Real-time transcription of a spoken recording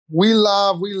We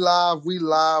live, we live, we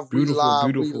live, we Beautiful, live,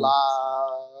 we beautiful.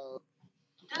 live.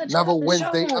 Another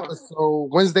Wednesday episode.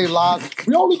 Wednesday live.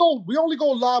 We only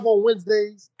go live on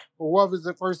Wednesdays for whoever's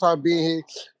the first time being here.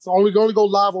 So only go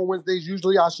live on Wednesdays.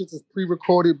 Usually our shit is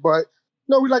pre-recorded, but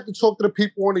we like to talk to the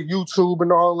people on the YouTube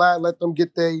and all that. Let them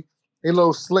get their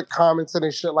little slick comments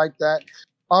and shit like that.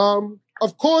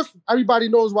 Of course, everybody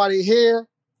knows why they're here.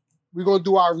 We're gonna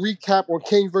do our recap on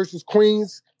Kings versus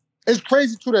Queens. It's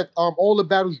crazy too that all the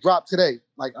battles dropped today.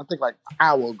 I think an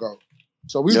hour ago.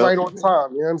 So we right on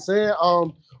time, you know what I'm saying?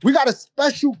 We got a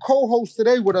special co-host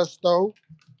today with us though.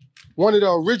 One of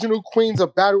the original queens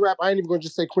of battle rap. I ain't even gonna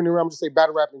just say queen of rap, I'm gonna say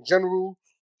battle rap in general.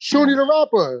 Shooney the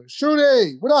rapper.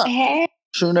 Shooney, what up? Hey.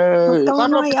 Shooney. Clap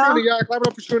it up for Shooney, y'all. Clap it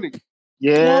up for Shooney.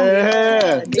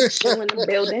 Yeah. Big shoe in the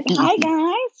building. Hi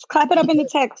guys. Clap it up in the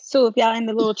text too if y'all in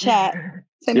the little chat.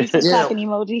 Send me some clapping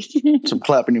emojis. Some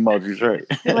clapping emojis, right?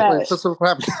 Right. Put some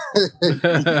clapping.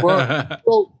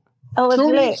 So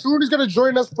Shooney's gonna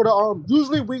join us for the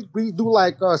usually we do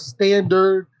like a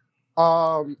standard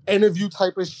interview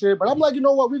type of shit. But I'm like, you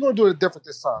know what? We're gonna do it different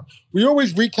this time. We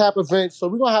always recap events, so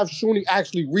we're gonna have Shooney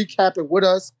actually recap it with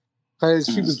us. Because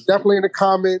she was definitely in the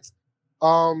comments,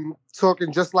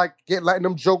 talking just like letting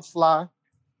them jokes fly.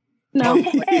 No.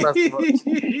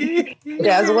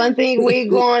 That's one thing we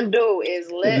gonna do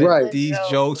is let these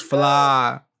jokes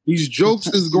fly. These jokes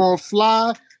is gonna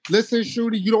fly. Listen,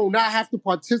 Shooney, you do not have to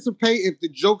participate if the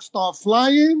jokes start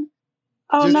flying.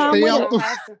 Oh just no, stay I'm out with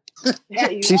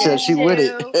the... She said she with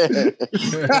it.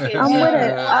 I'm with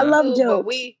it. I love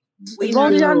jokes. As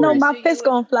long as y'all know my fist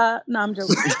gonna fly. No, I'm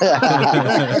joking.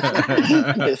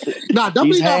 Nah,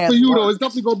 definitely not for you though. It's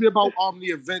definitely gonna be about the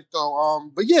event though.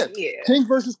 But yeah, King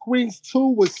versus Queens 2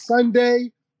 was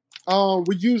Sunday.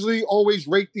 We usually always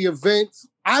rate the events.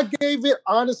 I gave it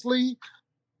honestly.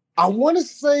 I want to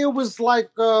say it was like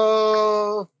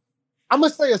I'm gonna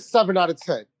say a 7 out of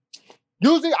 10.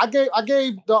 Usually I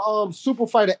gave the Super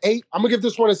Fight an 8. I'm gonna give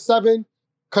this one a 7.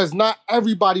 Because not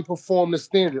everybody performed the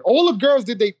standard. All the girls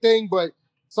did their thing, but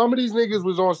some of these niggas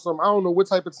was on some, I don't know what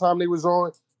type of time they was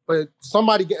on, but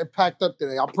somebody getting packed up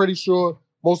today. I'm pretty sure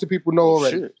most of the people know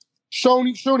already.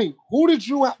 Shooney, what did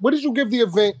you give the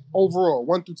event overall,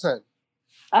 1 through 10?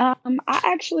 I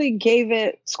actually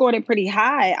scored it pretty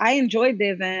high. I enjoyed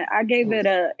the event. I gave it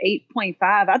a 8.5.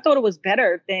 I thought it was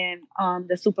better than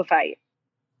the Super Fight.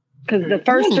 Because the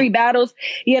first three battles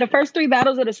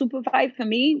of the Super Fight for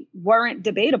me weren't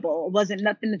debatable. It wasn't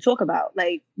nothing to talk about.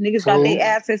 Like niggas got their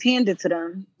asses handed to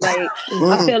them. Like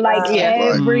I feel like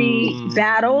every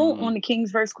battle on the Kings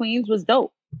vs Queens was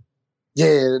dope.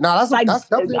 Yeah, no, that's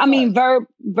definitely. I mean, Verb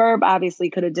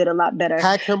obviously could have did a lot better.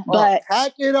 Pack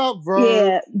it up, Verb.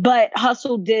 Yeah, but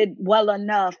Hustle did well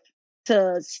enough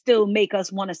to still make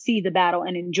us want to see the battle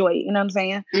and enjoy it. You know what I'm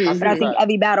saying? But I think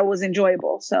every battle was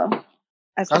enjoyable. So.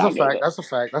 That's a fact. That's a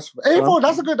fact. That's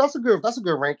a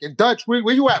good ranking. Dutch,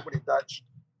 where you at with it, Dutch?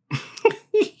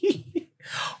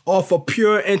 Off of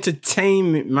pure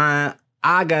entertainment, man,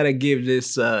 I gotta give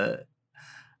this a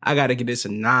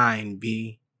 9,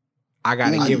 B. I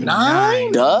gotta give it a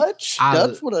 9. Dutch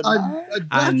with a 9?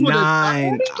 A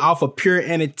 9. Off of pure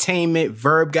entertainment,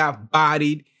 Verb got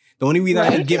bodied. The only reason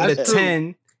I can give it a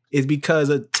 10 is because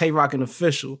of Tay-Rock and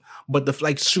Official. But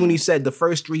like Shooney said, the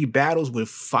first 3 battles were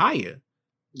fire.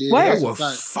 Yeah, they were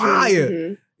fire.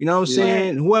 Mm-hmm. You know what I'm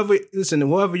saying?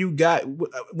 Whoever you got,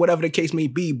 whatever the case may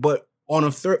be, but on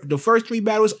the first 3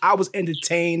 battles, I was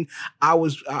entertained. I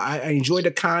enjoyed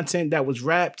the content that was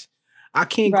rapped. I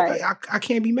can't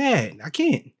be mad. I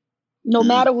can't. No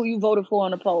matter who you voted for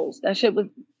on the polls, that shit was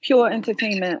pure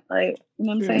entertainment. Like, you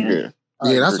know what I'm saying?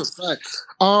 Yeah, that's a fact.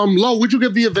 Lo, what'd you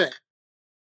give the event?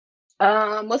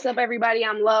 What's up, everybody?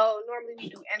 I'm Lo. Normally we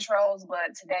do intros,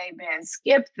 but today Ben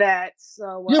skipped that.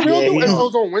 So we don't do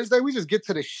intros on Wednesday. We just get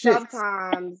to the shit.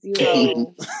 Sometimes,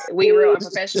 we real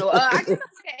unprofessional. I give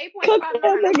it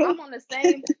like an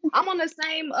 8.5. I'm on the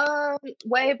same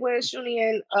wave with Shooney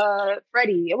and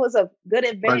Freddie. It was a good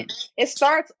event. Right. It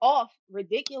starts off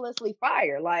ridiculously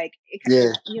fire. Like it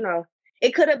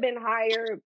could have been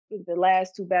higher. The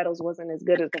last 2 battles wasn't as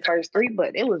good as the first 3,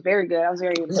 but it was very good. I was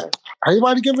very impressed.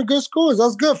 Everybody giving good scores.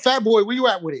 That's good. Fat Boy, where you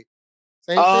at with it?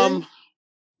 Same thing?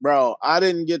 Bro, I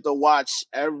didn't get to watch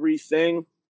everything,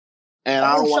 and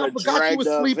I don't want to drag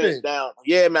the event down.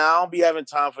 Yeah, man, I don't be having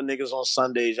time for niggas on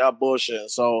Sundays. Y'all bullshitting.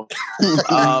 So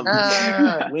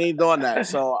we ain't doing that.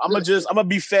 So I'm gonna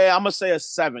be fair. I'm gonna say a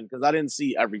 7 because I didn't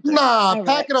see everything. Nah,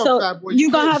 pack it up, so Fat Boy.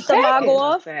 You gonna have to log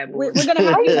off. We're gonna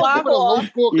have to log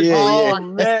off.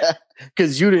 Yeah,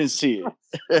 because you didn't see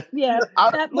it. Yeah,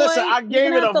 I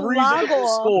gave it a reasonable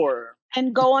score.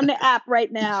 and go on the app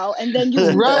right now, and then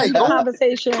you right. the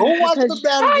conversation. Go watch the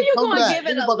battle how and you come gonna back.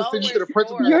 give it a lower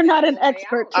score? You're not an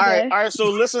expert today. All right. So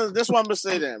listen, this is what I'm gonna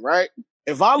say then, right?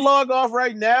 If I log off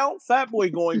right now, Fat Boy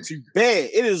going to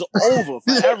bed. It is over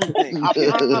for everything. I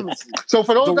promise you. So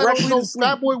for those that Directly don't know, to sleep.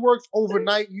 Fat Boy works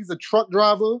overnight. He's a truck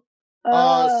driver.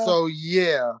 So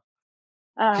yeah.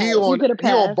 He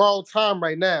on borrowed time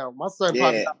right now. My son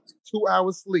probably got 2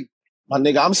 hours sleep. My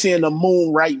nigga, I'm seeing the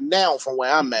moon right now from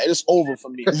where I'm at. It's over for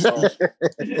me. So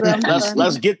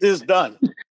let's get this done.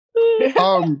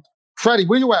 Freddie,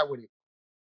 where you at with it?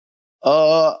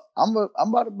 I'm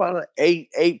about an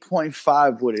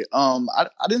 8.5 with it. I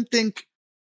didn't think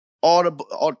I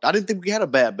didn't think we had a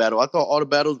bad battle. I thought all the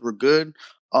battles were good.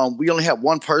 We only had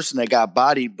one person that got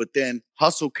bodied, but then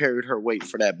Hustle carried her weight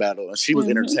for that battle, and she was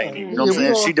entertaining. You know what I'm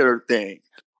saying? She did her thing.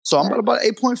 So I'm about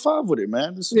 8.5 with it,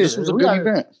 man. This was a good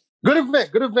event. Good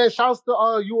event. Shouts to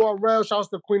URL. Shouts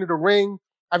to Queen of the Ring.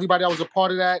 Everybody that was a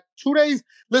part of that. 2 days.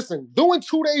 Listen, doing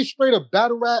 2 days straight of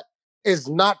battle rap is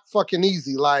not fucking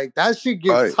easy. Like, that shit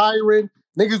gets tiring.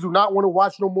 Niggas do not want to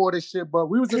watch no more of this shit, but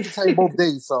we was entertained both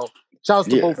days, so shouts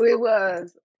to both. We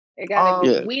was.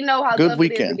 We know how tough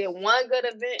it is to get one good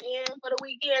event in for the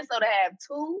weekend, so to have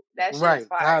two, that's right.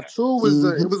 Fire. Two was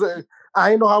I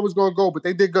didn't know how it was gonna go, but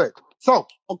they did good. So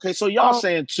okay, so y'all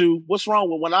saying two. What's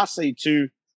wrong with when I say two?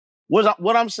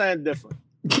 What I'm saying different?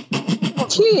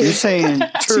 You're saying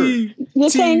two. You're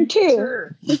saying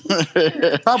two.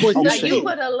 Like you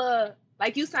put a little,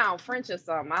 like you sound French or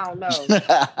something. I don't know.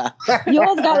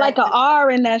 Yours got like an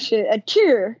R in that shit. A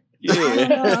cheer. Yeah.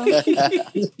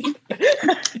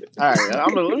 All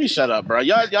right, let me shut up, bro.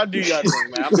 Y'all do your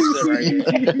thing, man. I'm gonna sit right here.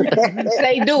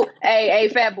 Say do. Hey,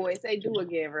 Fat Boy, say do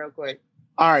again real quick.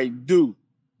 All right, do.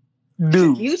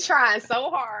 You trying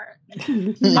so hard.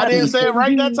 I didn't say it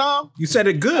right that time. You said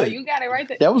it good. Oh, you got it right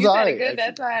there. That was you all said right, it good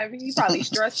that time. He probably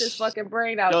stressed his fucking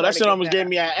brain out. Yo, that shit almost gave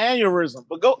me an aneurysm.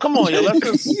 But come on, yo, let's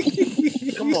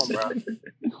just come on,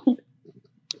 bro.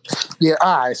 Yeah,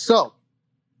 all right. So,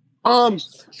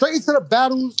 straight into the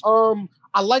battles.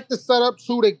 I like the setup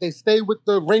too. They stayed with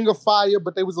the Ring of Fire,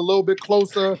 but they was a little bit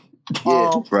closer.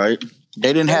 Yeah, right.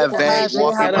 They didn't have Vague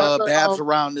walking Babs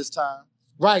around this time.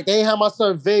 Right, they ain't had my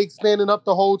son Vague standing up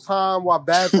the whole time while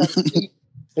Babs had to eat.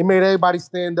 They made everybody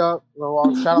stand up.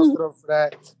 So, shout out to them for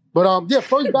that. But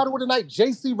first battle of the night,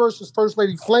 JC versus First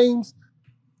Lady Flames.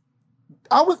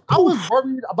 I was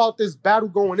worried about this battle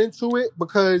going into it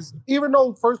because even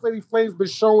though First Lady Flames been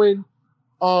showing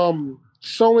some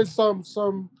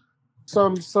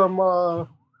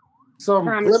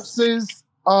glimpses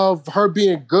of her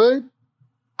being good,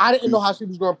 I didn't know how she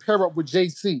was going to pair up with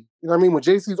JC. You know what I mean? When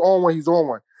JC's on one, he's on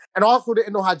one. And also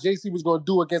didn't know how JC was going to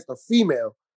do against a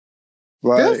female.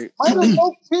 Right. This might have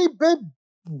low-key been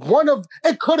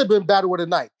it could have been battle of the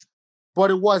night, but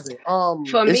it wasn't. For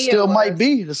me, it still might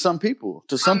be to some people.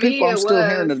 To some people, I'm still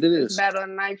hearing that it is. Battle of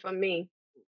the night for me.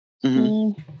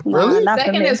 Mm-hmm. Really?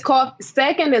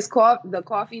 Second is the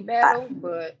coffee battle,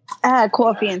 but I had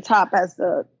coffee and top as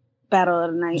the battle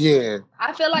of the night. Yeah,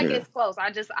 I feel like it's close.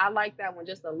 I like that one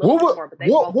just a little bit more.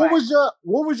 But what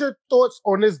was your thoughts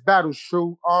on this battle,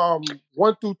 Shu?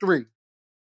 1 through 3.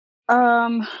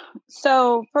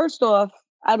 So first off,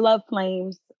 I love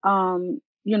Flames. To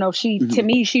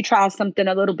me, she tries something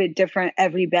a little bit different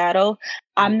every battle.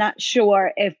 I'm not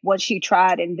sure if what she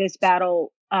tried in this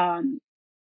battle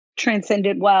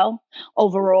transcended well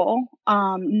overall.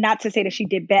 Not to say that she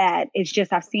did bad. It's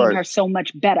just I've seen her so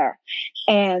much better.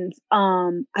 And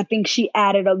I think she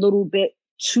added a little bit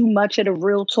too much of the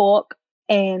real talk,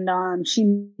 and she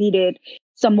needed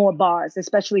some more bars,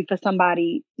 especially for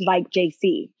somebody like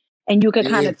JC. And you could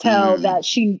kind of tell that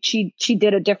she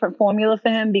did a different formula for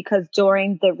him, because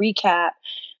during the recap,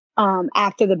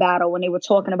 after the battle, when they were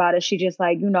talking about it, she just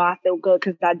like, I feel good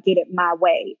because I did it my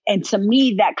way. And to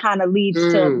me, that kind of leads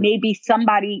to maybe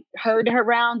somebody heard her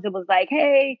rounds. It was like,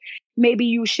 hey, maybe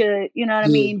you should,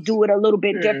 do it a little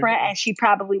bit different. And she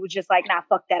probably was just like, nah,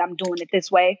 fuck that. I'm doing it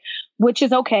this way, which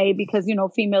is okay because,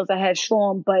 females are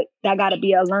headstrong, but that got to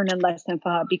be a learning lesson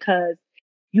for her, because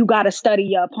you got to study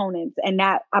your opponents. And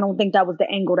that, I don't think that was the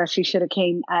angle that she should have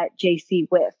came at JC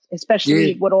with,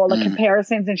 especially with all the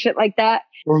comparisons and shit like that.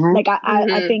 Mm-hmm. Like,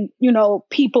 I think,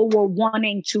 people were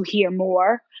wanting to hear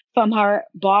more from her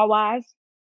bar wise,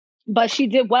 but she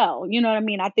did well. You know what I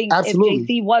mean? I think if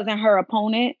JC wasn't her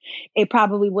opponent, it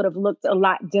probably would have looked a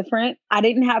lot different. I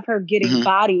didn't have her getting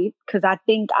bodied because I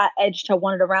think I edged her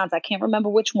one of the rounds. I can't remember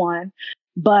which one,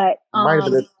 but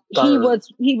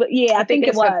I think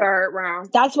it was the third round.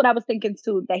 That's what I was thinking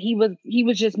too, that he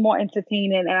was just more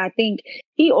entertaining, and I think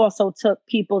he also took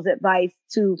people's advice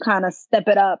to kind of step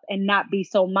it up and not be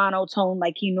so monotone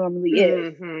like he normally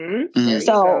is.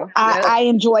 So I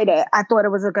enjoyed it. I thought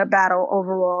it was a good battle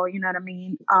overall, you know what I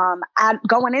mean?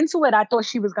 Going into it, I thought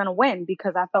she was gonna win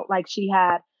because I felt like she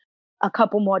had a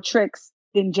couple more tricks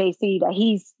than JC,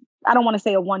 that I don't want to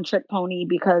say a one-trick pony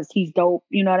because he's dope,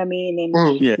 you know what I mean? And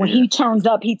when he turns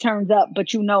up,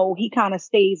 but you know, he kind of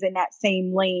stays in that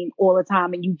same lane all the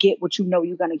time and you get what you know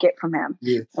you're going to get from him.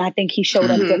 Yeah. And I think he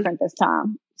showed up different this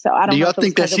time. So I don't know. Do y'all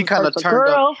think that she kind of turned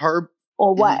up her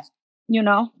or what? You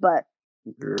know, but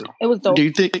it was dope.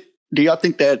 Do y'all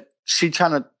think that she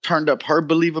kind of turned up her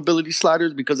believability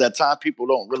sliders? Because at times people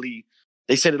don't really,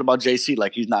 they said it about JC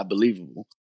like he's not believable.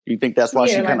 You think that's why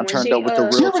she kind of turned up with the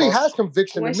real She already has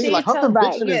conviction in me. Like her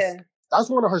conviction is, that's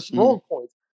one of her strong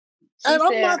points. And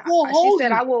I'm not going to hold you. She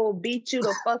said, I will beat you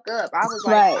the fuck up. I was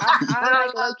like, I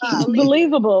like low-key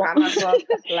believable. I'm not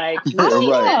like, I don't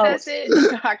know. That's it.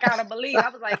 I kind of believe. I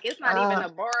was like, it's not even a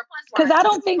bar punchline. Because I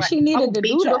don't think she needed to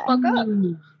do that. The fuck up.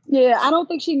 Yeah, I don't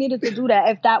think she needed to do that.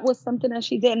 If that was something that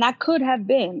she did, and that could have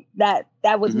been, that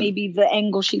was maybe the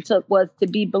angle she took, was to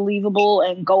be believable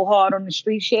and go hard on the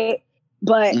street shit.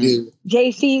 But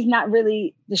JC's not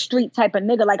really the street type of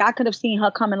nigga. Like, I could have seen her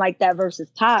coming like that versus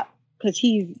Top, because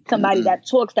he's somebody that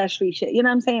talks that street shit. You know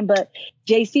what I'm saying? But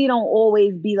JC don't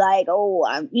always be like, oh,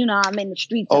 I'm in the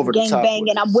streets, I'm gang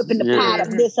banging, I'm whipping the pot of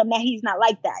this and that. He's not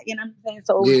like that. You know what I'm saying?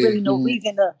 So it was really no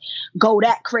reason to go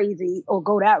that crazy or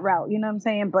go that route. You know what I'm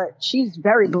saying? But she's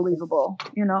very believable,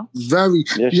 you know? Very.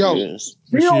 Yes, yo, she is.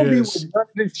 You don't be with none of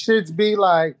this shits be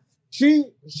like, she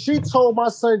told my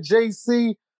son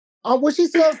JC, when she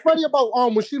said Freddie about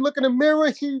when she look in the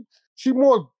mirror, she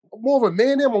more of a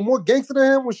man than him or more gangster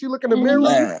than him when she look in the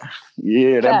mirror.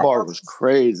 Yeah, that bar was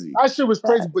crazy. That shit was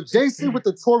crazy. But JC with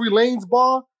the Tory Lanez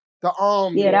bar, that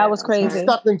was crazy.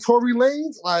 Stepped in Tory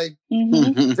Lanez, like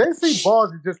JC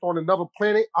bars is just on another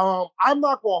planet. I'm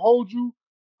not gonna hold you.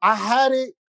 I had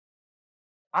it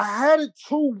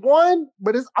 2-1,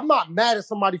 but I'm not mad at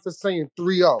somebody for saying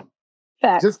 3-0.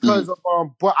 Just because of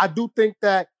but I do think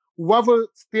that whoever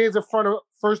stands in front of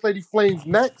First Lady Flames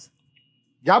next,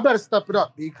 y'all better step it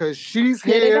up because she's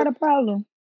here. They got a problem.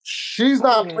 She's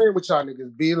not playing with y'all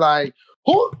niggas. Be like,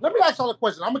 let me ask y'all a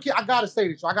question. I gotta say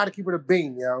this, I gotta keep it a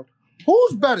bean, yo.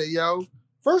 Who's better, yo?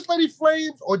 First Lady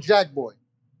Flames or Jack Boy?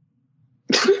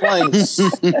 Flames.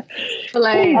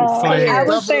 Flames. I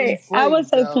would say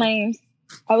Flames.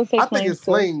 I think it's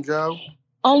Flames, yo.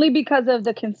 Only because of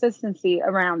the consistency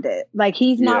around it. Like,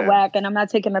 he's not whack, and I'm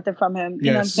not taking nothing from him.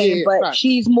 You know what I'm saying? But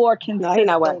she's more consistent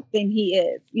than he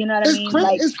is. You know what I mean?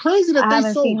 It's crazy that they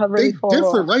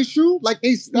different, right, Shu? Like,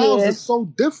 their styles are so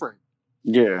different.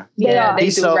 Yeah.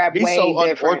 He's so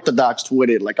unorthodox with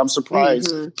it. Like, I'm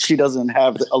surprised she doesn't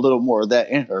have a little more of that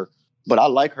in her. But I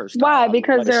like her style. Why?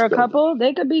 Because they're a couple?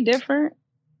 They could be different.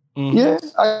 Yeah,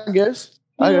 I guess.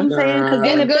 You know what I'm saying? Because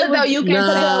then it's good though. You can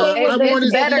tell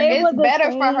it's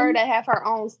better for her to have her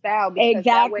own style.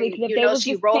 Exactly. Because if they was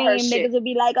she the wrote her same, shit. Niggas would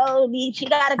be like, "Oh, she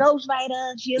got a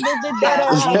ghostwriter. She a little bit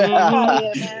better."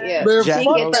 She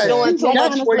gets doing too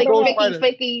much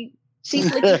flicky. She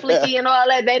flicky and all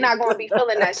that. They not going to be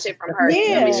feeling that shit from her.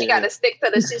 I mean, she got to stick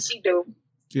to the shit she do.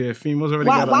 Yeah, females already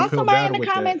got why somebody in the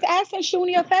comments asking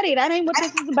Shooney or Fetty? That ain't what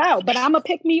this is about. But I'm a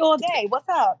pick me all day. What's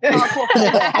up? Don't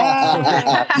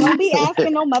be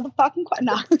asking no motherfucking question.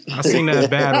 No. I seen that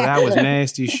battle. That was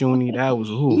nasty, Shooney. That was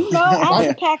who? You know, I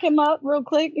had to pack him up real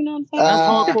quick. You know what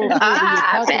I'm saying?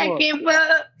 Pack him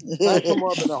up. Pack him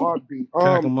up in a heartbeat.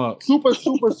 Pack him up.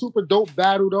 Super dope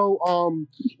battle though.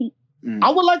 I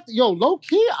would like to, low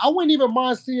key, I wouldn't even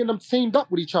mind seeing them teamed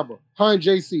up with each other. Her and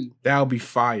JC. That would be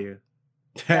fire.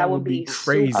 That would be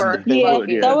crazy.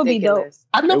 That would be dope.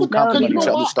 I never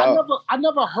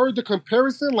heard the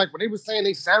comparison, like when they were saying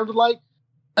they sounded like,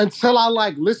 until I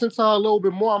like listened to her a little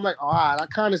bit more. I'm like, all right, I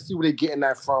kind of see where they're getting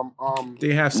that from.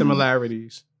 They have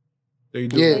similarities. They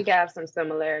do. Yeah. They have some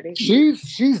similarities.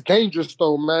 She's dangerous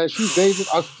though, man. She's dangerous.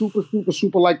 I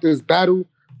super like this battle.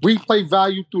 Replay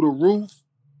value through the roof.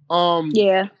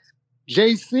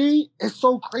 JC, it's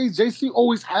so crazy. JC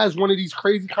always has one of these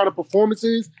crazy kind of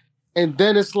performances. And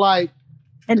then it's like...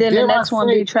 And then the next one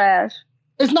be trash.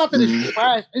 It's not that it's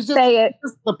trash. It's just,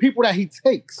 just the people that he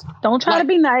takes. Don't try to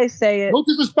be nice, say it. Don't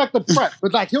disrespect the prep.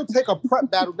 But like, he'll take a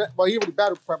prep battle. Well, he already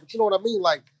battle prep, but you know what I mean?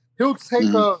 Like, he'll take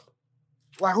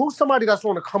like, who's somebody that's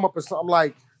going to come up with something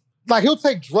like he'll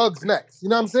take drugs next. You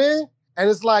know what I'm saying? And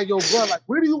it's like, yo, bro, like,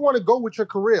 where do you want to go with your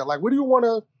career? Like, where do you want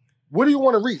to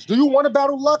reach? Do you want to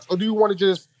battle Lux or do you want to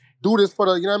just do this for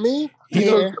the, you know what I mean? He's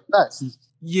the best.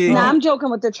 Yeah. Nah, I'm joking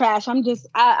with the trash.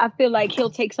 I feel like he'll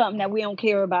take something that we don't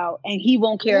care about, and he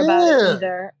won't care about it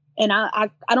either. And I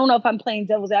don't know if I'm playing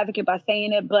devil's advocate by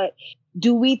saying it, but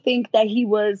do we think that he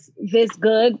was this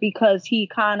good because he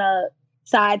kind of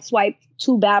sideswiped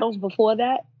 2 battles before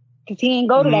that? Because he didn't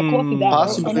go to that coffee battle,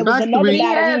 Possibly. and it was another battle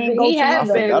he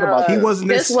didn't go to. He wasn't.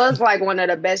 This was like one of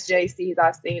the best JCs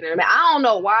I've seen. I mean, I don't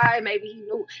know why. Maybe he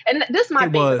knew. And this is my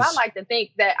thing. I like to think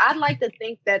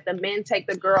that the men take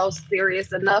the girls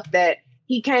serious enough that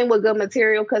he came with good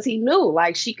material because he knew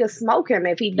like she could smoke him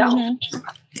if he don't. Mm-hmm.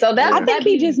 So I think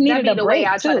he just needed a break. Way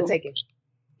I try to take it.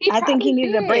 I think he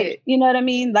needed a break. You know what I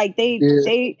mean? Like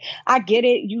I get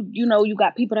it. You know, you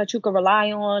got people that you can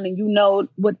rely on and you know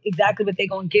exactly what they're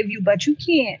going to give you, but you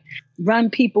can't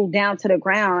run people down to the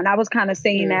ground. I was kind of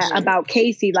saying that about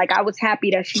Casey. Like I was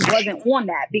happy that she wasn't on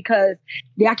that because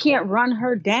I can't run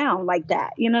her down like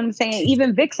that. You know what I'm saying?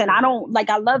 Even Vixen, I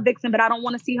love Vixen, but I don't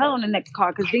want to see her on the next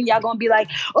card because then y'all going to be like,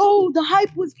 oh, the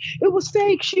hype was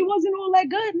fake. She wasn't all that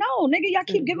good. No, nigga, y'all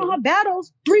keep giving her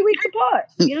battles 3 weeks apart.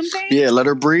 You know what I'm saying? Yeah, let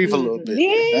her breathe a little bit.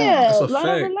 Yeah, let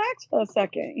her relax for a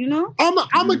second, you know? I'm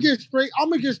gonna get straight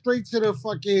to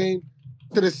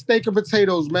the steak and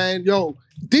potatoes, man. Yo,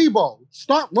 Debo,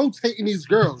 start rotating these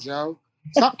girls, yo.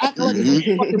 Stop acting like it's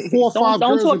fucking 4 or 5 girls.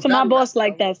 Don't talk to my boss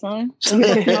like that, son. Don't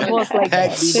talk to my boss like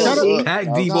that. Pack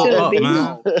Debo up,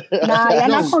 man. Nah, y'all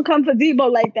not gonna come for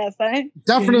Debo like that, son.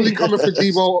 Definitely coming for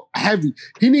Debo heavy.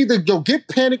 He need to get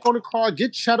Panic on the card,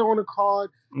 get Cheddar on the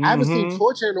card. I haven't seen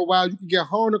Torture in a while. You can get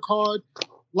her on the card.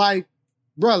 Like,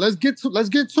 bro, let's get to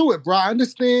it, bro. I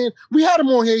understand. We had him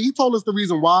on here. He told us the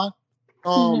reason why,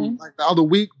 like the other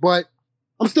week, but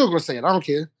I'm still gonna say it. I don't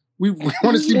care. We want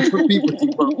to see different people.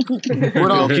 We're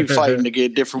gonna keep fighting to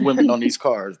get different women on these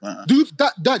cards, man.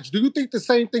 Dutch, do you think the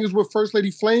same thing is with First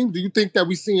Lady Flame? Do you think that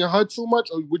we seeing her too much,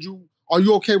 or are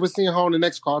you okay with seeing her on the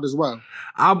next card as well?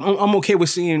 I'm okay with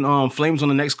seeing Flames on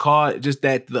the next card. Just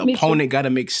that the opponent got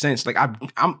to make sense. Like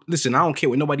listen, I don't care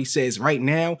what nobody says. Right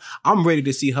now, I'm ready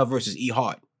to see her versus E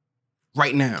Hart.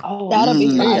 Right now. Oh, that'll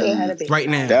be fire. Right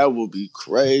now. That would be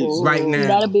crazy. Right now.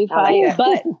 That'll be fire.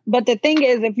 But the thing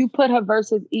is, if you put her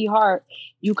versus E Hart,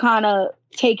 you kind of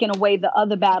taking away the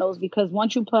other battles because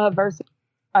once you put her versus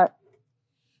like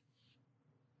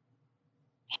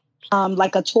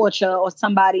a Torture or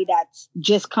somebody that's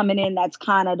just coming in that's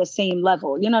kind of the same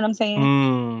level. You know what I'm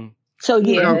saying? So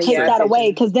you take that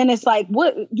away because then it's like,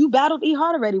 what? You battled E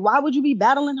Hart already. Why would you be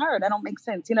battling her? That don't make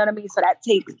sense. You know what I mean? So that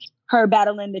takes her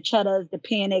battling the Cheddars, the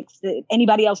Panics,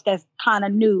 anybody else that's kind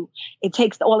of new. It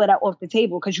takes all of that off the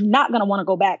table because you're not going to want to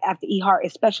go back after E Hart,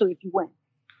 especially if you win.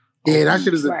 Yeah, that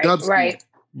shit is a dub. Right.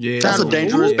 Yeah, that's a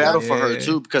dangerous battle for her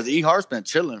too because E Hart's been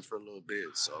chilling for a little bit,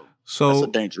 so that's a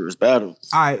dangerous battle.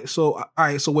 All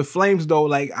right. So with Flames though,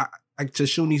 like to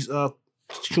Shooney's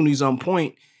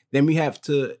point, then we have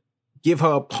to give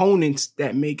her opponents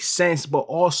that make sense, but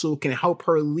also can help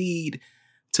her lead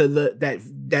to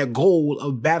that goal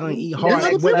of battling E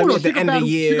Hart, whether at the end of the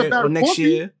year or next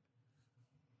year.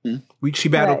 She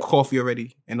battled Coffee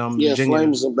already, and Virginia.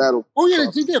 Flames in battle. Oh yeah,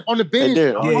 they did on the bench.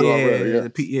 Yeah. On the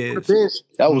bench.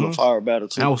 That was a fire battle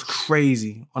too. That was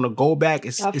crazy. On the go back,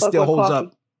 it still holds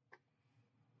up.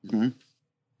 Mm-hmm.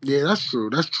 Yeah, that's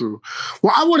true.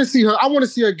 Well, I want to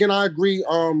see her again. I agree.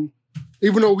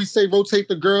 Even though we say rotate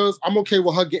the girls, I'm okay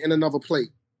with her getting another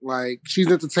plate. Like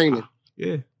she's entertaining.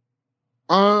 Yeah.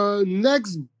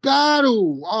 Next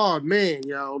battle. Oh man,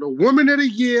 yo, the Woman of the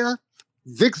Year.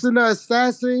 Vixen the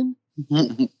Assassin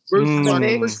versus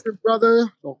my Christian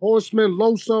brother, the Horseman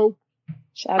Loso.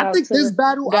 I think this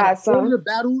battle, out of all the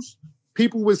battles,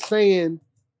 people were saying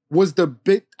was the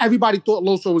big. Everybody thought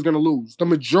Loso was going to lose. The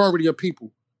majority of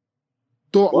people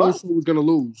thought Loso was going to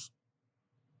lose.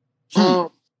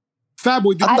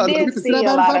 Fatboy, I did see a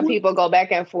lot of people go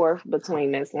back and forth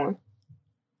between this one.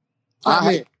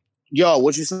 Yo,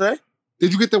 what you say?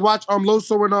 Did you get to watch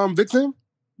Loso and Vixen?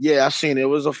 Yeah, I seen it. It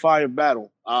was a fire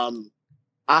battle. I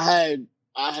had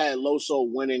Loso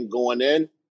winning going in,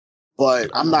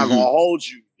 but I'm not gonna hold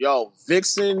you. Yo,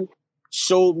 Vixen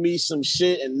showed me some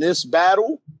shit in this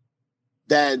battle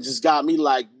that just got me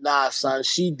like, nah, son,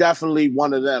 she definitely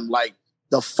one of them. Like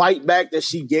the fight back that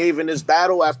she gave in this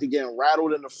battle after getting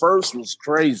rattled in the first was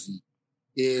crazy.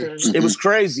 Yeah, it was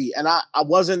crazy, and I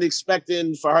wasn't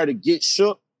expecting for her to get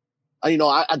shook. I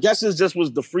guess it just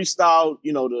was the freestyle.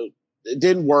 It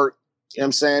didn't work, you know what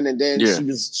I'm saying? And then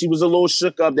she was a little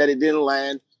shook up that it didn't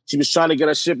land. She was trying to get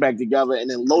her shit back together, and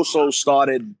then Loso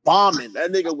started bombing.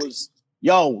 That nigga was,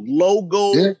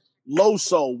 logo,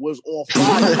 Loso was on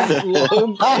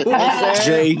fire.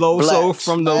 Jay Loso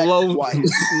from the low.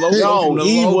 Yo,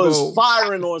 he was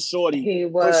firing on Shorty. He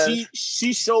was. But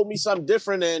she showed me something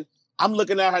different, and I'm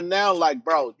looking at her now like,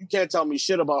 bro, you can't tell me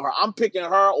shit about her. I'm picking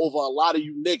her over a lot of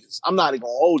you niggas. I'm not even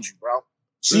gonna hold you, bro.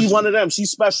 She's one of them. She's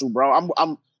special, bro.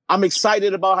 I'm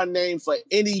excited about her name for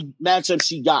any matchup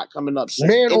she got coming up.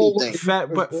 Man, anything.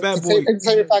 Fat boy.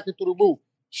 Entertainment factor through the roof.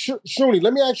 Shooney,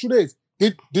 let me ask you this.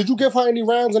 Did you give her any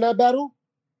rounds in that battle?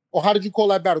 Or how did you call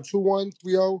that battle? 2-1,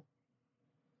 3-0?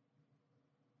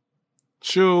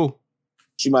 Sure.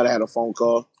 She might have had a phone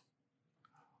call.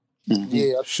 Mm-hmm.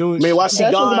 Yeah. Sure. I mean, why she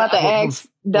Dutch gone?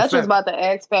 was about to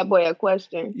ask Fat Boy a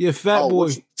question. Yeah, Fat Boy,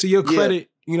 to your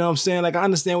credit, you know what I'm saying? Like, I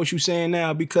understand what you're saying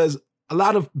now because a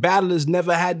lot of battlers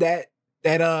never had that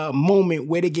moment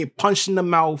where they get punched in the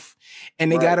mouth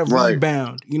and they gotta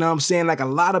rebound. You know what I'm saying? Like a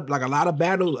lot of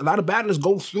battlers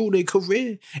go through their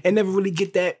career and never really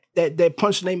get that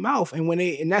punch in their mouth.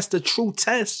 And that's the true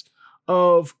test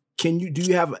of do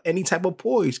you have any type of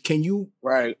poise? Can you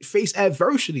face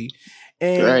adversity?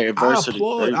 And I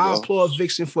applaud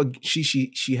Vixen for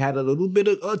she had a little bit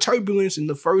of turbulence in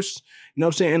the first, you know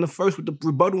what I'm saying, in the first with the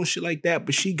rebuttal and shit like that,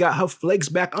 but she got her legs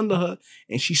back under her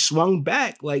and she swung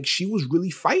back like she was really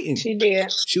fighting. She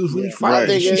did. She was really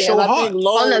fighting. She showed hard.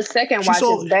 On the second watch,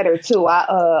 it's better too.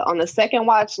 On the second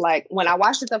watch, like when I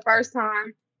watched it the first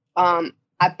time,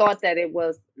 I thought that it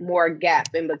was more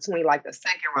gap in between like the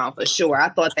second round for sure. I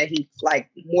thought that he like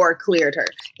more cleared her.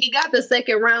 He got the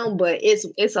second round, but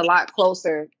it's a lot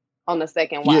closer on the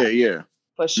second watch. Yeah.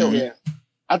 For sure. Yeah.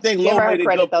 I think Lo made a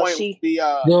good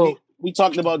point. We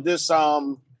talked about this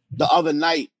the other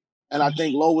night, and I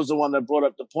think Lo was the one that brought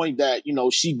up the point that, you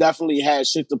know, she definitely had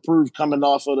shit to prove coming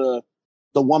off of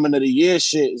the Woman of the Year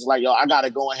shit. It's like, yo, I gotta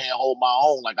go ahead and hold my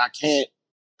own. Like, I can't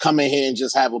come in here and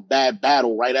just have a bad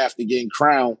battle right after getting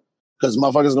crowned because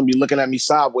motherfuckers gonna be looking at me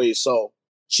sideways. So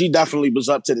she definitely was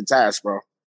up to the task, bro.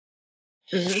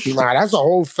 Mm-hmm. Nah, that's a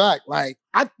whole fact. Like,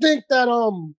 I think that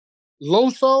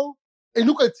Loso, and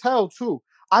you could tell too,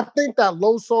 I think that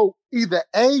Loso either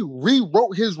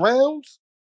rewrote his rounds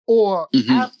or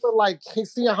after like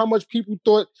seeing how much people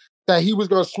thought that he was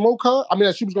gonna smoke her,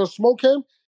 that she was gonna smoke him,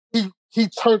 he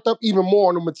turned up even more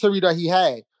on the material that he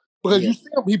had. Because you see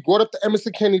him, he brought up the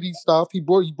Emerson Kennedy stuff. He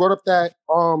brought up that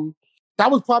that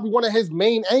was probably one of his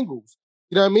main angles.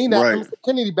 You know what I mean? That Emerson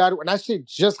Kennedy battle, and that shit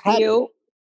just happened.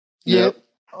 Yep.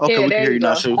 Okay, we can hear you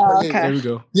now, Sue. Okay. There we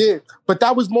go. Yeah, but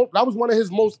that was one of his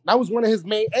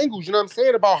main angles. You know what I'm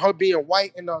saying, about her being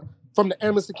white and from the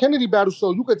Emerson Kennedy battle.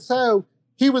 So you could tell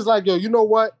he was like, yo, you know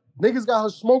what? Niggas got her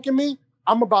smoking me.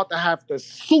 I'm about to have to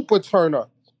super turn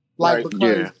up, like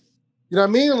because you know what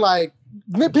I mean, like.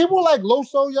 People like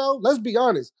Loso, yo, let's be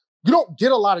honest. You don't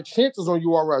get a lot of chances on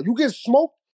URL. You get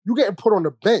smoked, you getting put on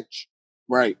the bench.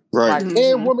 Right. Like,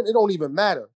 and women, it don't even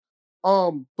matter.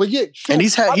 But yeah. And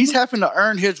he's having to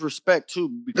earn his respect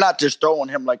too. Not just throwing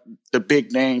him like the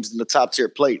big names and the top tier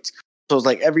plates. So it's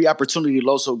like every opportunity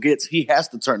Loso gets, he has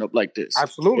to turn up like this.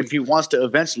 Absolutely. If he wants to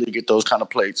eventually get those kind of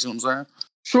plates. You know what I'm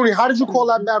saying? Shooney, how did you call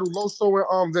that battle, Loso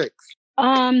and Vix?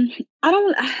 I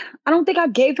don't think I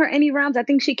gave her any rounds. I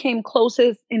think she came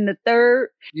closest in the third.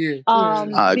 Yeah.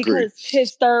 I agree. Because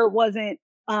his third wasn't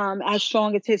as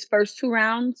strong as his first two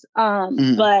rounds.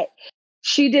 But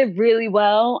she did really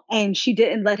well, and she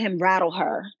didn't let him rattle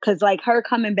her. Because like her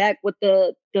coming back with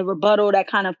the rebuttal that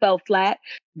kind of fell flat,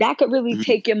 that could really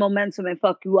take your momentum and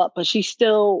fuck you up. But she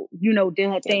still, you know, did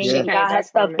her thing and got her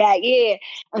stuff back,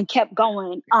 and kept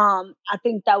going. I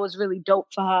think that was really dope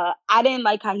for her. I didn't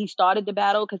like how he started the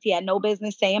battle because he had no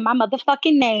business saying my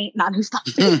motherfucking name. Nah, he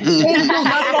stopped. What did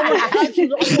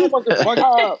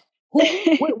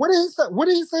he say? What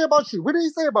did he say about you? What did he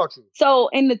say about you? So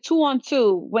in the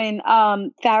 2-on-2, when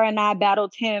Farrah and I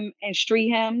battled him and Street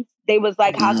Hymns, they was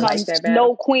like, how come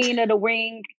no queen of the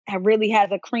ring really has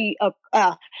a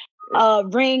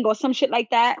ring or some shit like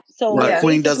that? So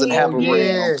queen doesn't have a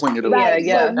ring on Queen of the Ring.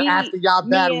 So after y'all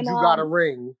battled, you got a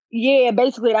ring. Yeah,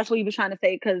 basically that's what he was trying to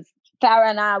say, because Farrah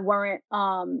and I weren't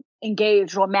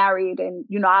engaged or married, and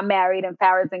you know I'm married and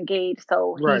Farrah's engaged,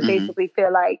 so he basically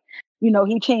feel like, you know,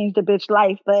 he changed the bitch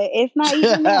life, but it's not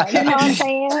even that. You know what I'm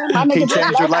saying? My nigga just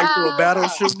changed your life through a battle,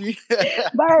 Shooney.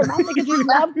 Bird, my nigga just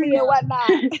loves me and whatnot.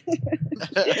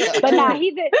 But nah,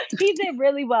 he did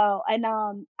really well. And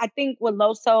I think with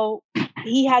Loso,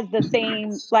 he has the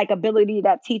same like ability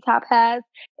that T-Top has.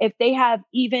 If they have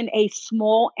even a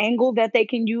small angle that they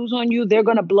can use on you, they're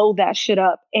gonna blow that shit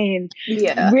up and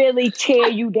really tear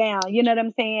you down. You know what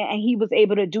I'm saying? And he was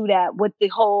able to do that with the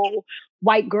whole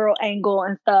white girl angle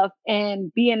and stuff.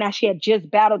 And being that she had just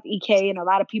battled EK and a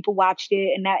lot of people watched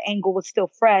it and that angle was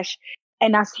still fresh,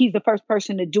 and he's the first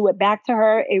person to do it back to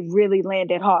her, it really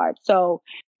landed hard. So,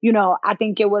 you know, I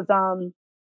think it was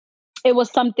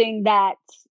something that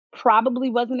probably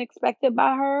wasn't expected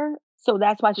by her. So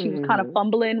that's why she was kind of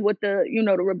fumbling with the, you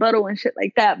know, the rebuttal and shit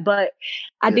like that. But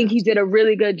I think he did a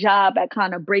really good job at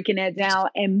kind of breaking that down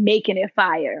and making it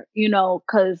fire, you know,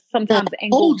 because sometimes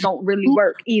angles don't really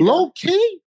work either. Low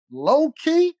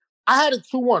key, I had a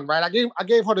 2-1, right? I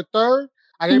gave her the third.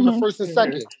 I gave her the first and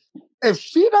second. If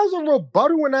she doesn't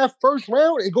rebuttal in that first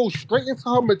round, it goes straight into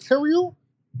her material.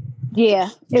 Yeah,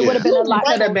 it would have been a lot.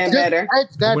 Could have been better. It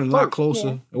would have been a lot closer.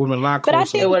 Yeah. It would have been a lot closer. But I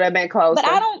think, it would have been closer. But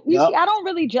I don't. You see, I don't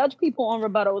really judge people on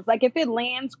rebuttals. Like if it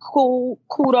lands, cool,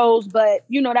 kudos. But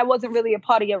you know that wasn't really a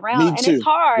part of your round, and it's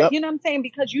hard. You know what I'm saying?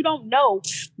 Because you don't know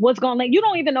what's going to land. You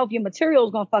don't even know if your material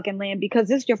is going to fucking land because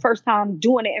this is your first time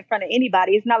doing it in front of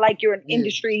anybody. It's not like you're an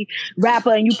industry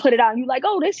rapper and you put it out and you're like,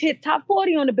 oh, this hit top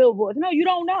 40 on the billboards. No, you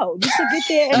don't know. You could get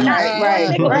there and not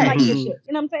like this shit.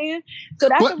 You know what I'm saying? So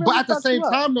that's but at the same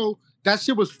time though. That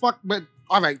shit was fucked, but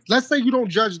all right, let's say you don't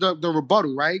judge the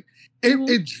rebuttal, right?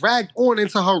 It dragged on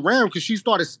into her round because she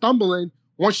started stumbling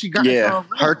once she got into her round.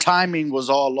 Her timing was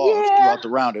all off throughout the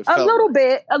round. A little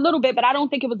bit, but I don't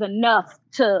think it was enough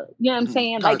to, you know what I'm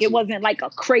saying? Like it wasn't like a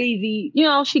crazy, you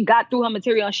know, she got through her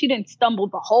material and she didn't stumble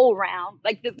the whole round.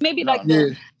 Like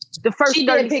the first she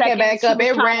did pick it back up.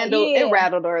 It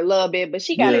rattled her a little bit, but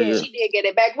she got it. She did get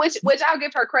it back, which I'll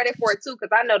give her credit for too, because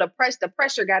I know the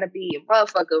pressure got to be a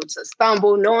motherfucker to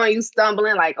stumble, knowing you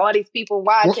stumbling, like all these people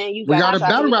watching. We got a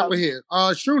battle rapper here,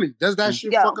 Shooney. Does that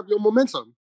shit fuck up your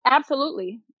momentum?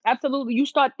 Absolutely. You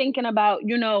start thinking about,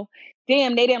 you know,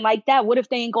 damn, they didn't like that. What if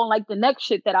they ain't gonna like the next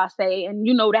shit that I say? And,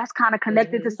 you know, that's kind of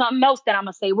connected to something else that I'm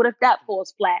gonna say. What if that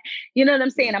falls flat? You know what I'm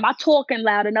saying? Am I talking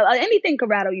loud enough? Anything could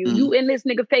rattle you. You in this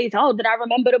nigga face. Oh, did I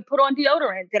remember to put on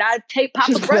deodorant? Did I pop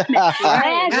a breath next?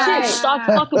 Shit starts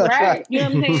fucking with you. You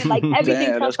know what I'm saying? Like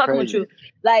everything starts fucking with you.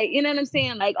 Like, you know what I'm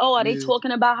saying? Like, oh, are they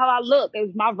talking about how I look? Is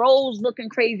my rolls looking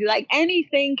crazy? Like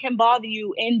anything can bother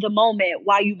you in the moment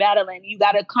while you battling. You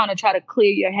gotta kind of try to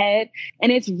clear your head.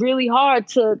 And it's really hard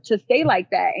to stay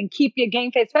like that and keep your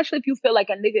game face, especially if you feel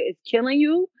like a nigga is killing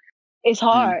you. It's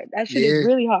hard. That shit is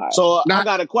really hard. So I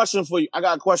got a question for you.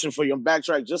 I'm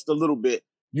backtrack just a little bit.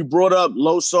 You brought up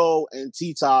Loso and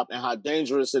T-Top and how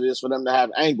dangerous it is for them to have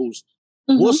angles.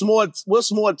 What's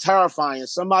more terrifying?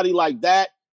 Somebody like that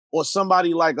or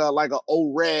somebody like a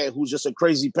O-Red who's just a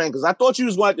crazy pen? Because I thought you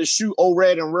was going to shoot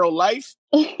O-Red in real life.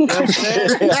 You know what I'm saying?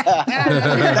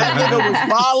 That nigga was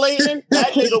violating.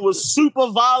 That nigga was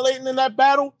super violating in that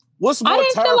battle. What's more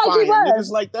terrifying?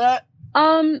 Niggas like that?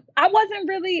 I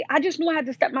just knew I had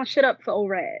to step my shit up for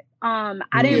O-Red. I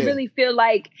didn't really feel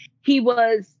like he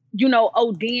was, you know,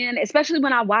 ODing, especially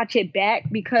when I watch it back,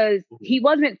 because he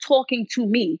wasn't talking to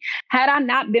me. Had I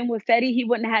not been with Fetty, he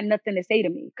wouldn't have had nothing to say to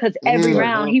me, because every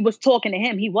round he was talking to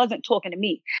him. He wasn't talking to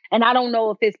me. And I don't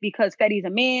know if it's because Fetty's a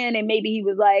man and maybe he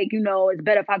was like, you know, it's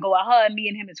better if I go at her and me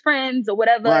and him as friends or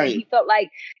whatever. Right. And he felt like,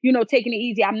 you know, taking it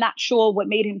easy. I'm not sure what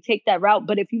made him take that route.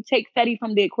 But if you take Fetty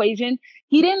from the equation,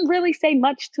 he didn't really say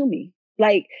much to me.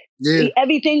 Like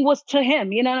everything was to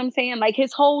him. You know what I'm saying? Like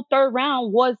his whole third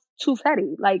round was to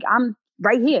Fetty. Like I'm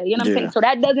right here. You know what I'm saying? So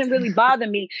that doesn't really bother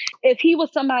me. If he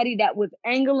was somebody that was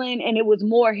angling and it was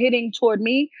more hitting toward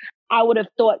me, I would have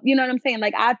thought, you know what I'm saying?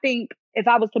 Like I think if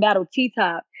I was to battle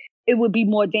T-Top, it would be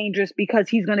more dangerous because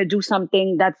he's going to do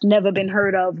something that's never been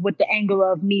heard of with the angle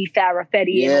of me, Farrah,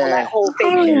 Fetty, and all that whole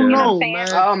thing. You know what I'm saying?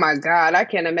 Oh my God, I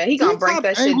can't imagine. He's going to break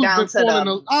that shit down to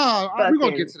the... we're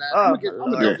going to get to that. I'm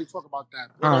going to definitely talk about that.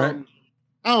 But, all right.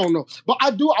 I don't know. But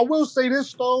I will say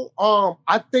this, though.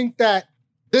 I think that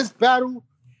this battle,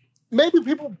 maybe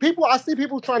people, I see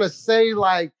people trying to say,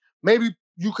 like, maybe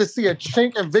you could see a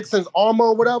chink in Vixen's armor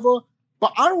or whatever.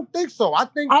 But I don't think so. I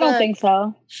don't think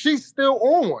so. She's still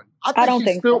on one. I think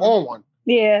she's still on one.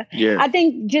 Yeah. I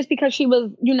think just because she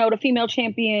was, you know, the female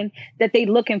champion, that they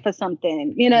looking for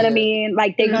something. You know what I mean?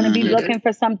 Like they're going to be looking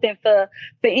for something for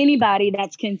anybody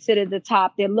that's considered the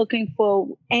top. They're looking for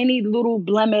any little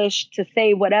blemish to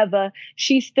say whatever.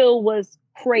 She still was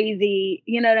crazy.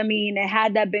 You know what I mean? And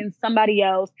had that been somebody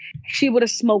else, she would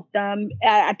have smoked them.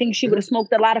 I think she would have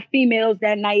smoked a lot of females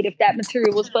that night if that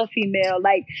material was for female.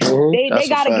 Like they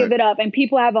got to give it up, and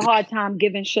people have a hard time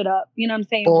giving shit up. You know what I'm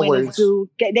saying? When it's due,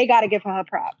 they got to give her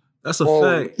props. That's a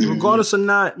fact. Regardless or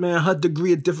not, man, her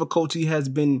degree of difficulty has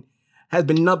been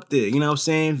up there. You know what I'm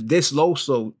saying? This low,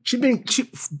 so she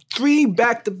 3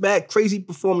 back-to-back crazy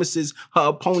performances her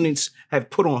opponents have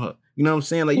put on her. You know what I'm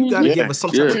saying? Like, you got to give her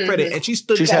some type of credit. And she's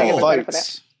had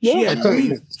fights. She had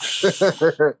 3.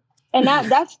 And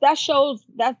that shows,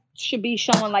 that should be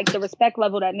showing like the respect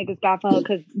level that niggas got for her,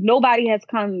 because nobody has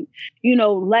come,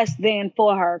 less than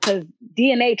for her, because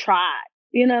DNA tried.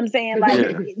 You know what I'm saying?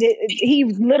 Like he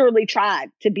literally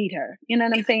tried to beat her. You know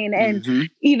what I'm saying? And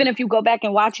even if you go back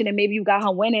and watch it and maybe you got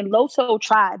her winning, Loso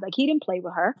tried. Like he didn't play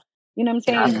with her. You know what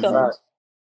I'm saying? So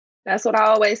that's what I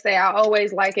always say. I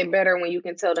always like it better when you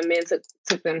can tell the men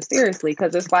took them seriously,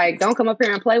 because it's like, don't come up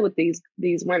here and play with these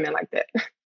women like that.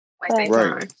 Like they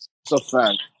trying. It's a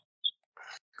fact.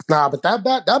 Nah, but that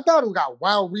battle got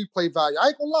wild replay value. I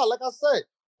ain't gonna lie. Like I said,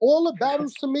 all the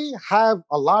battles to me have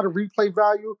a lot of replay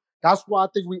value. That's why I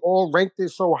think we all ranked it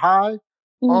so high.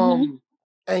 And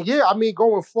yeah, I mean,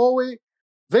 going forward,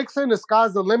 Vixen, the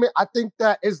sky's the limit. I think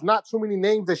that it's not too many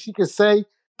names that she can say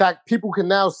that people can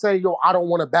now say, yo, I don't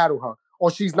want to battle her, or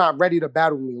she's not ready to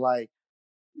battle me. Like,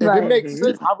 if it makes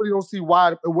sense, I really don't see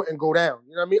why it wouldn't go down.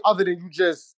 You know what I mean? Other than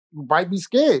you might be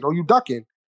scared or you ducking.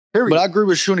 Period. But I agree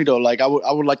with Shooney though. Like, I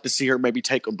would like to see her maybe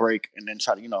take a break and then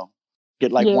try to,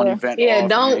 get like one event. Yeah,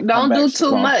 don't do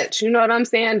too much. You know what I'm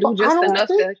saying? Do just enough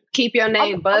to keep your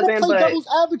name buzzing. I'm gonna play devil's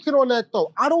advocate on that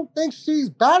though. I don't think she's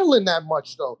battling that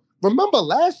much though. Remember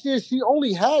last year she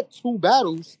only had 2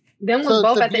 battles. Them was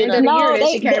both at the end of the year.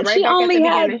 She came right back at the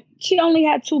beginning. She only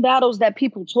had 2 battles that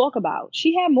people talk about.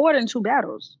 She had more than 2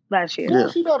 battles last year.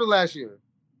 Who she battled last year?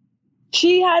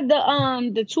 She had the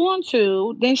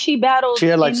 2-on-2. Then she battled. She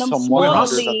had like some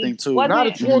 100s, I think, too. The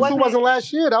 2-on-2 wasn't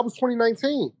last year. That was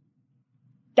 2019.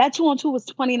 That 2-on-2 was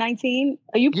 2019.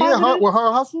 Are you positive? Yeah, with her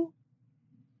and Hustle?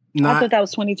 I thought that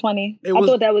was 2020. I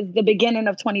thought that was the beginning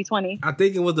of 2020. I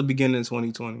think it was the beginning of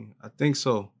 2020. I think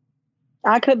so.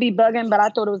 I could be bugging, but I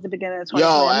thought it was the beginning of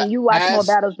 2020. I mean, you watch more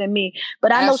battles than me.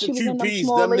 But I know she was in them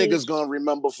small them leagues. niggas gonna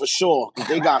remember for sure.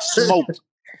 They got smoked.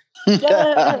 But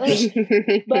that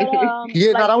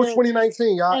was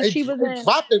 2019, y'all. It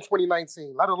dropped in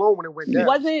 2019, let alone when it went down.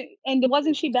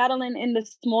 Wasn't she battling in the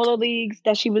smaller leagues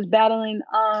that she was battling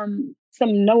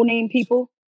some no-name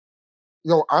people?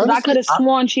 Yo, honestly, I could have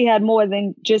sworn she had more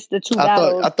than just the 2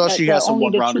 battles. I thought she had some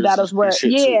only the 2 battles were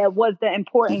was the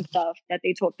important stuff that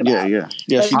they talked about. Yeah.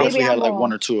 She definitely had like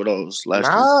 1 or 2 of those last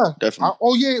year.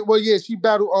 Definitely. She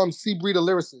battled Seabreed the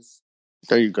lyricist.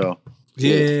 There you go.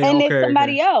 Yeah, and there's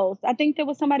somebody else. I think there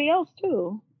was somebody else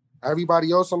too. Everybody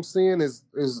else I'm seeing is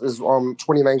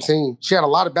 2019. She had a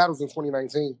lot of battles in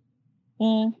 2019.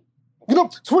 You know,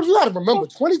 you gotta remember,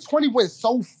 2020 went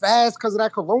so fast because of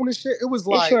that Corona shit. It was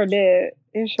like it sure did.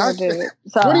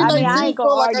 So 2019 I ain't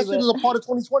felt like argue that shit was a part of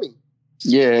 2020.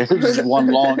 Yeah, it was one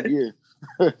long year.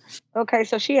 Okay,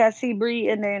 so she had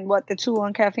Seabreed and then the 2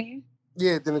 on caffeine.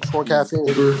 Yeah, then the 2 on caffeine.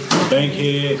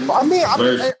 Bankhead. I mean,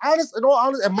 in all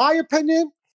honesty, in my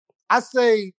opinion, I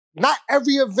say not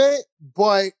every event,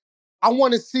 but I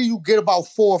want to see you get about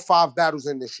 4 or 5 battles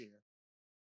in this year.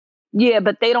 Yeah,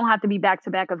 but they don't have to be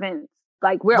back-to-back events.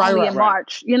 Like we're only in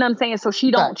March. You know what I'm saying? So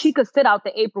she could sit out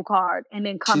the April card and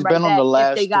then come right back. She's been on the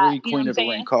last 3 Queen of the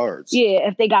Ring cards. Yeah,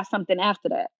 if they got something after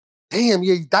that. Damn,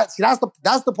 yeah, that's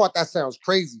the part that sounds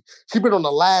crazy. She's been on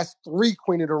the last 3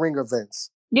 Queen of the Ring events.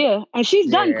 Yeah, and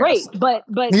she's done great, but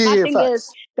my thing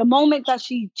is, the moment that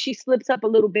she slips up a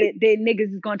little bit, then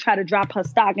niggas is gonna try to drop her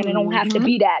stock, and it don't have to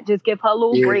be that. Just give her a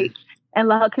little break and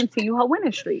let her continue her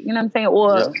winning streak. You know what I'm saying,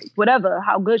 or whatever,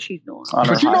 how good she's doing.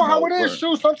 But you know how it is,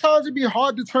 Shu. Sometimes it be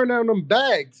hard to turn down them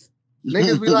bags.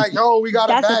 Niggas be like, yo, we got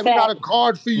a bag, we got a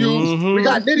card for you, we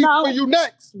got Nitty for you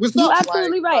next. What's up? You're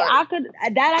absolutely right. I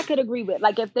could agree with.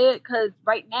 Like because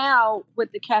right now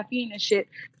with the caffeine and shit,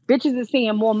 bitches are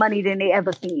seeing more money than they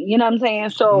ever seen. You know what I'm saying?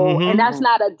 So, and that's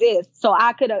not a diss. So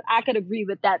I could agree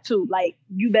with that too. Like,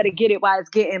 you better get it while it's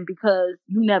getting, because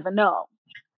you never know.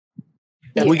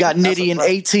 Yeah, we got Nitty in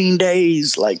 18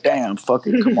 days. Like, damn, fuck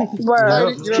it, come on.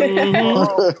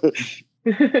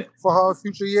 For her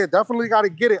future, definitely got to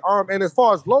get it. And as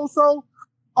far as Loso,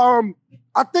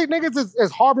 I think niggas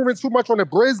is harboring too much on the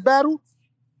Briz battle,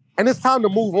 and it's time to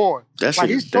move on.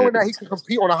 He's showing that he can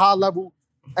compete on a high level.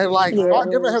 And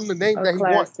start giving him the name that he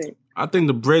wants. I think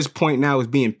the Briz point now is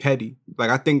being petty. Like,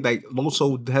 I think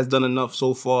Loso has done enough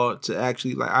so far to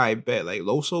actually I bet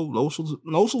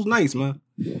Loso's nice, man.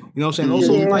 You know what I'm saying?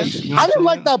 Loso's nice. You know I didn't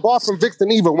like that bar from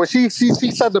Vixen either. When she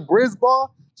said the Briz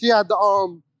bar, she had the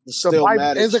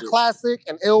Bible is a classic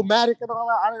and Illmatic and all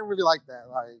that. I didn't really like that.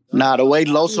 The way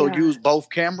Loso used both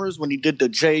cameras when he did the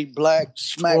J Black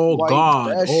smack. Oh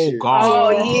God! Oh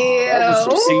yeah! That was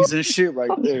some seasoned shit right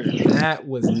there. That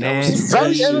was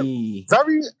nasty.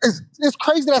 It's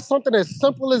crazy that something as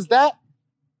simple as that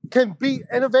can be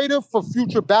innovative for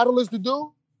future battlers to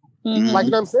do. Like, you know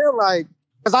what I'm saying? Like,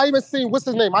 because I even seen what's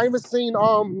his name? I even seen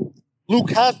Luke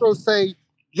Castro say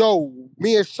yo,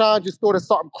 me and Sean just thought of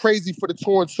something crazy for the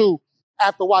tour too.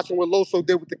 After watching what Loso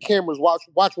did with the cameras, watch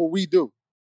what we do.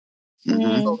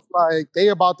 Mm-hmm. So it's like they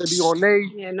about to be on they.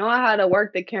 Yeah, knowing how to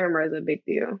work the camera is a big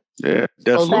deal. Yeah, So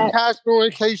definitely. Luke Castro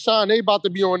and K. Sean, they about to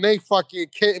be on they fucking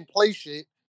kid and play shit.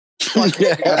 That's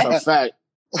a fact.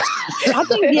 I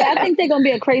think they're gonna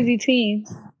be a crazy team.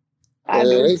 I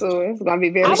do too. It's gonna be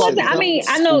very.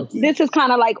 I know this is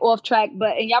kind of like off track,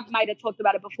 and y'all might have talked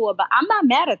about it before, but I'm not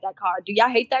mad at that card. Do y'all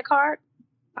hate that card?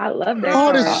 I love that.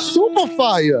 Oh, it's super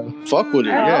fire. Fuck with it.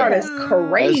 That card is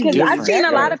crazy. Because I've seen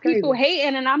a lot of people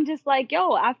hating, and I'm just like,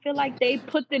 yo, I feel like they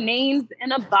put the names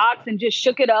in a box and just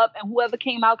shook it up, and whoever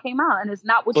came out, and it's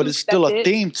not what you expected. But it's still a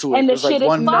theme to it. And the shit is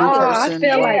fire. I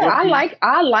feel like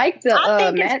I like the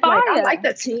I like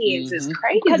the teams. It's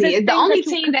crazy. It's the only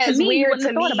team that's weird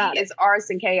to me is Arts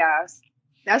and Chaos.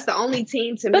 That's the only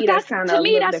team to me that's kind of to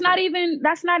me. That's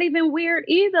not even weird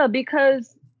either,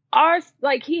 because ours,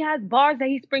 like, he has bars that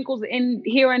he sprinkles in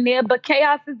here and there, but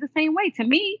Chaos is the same way to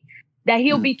me. That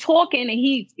he'll be talking and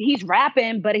he's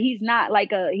rapping, but he's not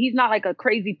like a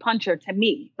crazy puncher to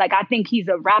me. Like, I think he's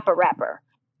a rapper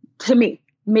to me.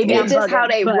 Maybe it's just how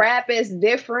they rap is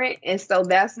different, and so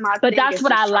that's my. But that's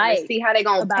what I like. See how they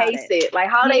gonna pace it. Like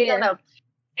how they gonna.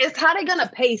 It's how they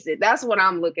gonna pace it. That's what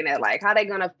I'm looking at. Like how they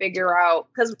gonna figure out,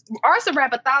 because Arsa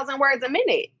rap 1,000 words a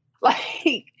minute.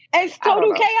 Like. It's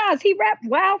total chaos. He rap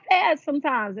wild fast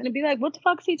sometimes, and it'd be like, "What the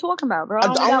fuck is he talking about, bro?"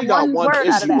 I only got one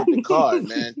issue with the card,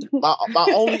 man. My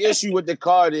only issue with the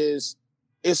card is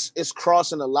it's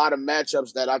crossing a lot of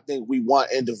matchups that I think we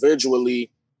want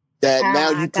individually. That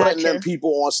now you putting them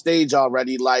people on stage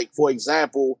already. Like, for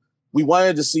example, we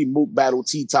wanted to see Mook battle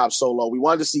T-Top solo. We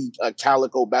wanted to see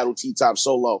Calico battle T-Top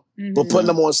solo. Mm-hmm. But putting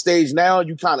them on stage now,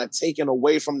 you kind of taking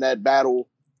away from that battle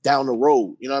down the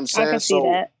road. You know what I'm saying? I can see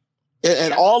that.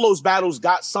 And all those battles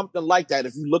got something like that.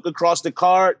 If you look across the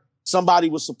card,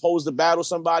 somebody was supposed to battle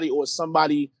somebody, or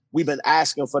somebody we've been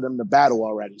asking for them to battle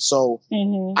already. So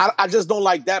I just don't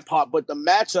like that part. But the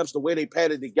matchups, the way they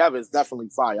paired it together, is definitely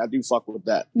fire. I do fuck with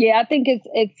that. Yeah, I think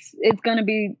it's going to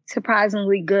be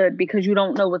surprisingly good, because you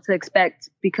don't know what to expect.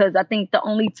 Because I think the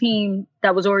only team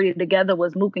that was already together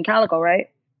was Mook and Calico, right?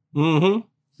 Mm-hmm.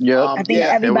 Yeah, I think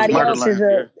everybody else is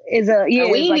a we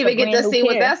didn't even get to see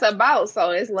what that's about,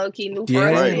 so it's low key new for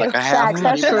us. Right, like a half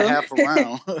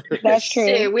round. That's true.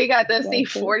 Shit, we got to see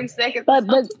 40 seconds. But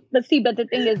the thing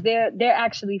is, they're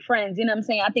actually friends. You know what I'm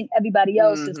saying? I think everybody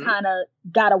else is kind of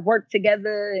got to work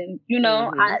together, and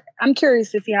I'm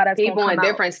curious to see how that's people in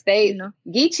different states.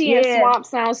 Geechee and Swamp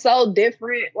sound so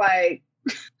different. Like,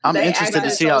 I'm interested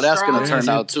to see how that's going to turn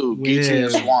out too. Geechee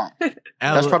and Swamp.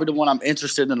 That's probably the one I'm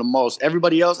interested in the most.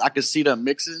 Everybody else, I could see them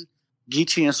mixing.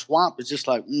 Geechee and Swamp is just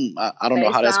like, I don't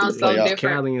know how that's going to play out.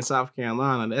 Cali and South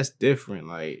Carolina, that's different.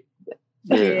 Like,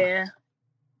 yeah.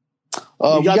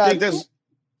 Y'all think this?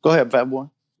 Go ahead, Fat Boy.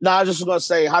 No, I was just going to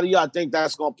say, how do y'all think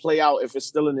that's going to play out if it's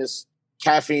still in this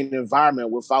caffeine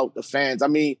environment without the fans? I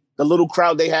mean, the little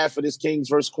crowd they had for this Kings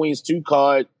versus Queens 2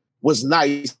 card was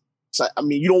nice. So, I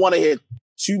mean, you don't want to hear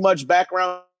too much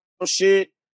background shit,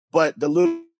 but the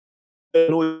little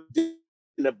in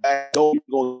the back door, you're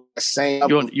going to sing.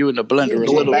 You in the blender a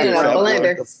little bit.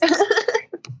 Blender.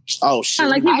 Oh shit!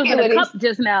 Like he was in a cup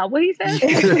just now. What he said?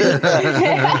 Basically,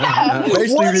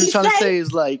 what he's trying to say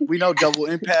is, like, we know Double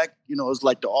Impact, it's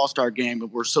like the All-Star game,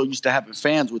 and we're so used to having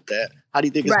fans with that. How do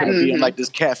you think it's going to be in like this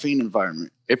caffeine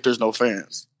environment if there's no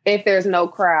fans? If there's no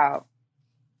crowd.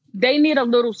 They need a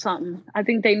little something. I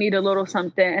think they need a little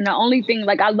something. And the only thing,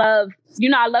 like, I love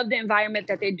the environment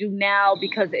that they do now,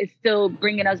 because it's still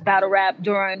bringing us battle rap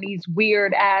during these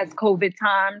weird ass COVID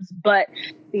times. But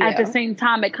at the same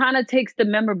time, it kind of takes the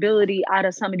memorability out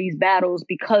of some of these battles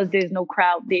because there's no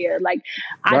crowd there. Like,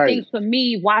 I think for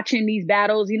me, watching these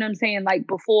battles, you know what I'm saying? Like,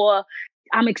 before,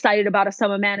 I'm excited about a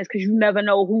Summer Madness because you never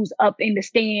know who's up in the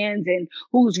stands and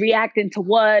who's reacting to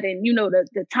what, and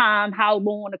the time, how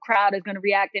long the crowd is going to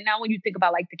react. And now when you think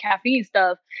about like the caffeine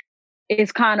stuff,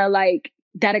 it's kind of like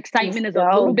that excitement is a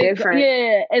little bit different.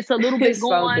 Yeah, it's a little bit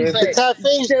gone. But the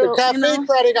caffeine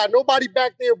crowd ain't got nobody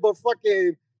back there but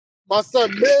fucking my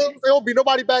son Mills. There won't be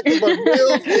nobody back there but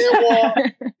Mills,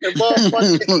 Anwar, and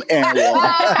motherfucking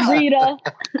Rita.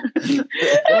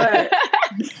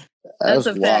 That's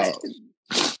a fact.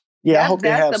 Yeah, I hope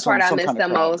that's the part I miss the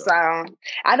most.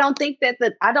 I don't think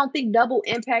Double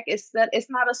Impact is it's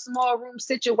not a small room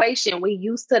situation. We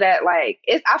used to that. Like,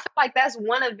 I feel like that's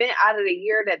one event out of the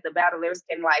year that the battlers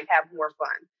can like have more fun.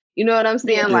 You know what I'm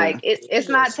saying? Yeah. Like, it's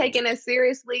not taking it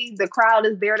seriously. The crowd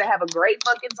is there to have a great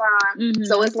fucking time. Mm-hmm.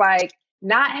 So it's like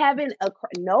not having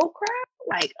no crowd.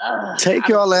 Like, take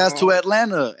y'all ass to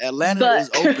Atlanta. Atlanta is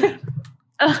open.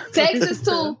 Texas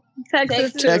too.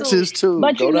 Texas too.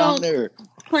 But go down there.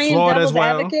 Playing Florida devil's as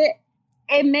well.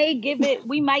 advocate,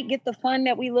 we might get the fun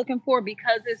that we looking for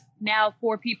because it's now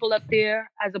 4 people up there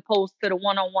as opposed to the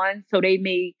 1-on-1. So they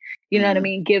may, you know what I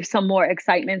mean, give some more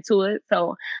excitement to it.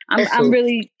 So I'm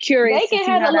really curious. They can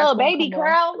have a little baby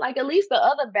crowd. Like at least the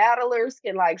other battlers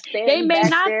can like stand. They may back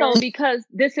not there. though, because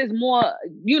this is more,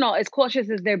 as cautious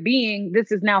as they're being.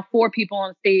 This is now 4 people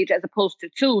on stage as opposed to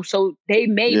 2. So they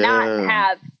may not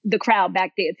have the crowd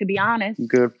back there, to be honest.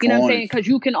 Good point. You know what I'm saying? Because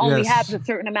you can only have a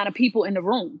certain amount of people in the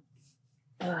room.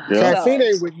 Caffeine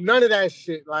ain't with none of that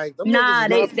shit. Like, them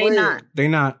they not. They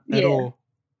not at all.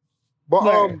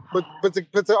 But to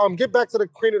get back to the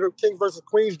King versus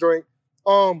Queens joint.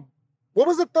 What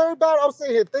was the third battle? I'm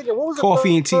sitting here thinking, what was the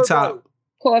Coffee and Tea Top?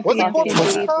 Was it Coffee and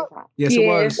Tea Top? Yes, it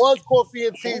was. It was Coffee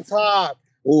and Tea Top.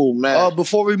 Oh man.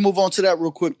 Before we move on to that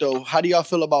real quick though, how do y'all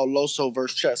feel about Loso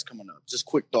versus Chess coming up? Just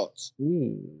quick thoughts.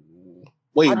 Ooh.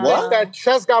 Wait, I think that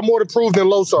Chess got more to prove than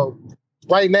Loso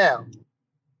right now.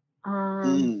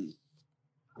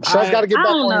 Chess got to get back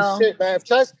on his shit, man.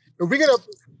 If we get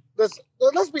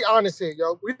let's be honest here,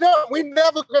 yo. We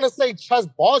never gonna say Chess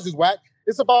bars is whack.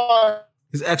 It's about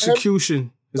his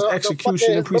execution,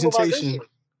 execution and presentation.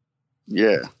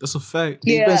 Yeah, that's a fact.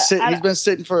 He's been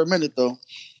sitting for a minute though.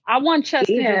 I want Chess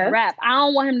to just rap. I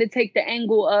don't want him to take the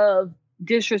angle of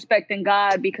disrespecting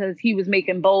God because he was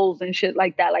making bowls and shit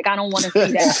like that. Like, I don't want to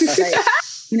see that. Like,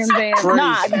 you know what I'm saying? Crazy.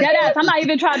 Nah, deadass. I'm not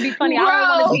even trying to be funny. I don't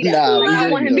want to see that. Like,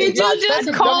 I want him Did to you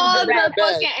just call the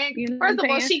fucking angle? You know First of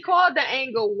all, she called the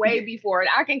angle way before it.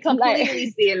 I can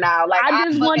completely see it now. Like, I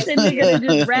just want the nigga to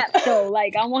just rap though.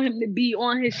 Like, I want him to be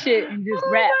on his shit and just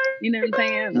rap. You know what I'm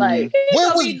saying? Like,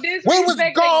 where was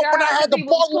God when I had the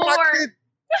ball with my kid?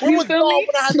 Where was God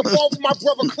when I had the ball with my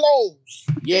brother clothes?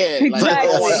 Yeah, like,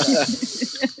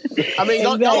 I mean,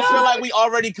 don't feel like we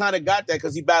already kind of got that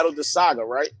because he battled the Saga,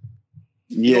 right?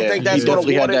 You don't think that's going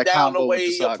to water down the way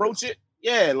he approach it?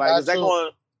 Yeah, like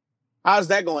how's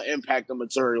that going to impact the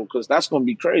material? Because that's going to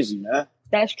be crazy, man.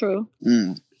 That's true.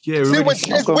 Yeah,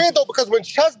 it's weird though because when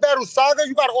Chess battled Saga,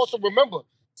 you got to also remember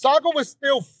Saga was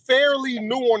still fairly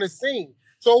new on the scene,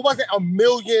 so it wasn't a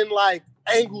million like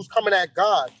angles coming at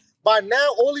God. By now,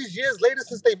 all these years later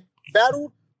since they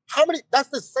battled, that's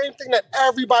the same thing that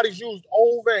everybody's used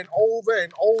over and over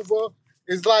and over.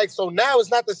 It's like, so now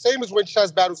it's not the same as when Chess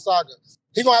battled Saga.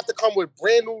 He gonna have to come with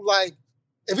brand new, like,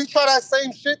 if he try that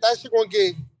same shit, that shit gonna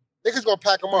get, niggas gonna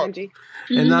pack him up.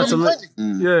 And not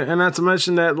to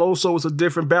mention that Loso is a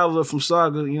different battler from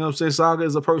Saga. You know what I'm saying? Saga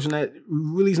is a person that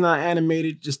really is not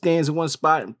animated, just stands in one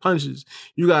spot and punches.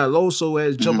 You got Loso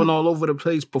as jumping all over the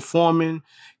place, performing,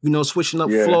 switching up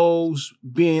flows,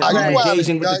 being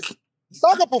engaging with the...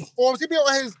 Saga performs. He be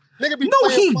on his... Nigga be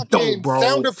he don't, bro.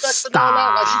 Sound effects and all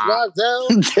that. Like he drives down.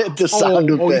 The sound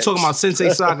effects. You talking about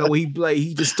Sensei Saga where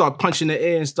he just start punching the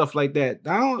air and stuff like that.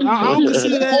 I don't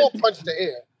consider that. He punch the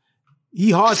air.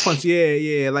 He hard punch,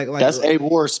 yeah. Like that's a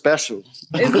war special.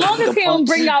 As long as he don't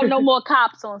bring out no more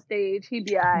cops on stage, he'd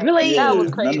be all right. Really? That was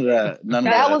crazy. None of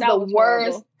that. Was the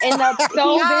worst. And that's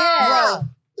so bad.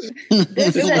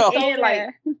 This is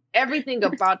like everything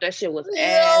about that shit was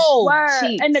ass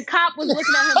cheeks. And the cop was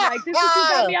looking at him like, "This is what you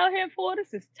got me out here for?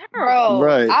 This is terrible." Bro,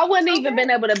 right. I wouldn't even been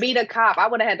able to beat a cop. I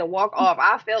would have had to walk off.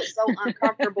 I felt so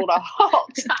uncomfortable the whole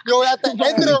time. Yo, at the end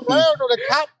of the round, the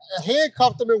cop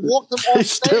handcuffed him and walked him off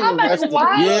stage. I'm like,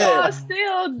 why y'all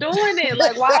still doing it?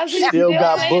 Like, why is he still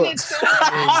got saying books.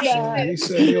 He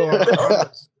said,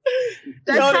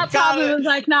 that cop probably was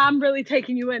like, "Nah, I'm really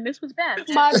taking you in. This was bad."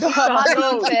 My God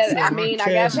said, I mean,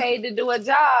 I got paid to do a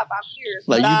job. I'm here.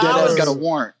 Like, you dead ass got a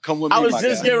warrant. Come with me. I was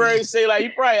just getting ready to say, like, he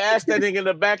probably asked that nigga in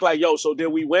the back, like, "Yo, so did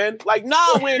we win?" Like,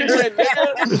 nah, we didn't win,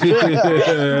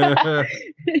 nigga.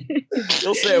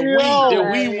 You'll say,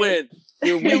 did we win?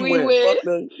 Did we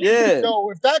win? Yeah. Yo,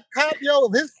 if that cop,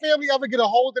 if his family ever get a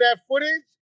hold of that footage,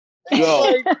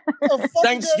 yo,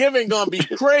 Thanksgiving gonna be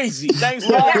crazy.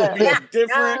 Thanksgiving gonna be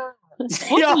different.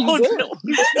 Yo.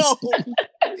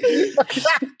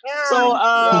 So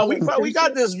we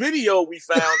got this video we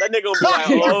found. That nigga was like,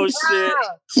 "Oh shit."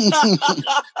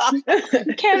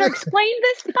 Can you explain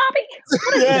this, Bobby?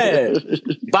 Yeah,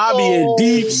 Bobby in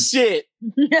deep shit.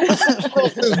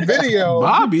 This video,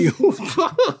 Bobby. That's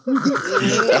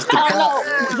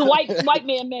the white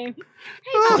man name.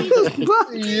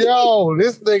 Yo,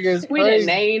 this nigga is we crazy. didn't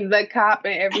name the cop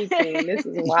and everything. This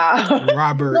is wild.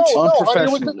 Robert. No, it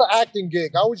was just an acting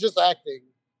gig. I was just acting.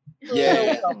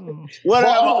 Yeah.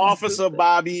 Whatever, Officer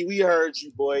Bobby. We heard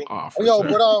you, boy. Yo,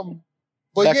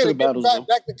 but back yeah, to the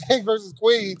back to King versus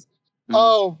Queens.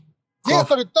 So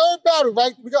the third battle,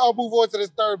 right? We gotta move on to this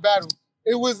third battle.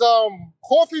 It was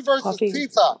Coffee versus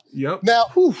T-Top. Yep. Now,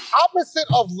 opposite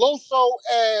of Loso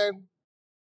and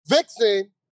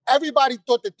Vixen, everybody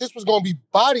thought that this was going to be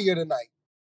body of the night.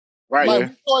 Right. Like,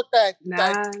 we thought that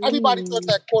everybody thought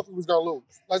that Coffee was going to lose.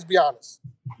 Let's be honest.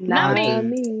 Not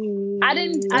me. I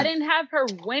didn't have her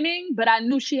winning, but I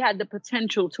knew she had the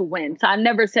potential to win. So I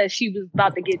never said she was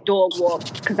about to get dog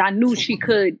walked because I knew she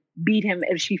could beat him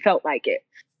if she felt like it.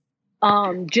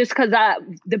 Just because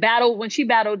the battle when she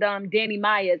battled Danny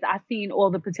Myers, I seen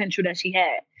all the potential that she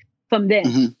had from then.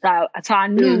 Mm-hmm. So I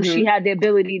knew she had the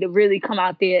ability to really come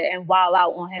out there and wild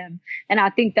out on him. And I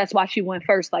think that's why she went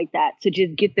first like that, to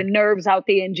just get the nerves out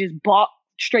there and just bark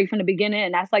straight from the beginning.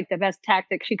 And that's like the best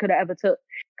tactic she could have ever took.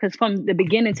 Because from the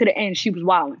beginning to the end, she was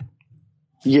wilding.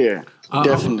 Yeah,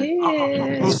 definitely.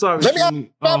 I'm sorry. Let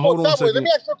me ask you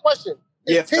a question.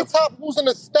 Is T-Top losing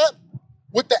a step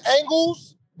with the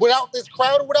angles without this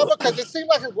crowd or whatever? Because it seemed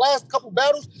like his last couple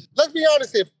battles, let's be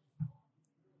honest here,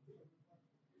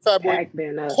 Fat Boy,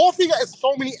 Coffee got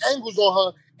so many angles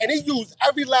on her, and he used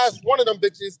every last one of them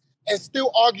bitches and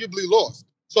still arguably lost.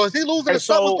 So is he losing a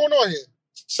step? What's going on here?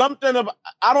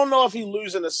 I don't know if he's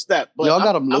losing a step, but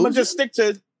I'm going to just stick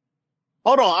to,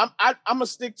 hold on, I'm going to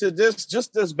stick to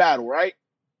this battle, right?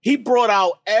 He brought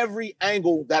out every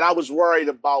angle that I was worried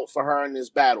about for her in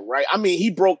this battle, right? I mean, he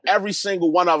broke every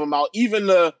single one of them out, even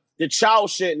the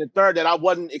child shit in the third that I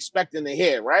wasn't expecting to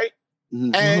hear, right?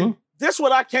 Mm-hmm. And this is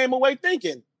what I came away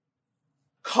thinking.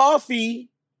 Coffee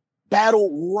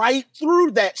battled right through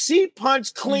that. She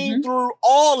punched clean through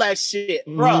all that shit,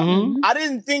 bro. I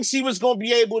didn't think she was going to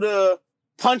be able to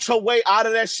punch her way out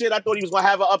of that shit. I thought he was going to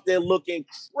have her up there looking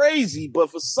crazy, but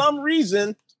for some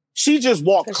reason, she just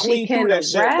walked clean through that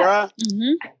shit, bro.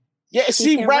 Yeah,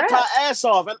 she rapped her ass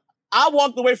off. And I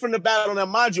walked away from the battle. Now,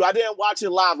 mind you, I didn't watch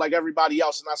it live like everybody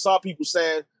else, and I saw people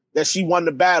saying that she won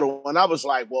the battle, and I was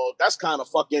like, well, that's kind of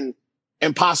fucking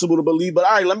impossible to believe, but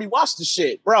all right, let me watch the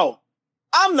shit. Bro,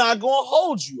 I'm not going to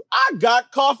hold you. I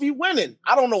got Coffee winning.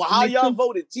 I don't know how y'all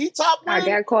voted. T-Top winning? I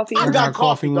got Coffee winning. I got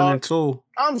Coffee winning too.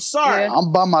 I'm sorry. Yeah.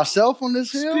 I'm by myself on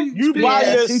this hill. You by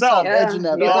yourself. Yeah. You're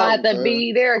going to have to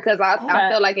be there because I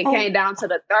feel like it came down to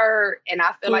the third, and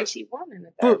I feel like she won in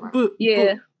the third.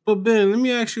 But Ben, let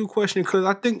me ask you a question because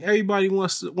I think everybody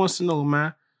wants to know,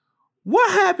 man.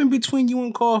 What happened between you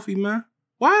and Coffee, man?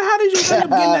 How did you end up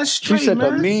getting that straight, she said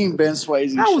man? The mean Ben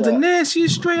Swayze That was the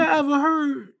nastiest straight I ever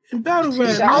heard in battle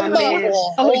rap. I'm not gonna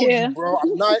hold you, bro.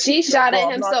 She shot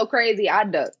at him so crazy, I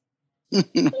ducked.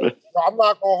 I'm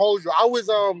not gonna hold you. I was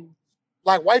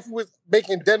like wifey was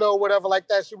making dinner or whatever like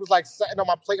that. She was like setting on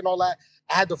my plate and all that.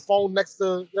 I had the phone next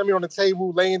to me on the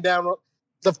table, laying down.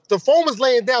 The phone was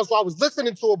laying down, so I was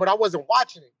listening to it, but I wasn't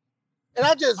watching it. And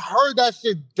I just heard that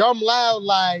shit dumb loud,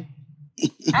 like,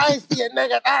 I ain't see a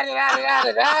nigga,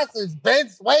 that's is Ben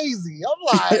Swayze. I'm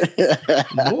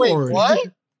like, wait, what?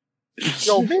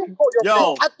 Yo,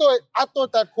 I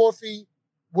thought that Coffee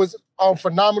was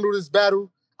phenomenal this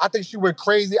battle. I think she went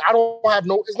crazy.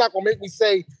 It's not gonna make me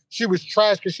say she was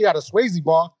trash because she had a Swayze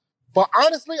bar. But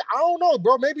honestly, I don't know,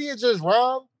 bro. Maybe it's just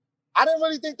wrong. I didn't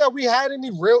really think that we had any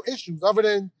real issues other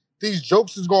than these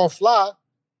jokes is gonna fly.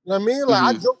 You know what I mean? Like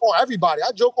I joke on everybody.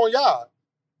 I joke on y'all.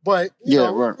 But you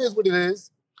know, it is what it is.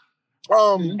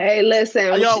 Hey,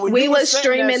 listen, we was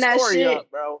streaming that shit. Up,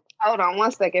 bro. Hold on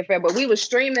one second, Fred. But we was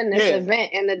streaming this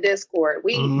event in the Discord.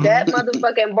 That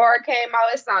motherfucking bar came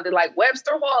out. It sounded like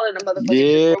Webster Hall in the motherfucking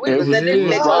Discord. We was in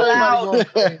this bitch loud.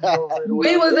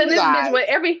 We was in this bitch where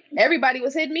everybody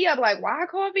was hitting me up like, why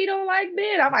Coffee don't like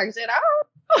Ben? I'm like, shit, I don't.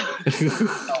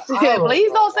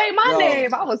 Please don't say my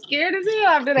name. I was scared as hell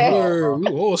after that. We were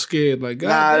all scared. Like,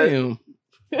 goddamn.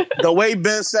 The way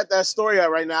Ben set that story out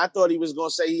right now, I thought he was going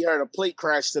to say he heard a plate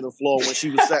crash to the floor when she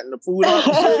was setting the food up.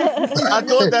 I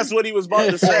thought that's what he was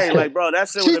about to say. Like, bro, that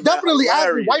shit was definitely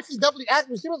asked me. Wifey definitely asked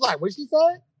me. She was like, what she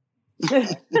say?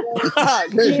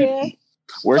 Yeah.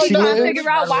 Where so she trying live? to figure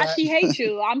out why she hates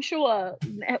you. I'm sure.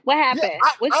 What happened?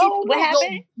 What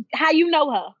happened? How you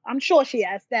know her? I'm sure she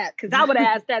asked that because I would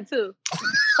have asked that too.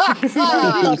 Who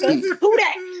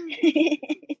that?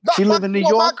 She live in New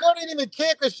York? My girl didn't even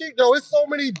care because it's so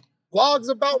many blogs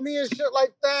about me and shit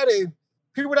like that, and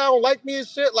people that don't like me and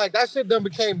shit, like that shit done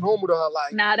became normal to her.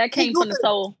 Like, nah, that came from the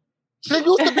soul. She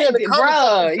used to be in the comments.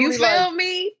 Bro, you feel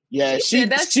me? Yeah, she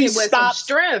stopped,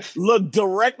 strength. Looked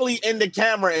directly in the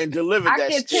camera and delivered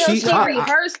that shit. I could tell she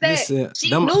rehearsed that. She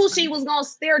knew she was going to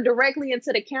stare directly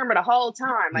into the camera the whole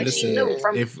time. Like, she knew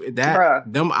from...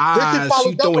 Them eyes,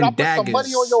 she throwing daggers. Some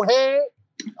money on your head.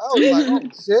 I was like, oh,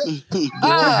 shit.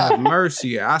 Lord have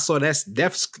mercy. I saw that's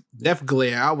death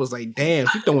glare. I was like, damn,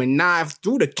 she throwing knives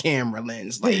through the camera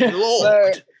lens. Like,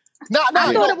 Lord.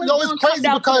 I thought it was it's crazy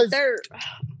because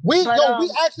we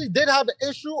actually did have an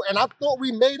issue, and I thought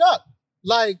we made up.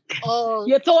 Like,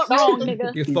 you thought wrong,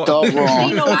 nigga. You thought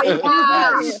wrong.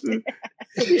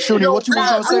 Shooney, what you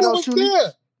want to say though,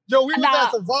 Shooney? Yo, we was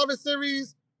at Survivor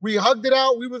Series. We hugged it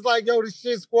out. We was like, yo, this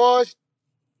shit squashed.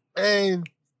 And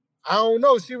I don't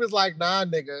know. She was like, nah,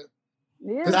 nigga.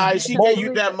 Yeah. Nah, she gave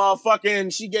you that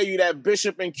motherfucking, she gave you that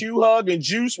Bishop and Q hug and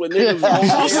juice when niggas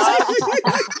was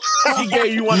She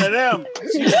gave you one of them.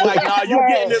 She was like, nah, you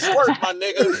getting this work, my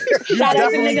nigga. You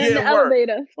definitely getting work.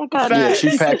 Yeah,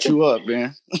 she packed you up,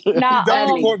 man. Nah,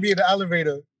 Daddy caught me in the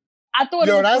elevator. I thought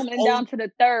it was coming down to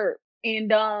the third.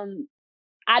 And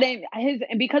I didn't,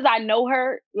 and because I know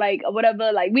her, like, or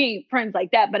whatever, like, we ain't friends like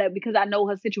that, but because I know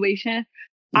her situation,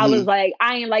 I was like,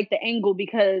 I ain't like the angle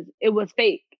because it was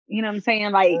fake. You know what I'm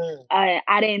saying? Like, I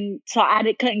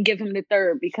couldn't give him the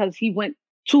third because he went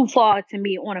too far to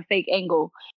me on a fake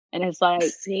angle. And it's like,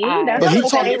 see, that's the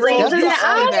same reason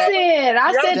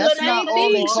I said the same thing.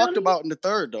 All they talked about in the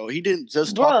third, though. He didn't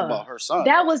just talk about her son.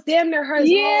 That was damn near her.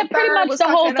 Yeah, pretty much the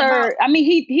whole third. I mean,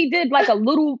 he did like a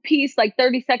little piece, like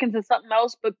 30 seconds or something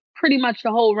else, but pretty much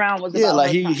the whole round was about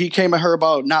like he came at her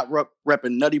about not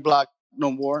repping Nutty Block no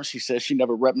more. She said she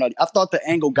never repped Nutty. I thought the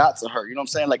angle got to her. You know what I'm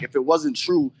saying? Like, if it wasn't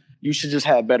true, you should just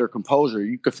have better composure.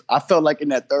 I felt like in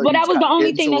that third. But that was the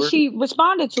only thing that she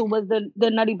responded to was the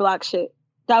Nutty Block shit.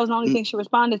 That was the only thing she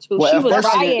responded to. Well, she was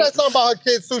riot. She said something about her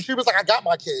kids too. She was like, "I got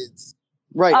my kids."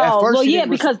 Right. At first,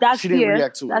 because she didn't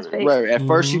react to it. Right. At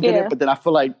first, she didn't, but then I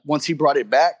feel like once he brought it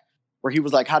back, where he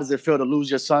was like, "How does it feel to lose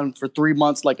your son for 3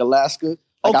 months, like Alaska?"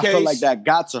 Like, I feel like that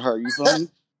got to her. You feel me?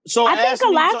 So I think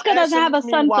Alaska doesn't have a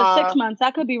son for 6 months.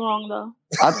 I could be wrong though.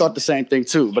 I thought the same thing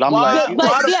too, but I'm so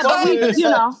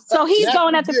he's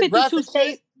going at the 52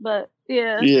 states, but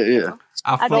yeah.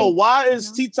 Why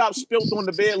is T-Top spilt on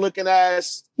the bed looking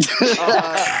ass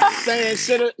saying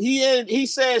shit? He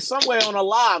said somewhere on a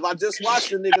live, I just watched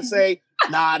the nigga say,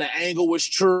 nah, the angle was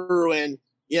true, and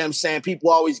you know what I'm saying, people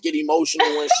always get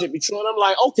emotional when shit be true. And I'm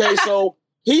like, okay, so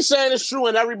he's saying it's true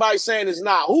and everybody's saying it's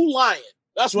not. Who lying?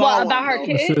 That's what I about her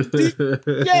kids?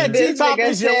 T-Top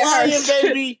is your lying,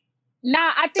 baby.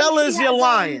 Nah, I think tell us you're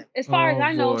lying. As far as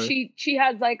I know, she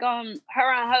has like her and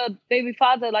her baby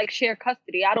father like share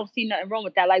custody. I don't see nothing wrong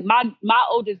with that. Like my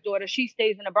oldest daughter, she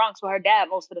stays in the Bronx with her dad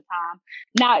most of the time.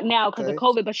 Not now because of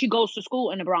COVID, but she goes to school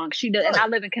in the Bronx. She does, and I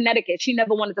live in Connecticut. She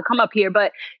never wanted to come up here.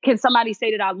 But can somebody say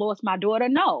that I lost my daughter?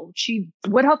 No, she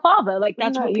with her father. Like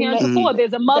that's what parents are for.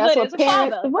 There's a mother, there's a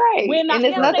father. Right. We're not, and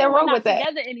there's nothing wrong with that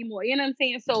together anymore. You know what I'm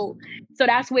saying? So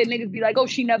that's where niggas be like, oh,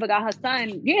 she never got her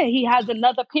son. Yeah, he has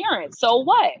another parent. So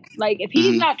what? Like, if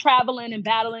he's not traveling and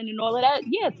battling and all of that,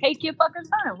 take your fucking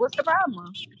son. What's the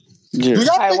problem? Yeah.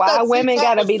 Why women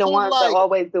gotta be the ones that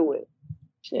always do it?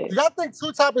 Shit. Do y'all think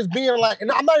T-Top is being like, and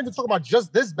I'm not even talking about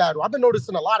just this battle. I've been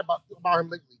noticing a lot about him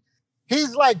lately.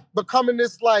 He's like becoming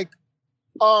this like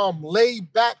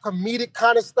laid back comedic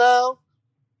kind of style.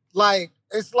 Like,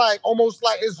 it's like almost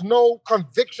like there's no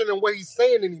conviction in what he's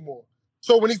saying anymore.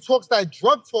 So when he talks that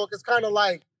drug talk, it's kind of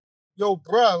like, yo,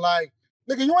 bruh, like,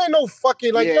 nigga, you ain't no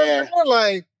fucking, like,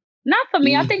 like... Not for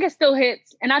me. I think it still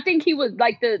hits. And I think he was,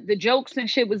 like, the jokes and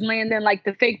shit was landing, like,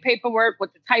 the fake paperwork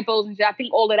with the typos and shit. I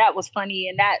think all of that was funny,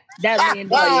 and that landed.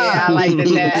 Yeah, I liked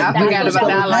that. I forgot about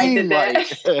that. I liked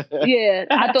that. Yeah,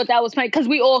 I thought that was funny, because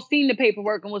we all seen the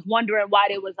paperwork and was wondering why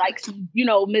there was, like, some,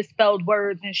 misspelled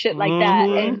words and shit like that.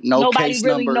 And nobody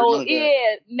really knows.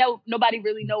 Nobody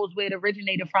really knows where it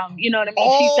originated from. You know what I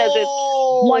mean? She says it's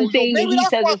one thing, and he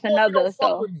says it's another,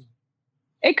 so...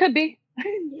 It could be.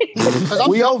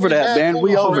 We over that, man.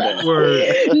 We over that.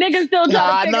 Niggas still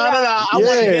talking. No. I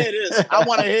want to hear this. I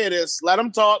want to hear this. Let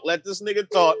him talk. Let this nigga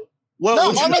talk.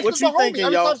 What you thinking,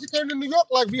 Every yo? time she came to New York,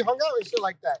 like, we hung out and shit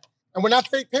like that. And when that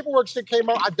fake paperwork shit came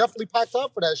out, I definitely packed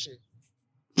up for that shit.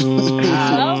 There you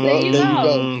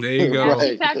go.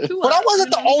 Right. But I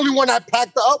wasn't the only one that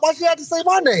packed her up. Why she had to say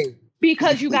my name?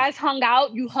 Because you guys hung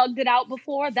out, you hugged it out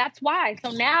before. That's why. So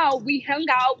now we hung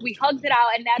out, we hugged it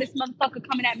out, and now this motherfucker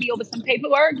coming at me over some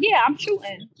paperwork. Yeah, I'm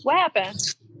shooting. What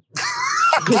happened?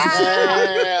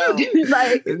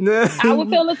 Like, I would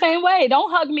feel the same way.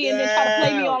 Don't hug me and then try to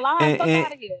play me online. Fuck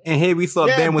out of here. And here we thought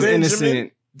Ben was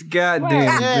innocent.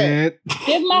 Goddamn, Ben.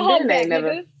 Give my hug back,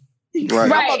 nigga. Right.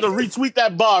 I'm about to retweet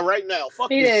that bar right now. Fuck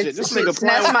this shit. This nigga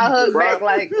playing. Snatch my hug back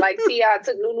like T.I.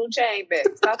 took Nunu chain back.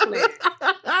 Stop playing.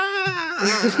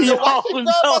 Why she grab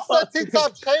my son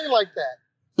T-Top chain like that?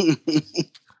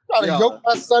 Trying to yoke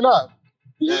my son up.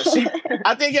 Yeah,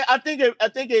 I think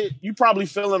you probably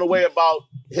feeling a way about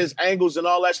his angles and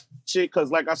all that shit.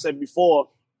 Because, like I said before,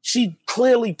 she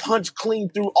clearly punched clean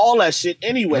through all that shit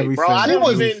anyway, bro. I didn't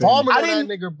that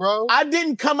nigga, bro. I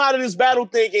didn't come out of this battle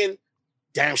thinking,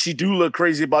 damn, she do look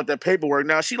crazy about that paperwork.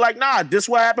 Now she like, nah, this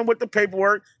what happened with the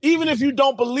paperwork. Even if you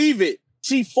don't believe it,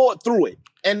 she fought through it.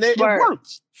 And it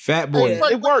worked. Fat boy.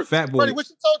 It worked. Fat boy. Freddie, what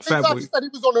she told TikTok? She said he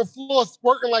was on the floor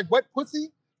squirting like wet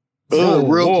pussy.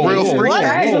 Real freak.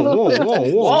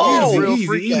 Whoa.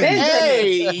 Easy.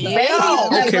 Hey,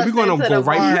 okay, we're gonna go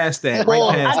right past that.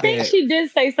 I think she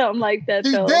did say something like that.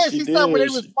 She did. She said when they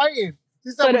was fighting.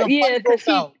 She said when the fight broke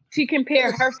out. She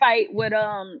compared her fight with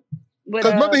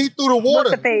because remember he threw the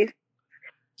water.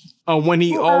 When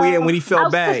he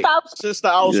felt bad. Sister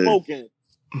outspoken.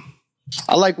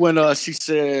 I like when she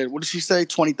said, what did she say?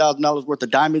 $20,000 worth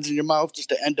of diamonds in your mouth just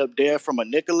to end up dead from a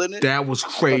nickel in it. That was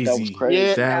crazy.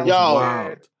 Yeah, that was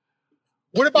wild.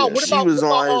 What about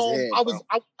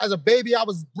as a baby I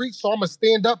was breached, so I'm a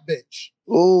stand up bitch.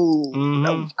 Ooh,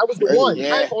 that was the one.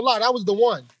 I ain't gonna lie, that was the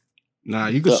one. Nah,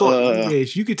 you could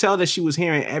you could tell that she was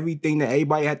hearing everything that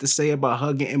everybody had to say about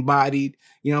her getting embodied.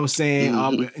 You know what I'm saying?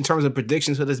 In terms of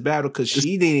predictions for this battle, because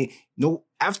she didn't know.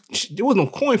 There was no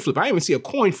coin flip. I didn't even see a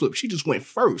coin flip. She just went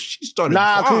first. She started.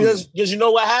 Nah, because you know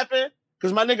what happened?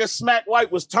 Because my nigga Smack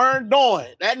White was turned on.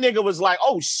 That nigga was like,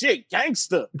 oh shit,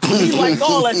 gangster. He liked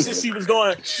all that shit she was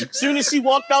doing. Soon as she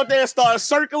walked out there and started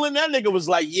circling, that nigga was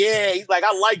like, yeah. He's like,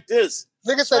 I like this.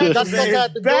 Nigga said that's check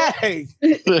at the bag.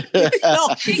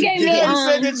 She gave me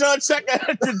check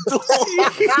at the door.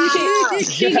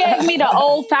 She gave me the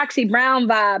old Foxy Brown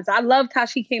vibes. I loved how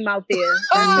she came out there.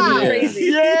 Crazy.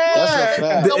 Yeah. That's a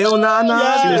fact. The El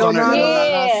Nana. She was on that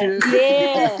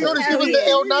Yeah. You know that she was the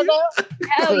El Nana?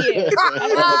 Hell yeah.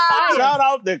 Shout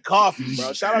out to Coffee,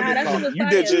 bro. Shout out to Coffee. You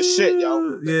did your shit,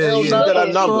 yo. Yeah. You did your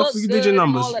numbers. You did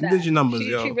your numbers,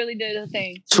 yo. She really did her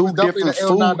thing. Two different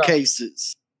food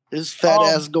cases. This fat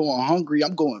ass going hungry.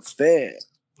 I'm going fat.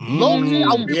 Low-key,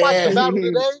 I'll be watching the battle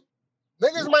today.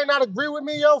 Niggas might not agree with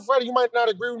me, yo. Freddie, you might not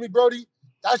agree with me, Brody.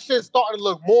 That shit starting to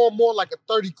look more and more like a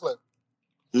 30 clip.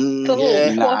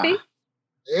 Coffee?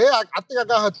 Yeah, I think I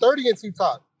got her 30 in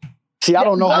T-Top. See, I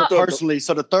don't know her personally,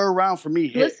 so the third round for me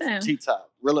hit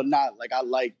T-Top. Real or not, like I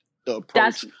like the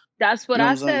approach. That's what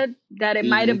I said. That it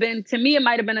might have been, to me, it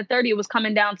might have been a 30. It was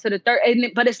coming down to the third,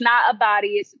 but it's not a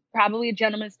body. It's probably a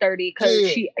gentleman's 30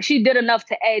 because she did enough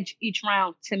to edge each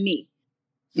round to me.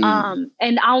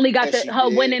 And I only got her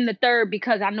win in the third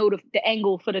because I know the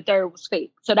angle for the third was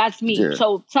fake. So that's me. Yeah.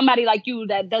 So somebody like you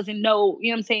that doesn't know,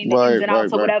 you know what I'm saying, the ins and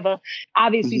outs or whatever,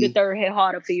 obviously the third hit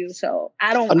harder for you. So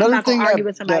I'm not going to argue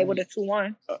with somebody with a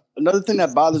 2-1. Another thing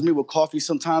that bothers me with Coffee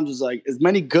sometimes is like, as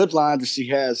many good lines as she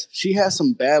has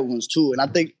some bad ones too. And I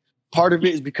think part of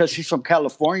it is because she's from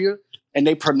California and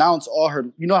they pronounce all her,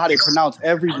 you know how they pronounce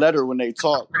every letter when they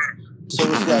talk. So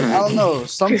it's like, I don't know,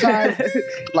 sometimes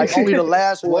like only the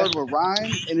last word will rhyme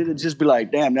and it'll just be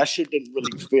like, damn, that shit didn't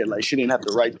really fit. Like she didn't have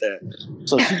to write that.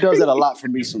 So she does that a lot for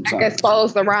me sometimes.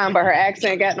 Exposed the rhyme, but her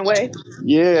accent got in the way.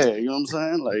 Yeah, you know what I'm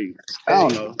saying? Like, I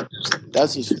don't know.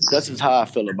 That's just how I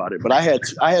feel about it. But I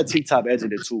had T-Top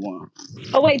edging it 2-1.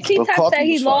 Oh wait, T-Top said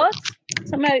he lost?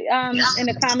 Somebody in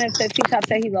the comments said T-Top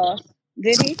said he lost.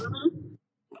 Did he?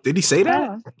 Did he say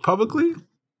that publicly?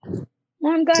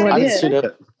 Well, I'm glad I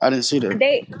didn't see that.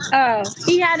 They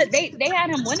had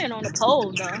him winning on the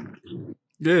poll though.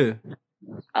 Yeah.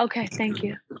 Okay, thank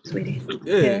you, sweetie.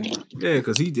 Yeah,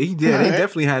 because he did. They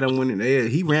definitely had him winning. Yeah,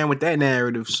 he ran with that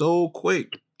narrative so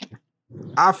quick.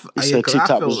 He said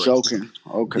T-Top was joking.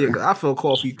 Okay. Yeah, I felt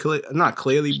Coffee not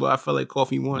clearly, but I felt like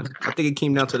Coffee won. I think it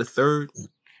came down to the third.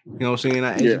 You know what I'm saying?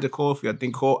 I entered the Coffee. I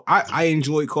think I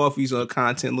enjoyed Coffee's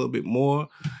content a little bit more.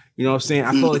 You know what I'm saying?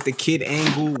 I felt like the kid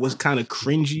angle was kind of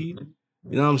cringy.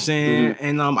 You know what I'm saying?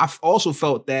 And I also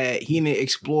felt that he didn't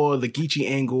explore the Geechee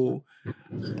angle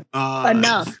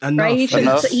enough. Right? He should.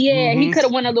 He could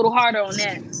have went a little harder on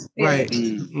that. Yeah. Right.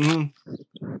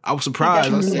 I was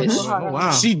surprised. I said, oh,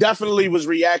 wow. She definitely was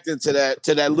reacting to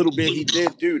that little bit he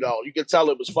did do, though. You could tell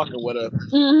it was fucking with her.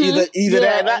 Either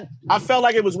that. I felt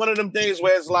like it was one of them things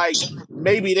where it's like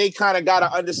maybe they kind of got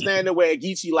to understand it where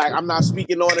Geechee like, I'm not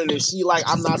speaking on it, and she like,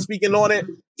 I'm not speaking on it.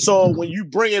 So when you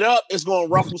bring it up, it's going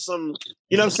to ruffle some,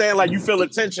 you know what I'm saying? Like you feel the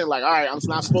tension, like, all right, I'm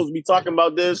not supposed to be talking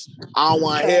about this. I don't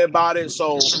want to hear about it.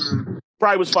 So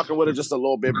probably was fucking with her just a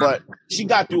little bit, but she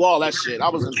got through all that shit. I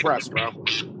was impressed, bro.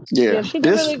 Yeah,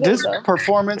 this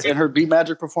performance and her B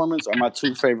Magic performance are my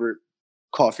two favorite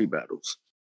Coffee battles.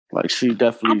 Like she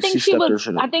definitely, I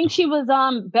think she was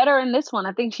better in this one.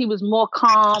 I think she was more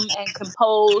calm and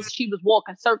composed. She was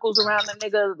walking circles around the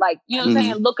nigga, like, you know what I'm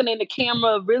saying, looking in the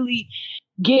camera, really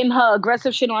getting her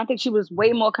aggressive shit on. I think she was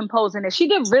way more composed in it. She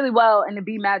did really well in the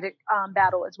B Magic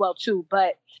battle as well too.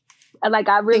 But And like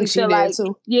I really feel like,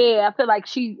 too. yeah, I feel like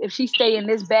if she stay in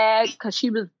this bag, because she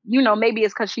was, maybe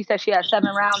it's because she said she had 7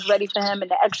 rounds ready for him and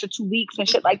the extra 2 weeks and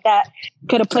shit like that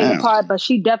could have played a part. But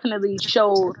she definitely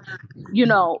showed,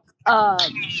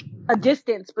 a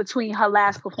distance between her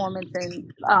last performance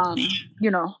and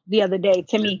the other day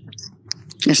to me.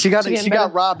 And she got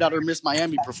robbed out of her Miss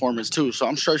Miami performance too, so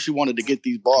I'm sure she wanted to get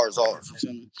these bars off.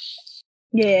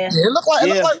 Yeah, it looked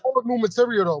like all new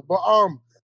material though. But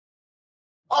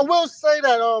I will say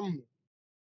that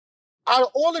out of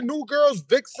all the new girls,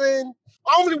 Vixen,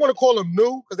 I don't really want to call them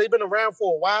new because they've been around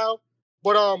for a while.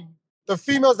 But the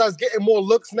females that's getting more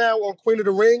looks now on Queen of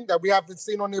the Ring that we haven't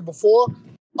seen on there before.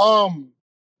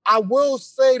 I will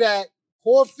say that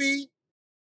Coffee,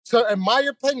 in my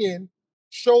opinion,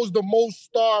 shows the most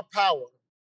star power.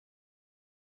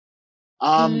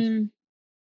 I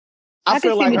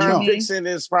feel like her and Vixen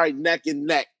is probably neck and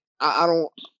neck. I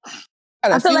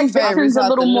feel like Vixen's a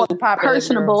little more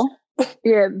personable.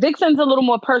 Yeah, Vixen's a little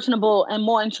more personable and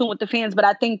more in tune with the fans, but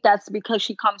I think that's because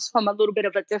she comes from a little bit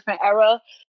of a different era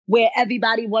where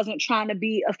everybody wasn't trying to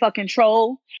be a fucking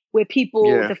troll, where people,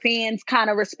 the fans kind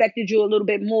of respected you a little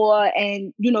bit more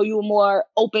and, you were more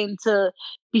open to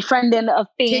befriending a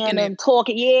fan and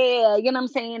talking. Yeah, you know what I'm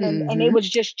saying? And it was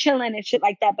just chilling and shit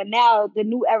like that. But now the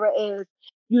new era is,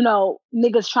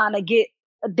 niggas trying to get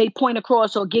they point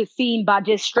across or get seen by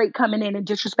just straight coming in and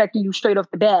disrespecting you straight off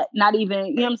the bat. Not even,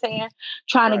 you know what I'm saying?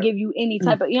 Trying to give you any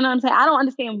type of, you know what I'm saying? I don't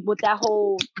understand what that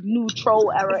whole new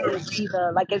troll era is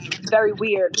either. Like, it's very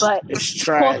weird, but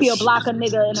Coffee will block a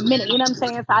nigga in a minute, you know what I'm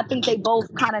saying? So I think they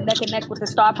both kind of neck and neck with the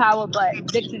star power, but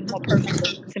Vixen's more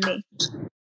personable to me.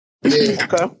 Yeah.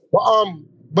 Okay.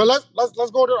 But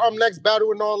let's go to next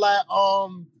battle and all that.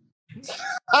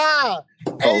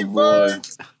 A-Verb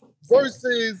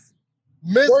versus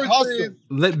Miss Hustle.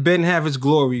 Let Ben have his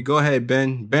glory. Go ahead,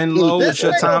 Ben. Ben Lowe, it's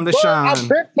your time to shine. I've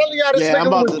been telling y'all this I'm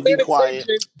about to be quiet.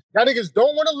 Y'all niggas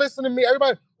don't want to listen to me.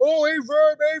 Everybody,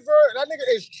 A-Verb. That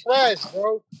nigga is trash,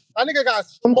 bro. That nigga got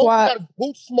smoke, got his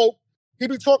boot smoke. He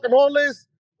be talking all this.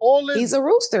 He's a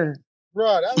rooster.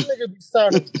 Bro, that nigga be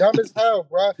sounding dumb as hell,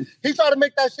 bro. He tried to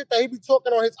make that shit that he be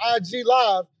talking on his IG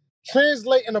live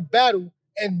translate in a battle,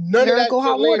 and none of that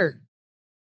shit landed.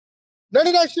 None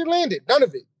of that shit landed. None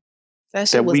of it.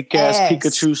 That weak ass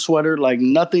Pikachu sweater, like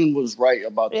nothing was right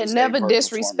about this. It never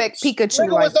disrespect Pikachu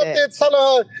nigga like was up there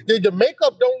telling her your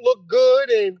makeup don't look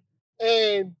good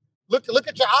and look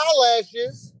at your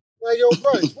eyelashes. Like, yo,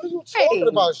 bro, what are you talking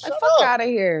about? Shut fuck up. out of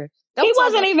here. He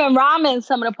wasn't even rhyming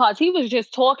some of the parts. He was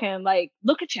just talking like,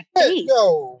 look at your face.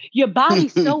 Your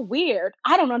body's so weird.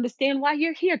 I don't understand why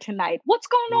you're here tonight. What's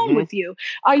going on with you?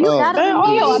 Are you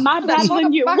battling me or am I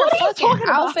battling you? What are you talking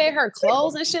about? Outfit, her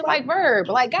clothes and shit like Verb.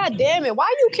 Like, god damn it. Why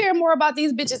you care more about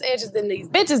these bitches' edges than these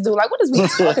bitches do? Like, what is we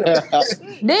talking about?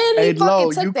 Then he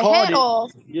fucking took the hat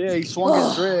off. Yeah, he swung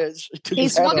his dreads. He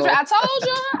swung his dreads. I told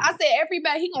you. I said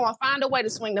everybody, he gonna find a way to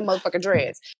swing the motherfucking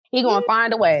dreads. He gonna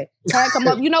find a way. Come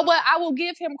up. You know what? I will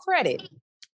give him credit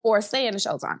for staying the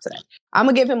Showtime today. I'm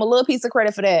gonna give him a little piece of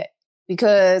credit for that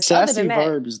because sassy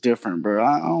Verb is different, bro.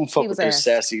 I don't fuck with this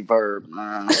sassy Verb.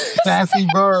 Sassy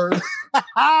Verb.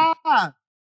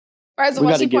 First of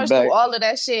all, she punched through all of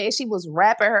that shit. She was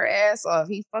rapping her ass off.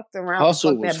 He fucked around.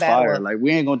 Hustle was fire. Like,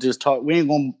 we ain't gonna just talk. We ain't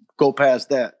gonna go past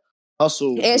that.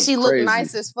 Hustle, and she looked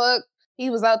nice as fuck. He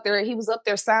was up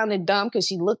there sounding dumb because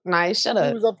she looked nice. Shut up.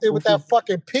 He was up there with that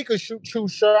fucking Pikachu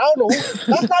shirt. I don't know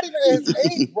who. That's not even his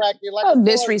age bracket. Like,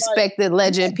 disrespected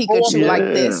legend Pikachu like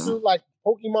this. Like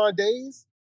Pokemon days.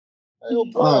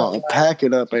 Pack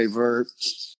it up, A-Verb.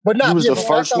 But not. He was the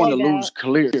first one to lose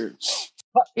clear.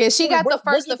 Yeah, she got the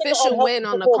first official win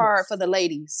on the card for the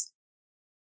ladies.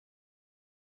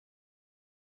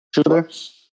 Sure.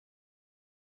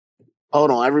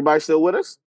 Hold on, everybody still with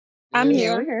us? I'm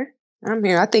here.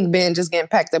 I think Ben just getting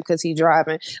packed up because he's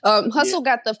driving. Hustle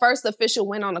got the first official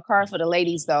win on the card for the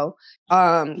ladies, though.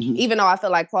 Even though I feel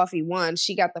like Coffee won,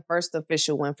 she got the first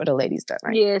official win for the ladies that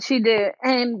night. Yeah, she did.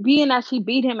 And being that she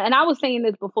beat him, and I was saying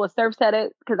this before Surf said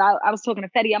it, because I was talking to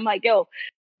Fetty. I'm like, yo,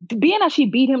 being that she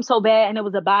beat him so bad and it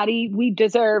was a body, we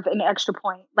deserve an extra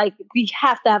point. Like, we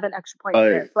have to have an extra point for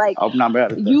this. Like, I'm not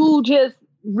bad at that. You just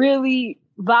really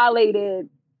violated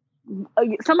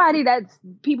somebody that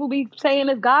people be saying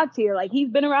is God tier. Like, he's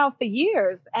been around for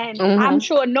years, and I'm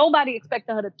sure nobody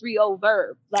expected her to 3-0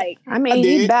 Verb. Like, I mean,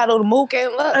 he battled Mook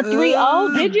and Luck. A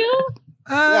 3-0? Did you?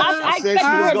 I expected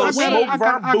her to win.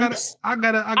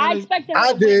 I expected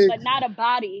her to win, but not a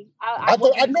body.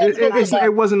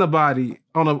 It wasn't a body.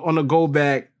 On a go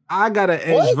back, I gotta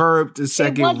edge Verb the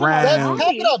second round.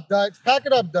 Pack it up, Dutch. Pack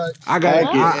it up, Dutch. I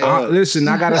gotta listen.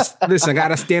 I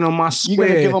gotta stand on my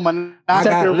square. You gonna give him a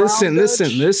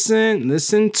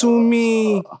listen to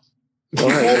me.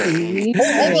 Hold on,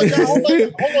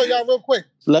 y'all, real quick.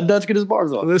 Let Dutch get his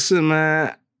bars off. Listen,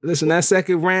 man. Listen, that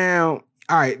second round.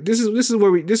 All right, this is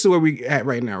where we at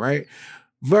right now, right?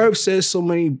 Verb says so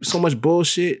much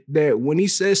bullshit that when he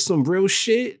says some real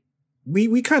shit,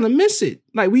 we kind of miss it.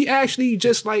 Like we actually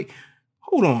just like,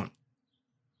 hold on.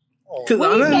 What he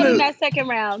said in that second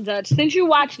round, Dutch? Since you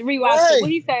rewatched it,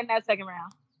 what he said in that second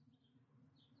round?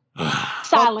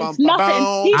 Silence.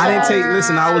 Nothing. I didn't take.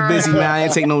 Listen, I was busy, man. I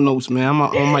didn't take no notes, man. I'm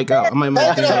on mic out. I'm on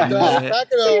mic down. He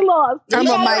lost. I'm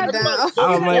on mic down.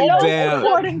 I'm mic down.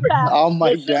 I'm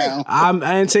mic down.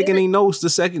 I didn't take any notes. The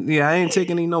second, I didn't take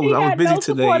any notes. I was busy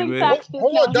today, man.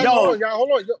 Hold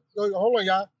on,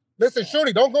 y'all. Listen,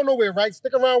 Shooney, don't go nowhere, right?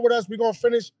 Stick around with us. We're gonna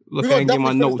finish. Look, I ain't get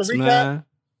my notes, man.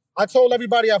 I told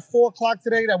everybody at 4:00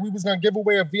 today that we was gonna give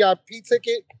away a VIP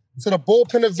ticket to the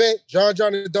bullpen event. John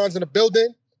and Don's in the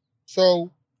building. So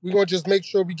we're going to just make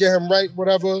sure we get him right,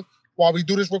 whatever, while we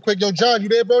do this real quick. Yo, John, you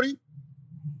there, Brody?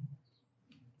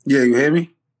 Yeah, you hear me?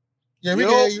 Yeah, we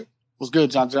can hear you. What's good,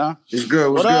 John? It's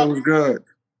good. What's good?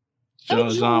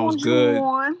 John was good.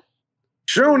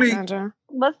 Shooney.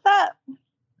 What's up?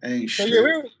 Ain't shit. So,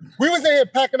 yeah, we was in here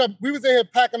packing up. We was in here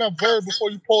packing up Verb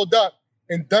before you pulled up.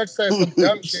 And Dutch said some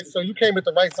dumb shit, so you came at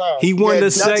the right time. He won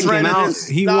the second.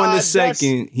 He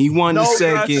won the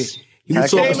second. He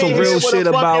was talking some real shit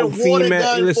about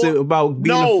female, about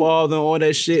being a father and all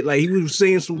that shit. Like, he was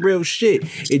saying some real shit.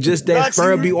 It's just that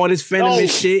Ferb be on his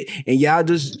feminist shit, and y'all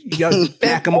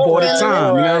back him up all the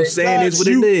time. You know what I'm saying? It's what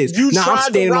it is. Now I'm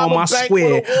standing on my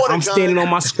square. I'm standing on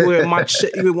my square.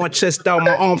 Even my chest out,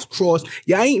 my arms crossed.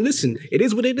 Y'all ain't listen. It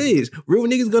is what it is. Real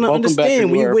niggas gonna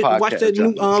understand when you watch that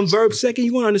new Verb second.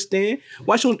 You gonna understand.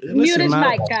 Watch on. Mute his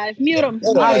mic, guys. Mute him.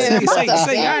 Say,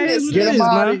 get him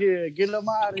out of here. Get him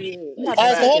out of here. All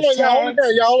right, so hold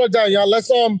on, y'all.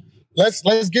 Let's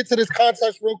get to this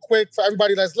contest real quick for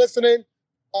everybody that's listening.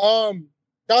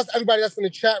 That's everybody that's in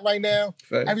the chat right now.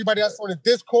 Right. Everybody that's on the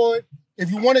Discord. If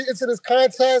you want to enter this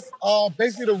contest,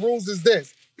 basically the rules is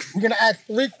this: we're gonna ask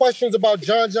 3 questions about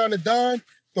John and Don.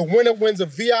 The winner wins a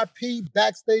VIP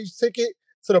backstage ticket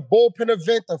to the bullpen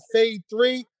event of Fade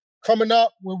 3 coming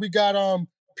up, where we got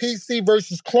PC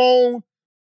versus Clone.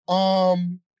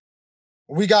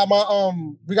 We got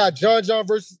John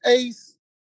versus Ace.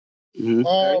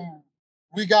 Mm-hmm.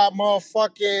 We got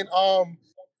motherfucking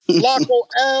Flacco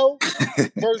L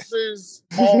versus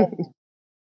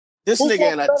this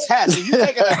nigga in a test. Are you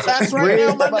taking a test right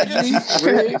now, my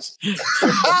nigga?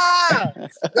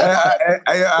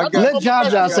 Let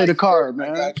John say the card,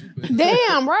 man.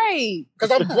 Damn right.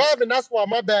 Because I'm driving. That's why.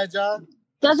 My bad, John.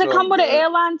 Does it come with an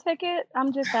airline ticket?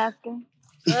 I'm just asking.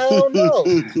 Hell no.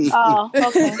 Oh,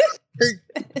 okay.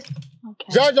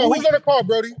 John, who's on the card,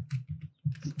 Brody?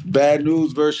 Bad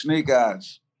News versus Snake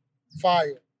Eyes.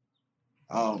 Fire.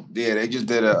 Yeah, they just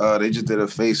did a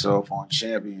face off on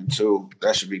Champion too.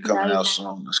 That should be coming out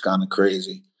soon. That's kind of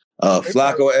crazy.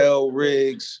 Flacco L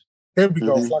Riggs. Here we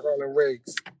go, Flacco L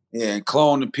Riggs. Yeah, and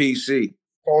Clone the PC.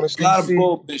 A lot of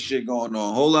bullpen shit going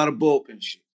on. Whole lot of bullpen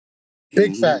shit.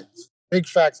 Big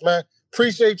facts, man.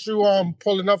 Appreciate you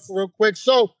pulling up real quick.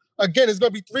 So again, it's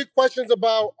gonna be 3 questions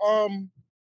about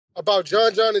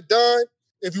John and Don.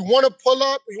 If you want to pull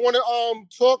up, you want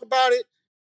to talk about it,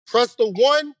 press the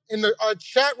 1 in the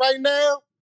chat right now,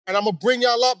 and I'm gonna bring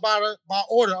y'all up by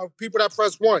order of people that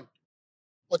press 1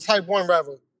 or type 1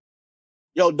 rather.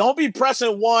 Yo, don't be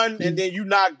pressing 1 and then you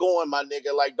not going, my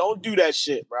nigga. Like, don't do that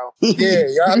shit, bro. Yeah,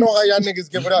 I know how y'all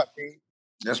niggas give it up, B.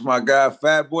 That's my guy,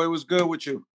 Fat Boy. What's good with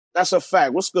you? That's a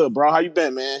fact. What's good, bro? How you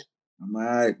been, man? I'm all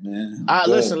right, man.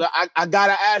 Listen, I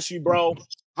gotta ask you, bro.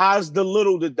 How's the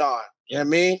little the Don? You know what I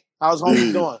mean? How's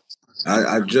homie doing?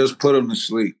 I just put him to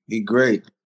sleep. He great.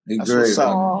 Niggas,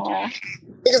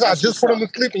 I just put him to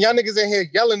sleep, and y'all niggas in here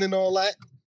yelling and all that.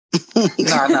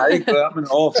 Nah, he good. I'm in the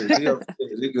office.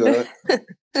 He good.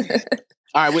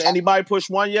 All right, will anybody push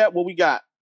 1 yet? What we got?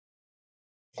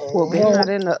 Well, he's not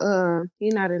in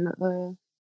the live.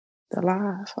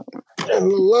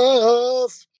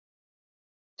 Love.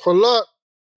 Pull up.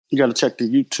 You gotta check the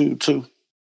YouTube too.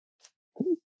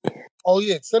 Oh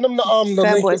yeah, send them the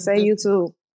Fat link. Boy, say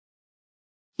YouTube.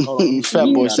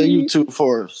 Fat Boy, say YouTube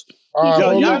for us.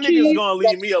 Yo, y'all niggas gonna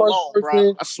leave me alone,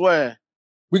 bro. I swear.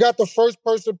 We got the first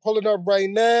person pulling up right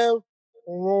now.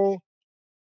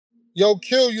 Yo,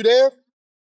 Q, you there?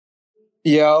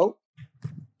 Yo.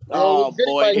 Oh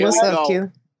boy, what's up, Q?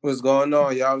 What's going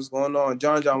on, y'all? What's going on?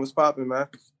 John, what's popping, man?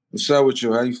 What's up with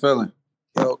you? How you feeling?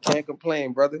 Yo, can't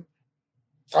complain, brother.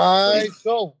 All right,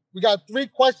 so we got 3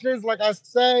 questions. Like I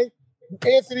say, you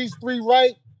answer these 3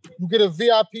 right, you get a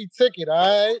VIP ticket. All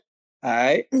right. All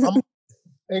right.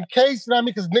 In case, you know what I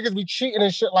mean, because niggas be cheating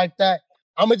and shit like that.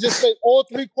 I'm gonna just say all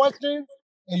 3 questions,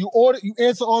 and you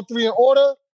answer all 3 in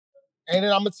order, and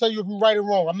then I'm gonna tell you if you're right or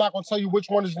wrong. I'm not gonna tell you which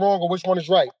one is wrong or which one is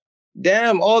right.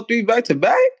 Damn, all 3 back to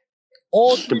back?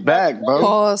 All 3 back, bro.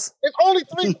 Pause. It's only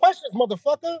 3 questions,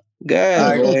 motherfucker.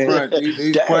 Good.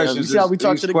 These questions,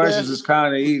 is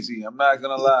kind of easy. I'm not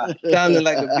gonna lie. Sounding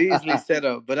like a Beasley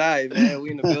setup, but all right, man,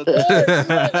 we in the building.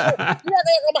 I'm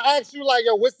gonna ask you like,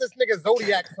 yo, what's this nigga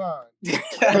zodiac sign?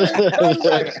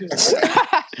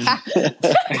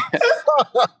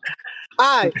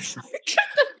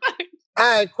 All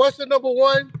right. Question number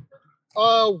 1.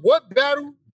 What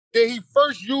battle did he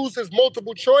first use his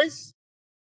multiple choice?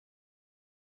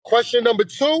 Question number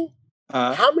 2.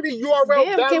 How many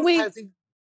URL battles has he?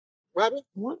 Rabbit?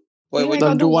 What? Wait, we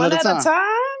gonna do one at a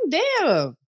time?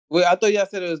 Damn. Wait, I thought y'all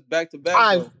said it was back to back.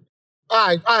 All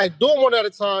right. Do them one at a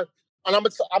time, and I'm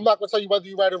not gonna tell you whether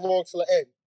you're right or wrong till the end.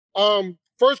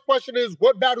 First question is,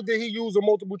 what battle did he use a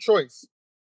multiple choice?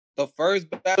 The first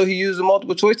battle he used a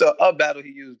multiple choice, or a battle he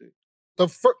used it? The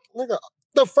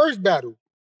first battle.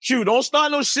 Q, don't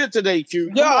start no shit today, Q.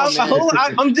 Yo,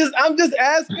 I'm just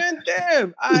asking.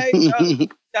 Damn.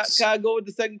 Can I go with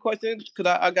the second question? Cause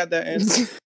I got that answer.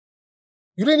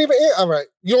 You didn't even answer. All right.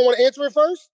 You don't want to answer it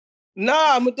first?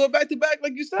 Nah, I'm gonna do it back to back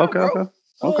like you said, bro.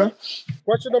 Okay.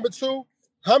 Question number 2.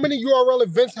 How many URL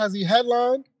events has he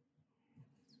headlined?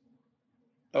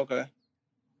 Okay.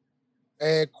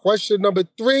 And question number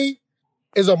 3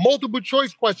 is a multiple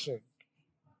choice question.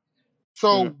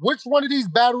 So which one of these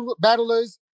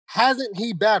battlers hasn't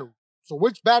he battled? So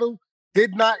which battle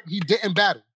he didn't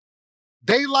battle?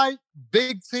 Daylight,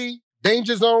 Big T,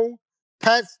 Danger Zone,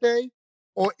 Pat Stay,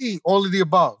 or E, all of the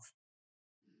above?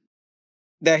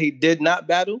 That he did not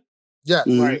battle? Yes.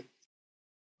 Right.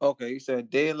 Okay, you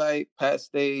said Daylight, Pat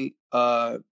Stay,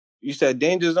 you said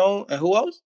Danger Zone, and who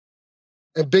else?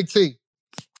 And Big T.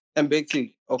 And Big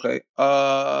T. Okay.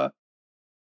 I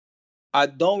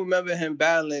don't remember him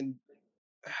battling.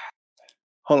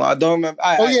 Hold on, I don't remember.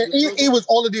 E was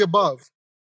all of the above.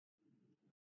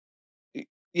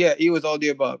 Yeah, he was all the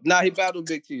above. Nah, he battled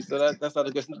Big T, so that's not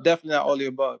a good. Definitely not all the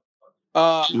above.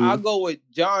 I'll go with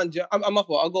John. I'm up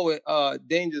for. I'll go with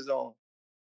Danger Zone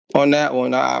on that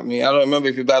one. I mean, I don't remember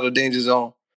if he battled Danger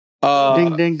Zone.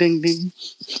 Ding, ding, ding, ding.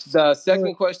 The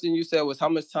second question you said was how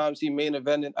much times he main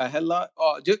evented a headline.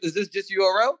 Is this just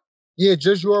URL? Yeah,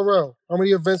 just URL. How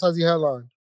many events has he headlined?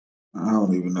 I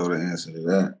don't even know the answer to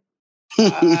that.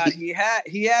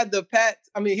 He had the Pat.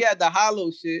 I mean, he had the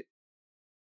hollow shit.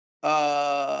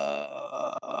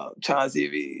 Trying to see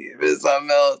if it's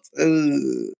something else.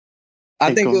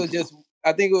 I think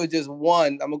it was just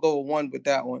one. I'm gonna go with one with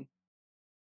that one.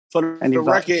 For the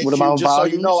record, what about just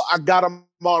volumes? so you know, I got them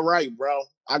all right, bro.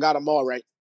 I got them all right.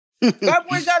 Fat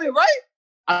Boy got it right.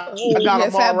 I got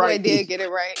them all Fat right. Boy did get it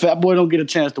right. Fat Boy don't get a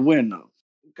chance to win though.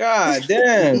 God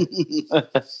damn.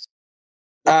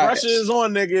 The pressure is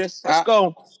on, nigga. Let's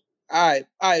go. All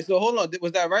right. So hold on.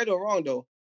 Was that right or wrong though?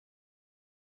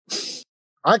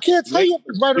 I can't tell you if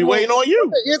it's right or wrong. We waiting on you.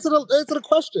 Answer the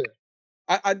question.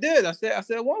 I did. I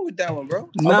said one with that one, bro.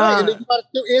 Nah. All right, and then you gotta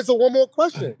still answer one more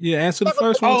question. Yeah, answer the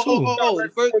first one too.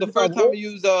 The first time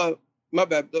you used my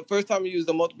bad. The first time you used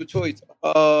the multiple choice.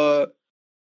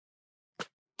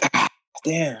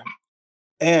 Damn.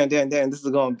 This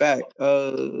is going back.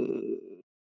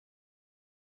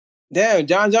 Damn,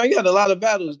 John, you had a lot of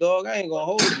battles, dog. I ain't gonna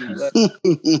hold you. But,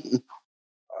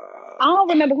 I don't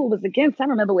remember who was against. I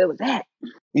don't remember where it was at.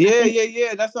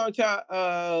 Yeah. That's what I'm trying.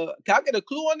 Can I get a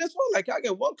clue on this one? Like, can I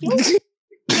get one clue? The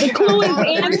clue is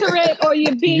answer it or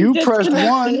you're being You pressed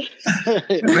one.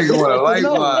 Nigga want a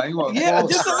lifeline. Yeah,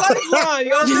 just a lifeline,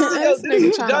 yo. This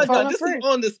is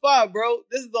on the spot, bro.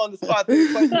 This is on the spot.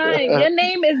 Your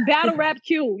name is Battle Rap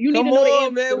Q. You need to know the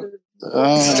answer. Man.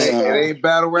 It ain't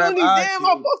battle rap. Damn,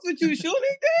 I fucked with you, Shooney.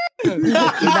 Damn.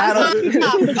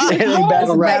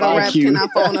 Battle rap. Can I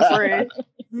phone a friend? All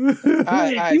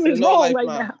right. You So was no wrong lifeline.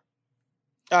 right now.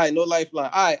 All right, no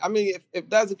lifeline. All right. I mean, if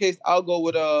that's the case, I'll go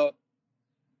with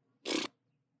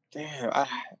Damn,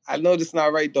 I know this is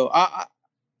not right though. I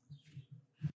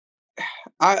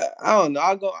don't know.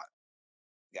 I'll go.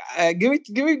 Give me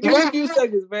a few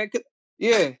seconds, man.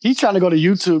 Yeah. He's trying to go to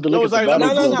YouTube to look at the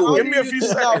battle. No. Give me a few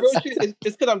seconds.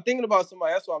 It's because I'm thinking about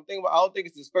somebody. That's what I'm thinking about. I don't think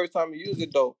it's his first time to use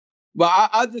it though. But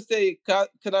I'll just say,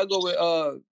 could I go with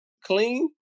Clean?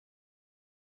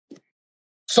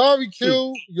 Sorry,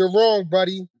 Q. You're wrong,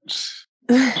 buddy.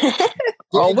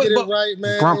 Didn't get it right,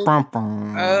 man. All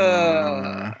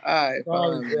right, Sorry, fine,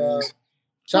 bro. man.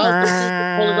 Shout out to the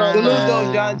people pulling up. Salute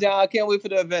though, John. I can't wait for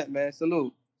the event, man.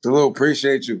 Salute.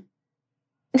 Appreciate you.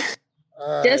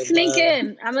 Just sneak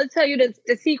in. I'm gonna tell you the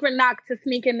secret knock to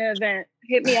sneak in the event.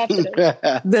 Hit me after this.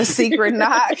 The secret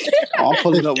knock. I'm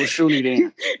pulling up with Shooney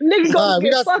then. Niggas gonna we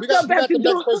get got fucked up the after next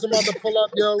doing. person about to pull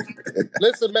up, yo.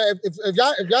 Listen, man, if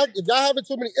y'all having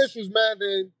too many issues, man,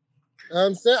 then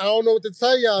I'm saying I don't know what to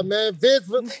tell y'all, man. Vince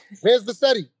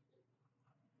Versetti.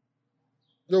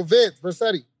 Yo, Vince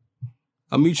Versetti.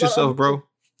 Unmute yourself, bro.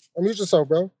 Unmute yourself,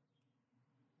 bro.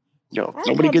 Yo,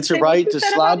 nobody gets it right. Just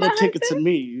slide the ticket to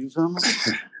me. You feel me?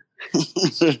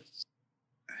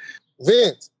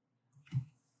 Vince.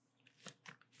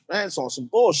 Man, it's on some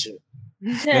bullshit.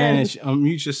 Man,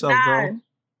 unmute yourself, 9,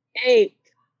 8,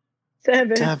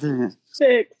 7,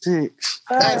 6.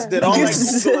 That's did all that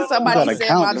Googling. Somebody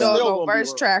said my dog on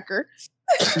verse tracker.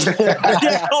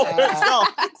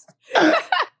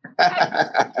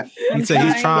 He said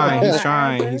he's trying.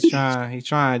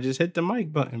 Just hit the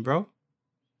mic button, bro.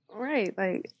 Right,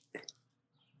 like.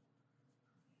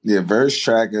 Yeah, verse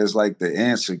tracker is like the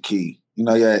answer key. You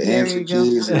know, your answer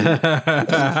keys. In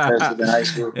high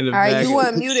school. All right, you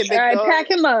weren't muted, big dog. All right,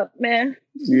 pack him up, man.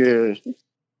 Yeah.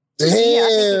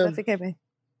 Damn.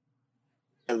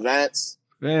 Advance.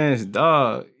 Vance,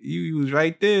 dog. You was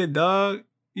right there, dog.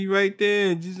 You right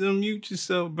there. Just unmute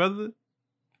yourself, brother.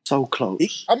 So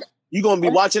close. You gonna be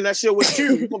watching that shit with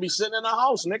Q. You gonna be sitting in the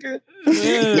house, nigga.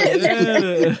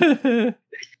 Yeah.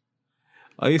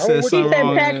 Oh, you said something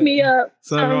wrong. Pack me up.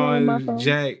 Something wrong with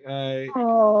Jack. All right.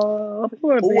 Oh,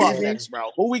 poor baby. Who up next,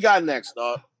 bro? Who we got next,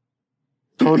 dog?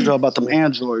 Told you about them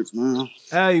androids, man.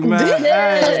 Hey, man.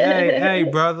 hey,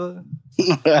 brother.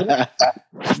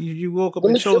 You woke up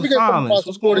and chose violence.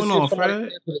 What's going on, Fred?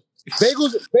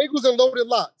 Bagels and loaded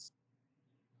locks.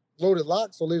 Loaded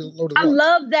locks or loaded locks? I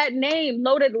love that name,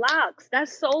 Loaded Locks.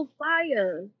 That's so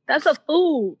fire. That's a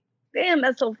food. Damn,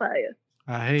 that's so fire.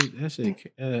 I hate that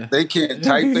shit. They can't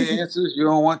type their answers. You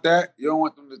don't want that? You don't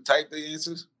want them to type their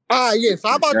answers? Yes.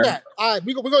 How about that? All right,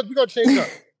 we're gonna change up.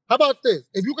 How about this?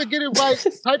 If you can get it right,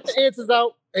 type the answers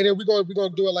out, and then we're gonna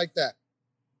do it like that.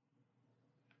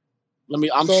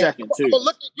 I'm checking too. I'm gonna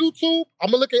look at YouTube.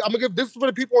 I'm gonna give this for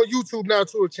the people on YouTube now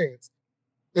too a chance.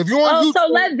 If you're on YouTube, so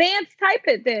let Vance type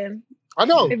it then. I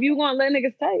know. If you gonna let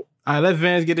niggas type. All right, let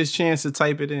Vance get his chance to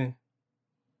type it in.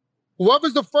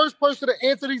 Whoever's the first person to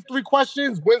answer these 3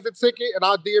 questions wins the ticket, and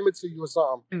I'll DM it to you or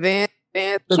something. Vance.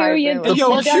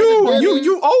 Yo, Q,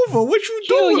 you over? What you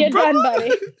doing, you're bro? done,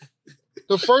 buddy.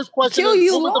 The first question Q, is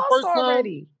you what was lost the first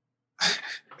already. time?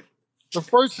 The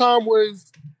first time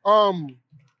was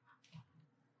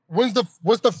what's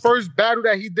the first battle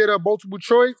that he did a multiple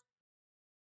choice?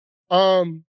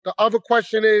 The other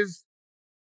question is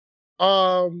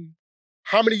how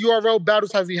many URL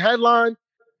battles has he headlined?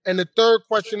 And the third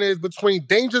question is between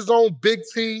Danger Zone, Big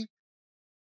T,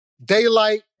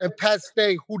 Daylight, and Pat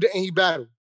Stay, who didn't he battle?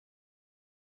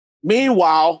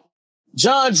 Meanwhile,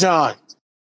 John.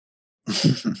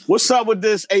 What's up with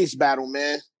this Ace battle,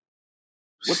 man?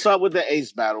 What's up with the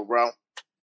Ace battle, bro?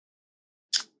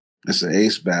 It's an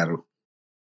Ace battle.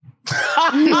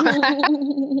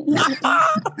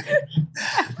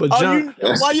 But John,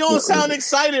 why you don't sound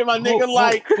excited, my nigga?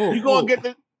 You gonna get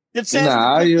the chance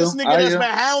to get this nigga that's been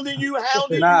hounding you.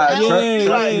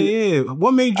 Yeah.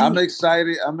 What made you? I'm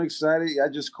excited. I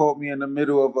just caught me in the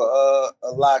middle of a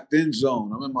locked in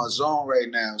zone. I'm in my zone right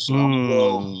now, so I'm gonna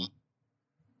go.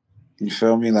 You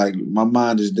feel me? Like my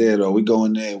mind is there though. We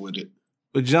going there with it.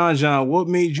 But John, what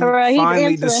made you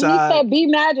finally decide? He said B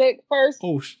Magic first.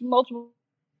 Multiple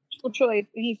choice.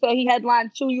 He said he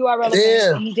headlined 2 URL events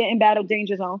and he didn't battle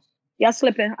Danger Zone. Y'all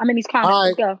slipping. I'm in these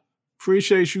comments. Let's go.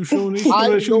 Appreciate you, Shooney.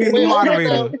 Shooney the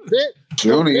moderator.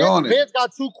 Shooney on it. Ben's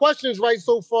got 2 questions right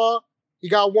so far. He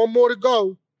got 1 more to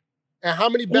go. And how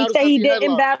many battles he has he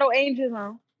didn't battle Danger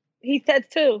Zone. He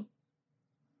said 2.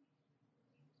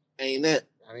 Ain't it?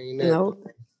 Nope.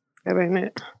 That ain't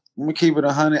it. I'm gonna keep it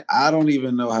 100. I don't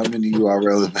even know how many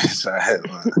URL events I had.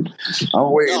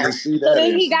 I'm waiting to see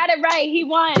that. He got it right. He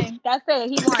won. That's it.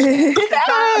 He won.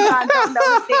 John don't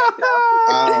know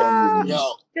his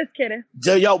Yo, just kidding.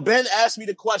 Yo, Ben asked me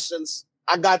the questions.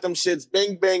 I got them shits.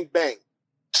 Bang, bang, bang.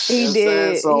 He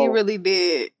did. He really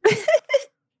did.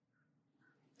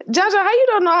 Jojo, how you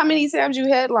don't know how many times you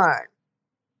headlined?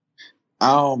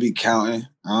 I don't be counting.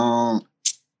 I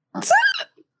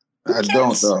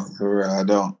don't though. For real, I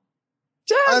don't.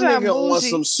 That nigga on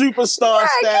some superstar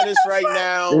status right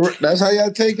now. That's how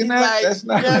y'all taking that? Like, that's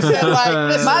not. Like,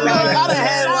 listen, My dog I done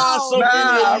headlined so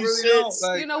many of these shits.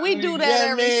 Like, we do that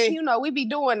every. We be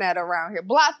doing that around here.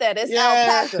 Block that. It's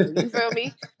alpaca. You feel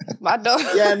me? My dog.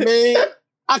 Yeah,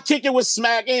 I kick it with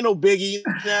smack. Ain't no biggie. You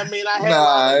know what I mean? It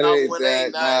ain't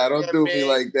that. Nah, don't do me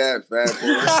like that, fat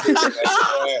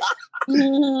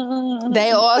boy. They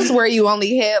all swear you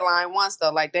only headline once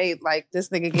though. Like this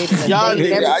nigga gave me y'all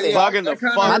niggas bugging the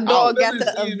fuck. My dog got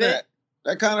the event.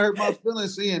 That kind of hurt my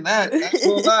feelings seeing that. That's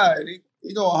so lie.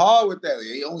 He going hard with that.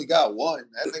 He only got one.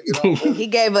 That nigga don't. He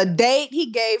gave a date. He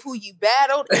gave who you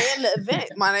battled and the event.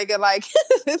 My nigga, like.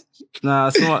 Nah,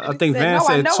 so I think Van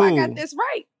said two. I got this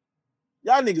right.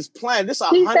 Y'all niggas playing. This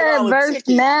 $100 He said verse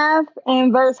math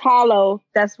and verse hollow.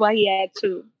 That's why he had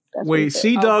two. Wait,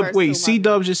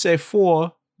 C-Dub just said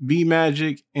 4, B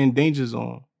Magic, and Danger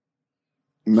Zone.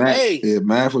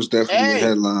 Math was definitely a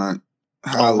headline.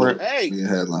 Hollow,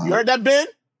 headline. You heard that, Ben?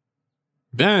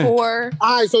 Ben. 4.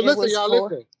 All right, so listen, y'all,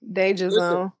 listen. Danger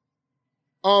Zone.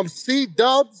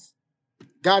 C-Dubs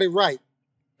got it right.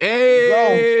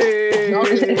 Hey!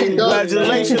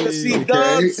 Congratulations to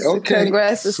C-Dubs. Okay.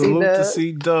 Congrats to C-Dubs.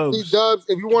 C-Dubs,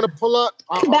 if you want to pull up.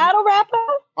 Battle rapper?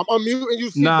 I'm unmuting you,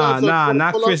 C-Dubs.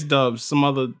 Not Chris Dubs. Some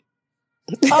other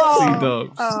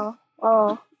C-Dubs.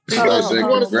 Oh. Congrats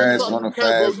on the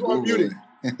fast moving.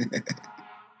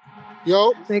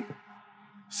 Yo.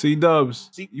 C-Dubs.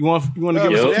 You want to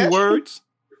give us a few words?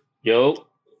 Yo.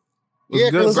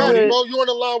 Congrats, bro. You on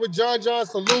the line with John.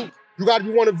 Salute. You got to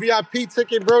be one a VIP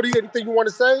ticket, Brody. Anything you want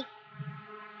to say?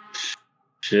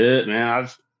 Shit, man.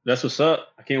 That's what's up.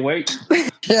 I can't wait. Wait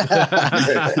a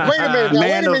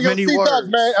minute. Yo, C-Dubs,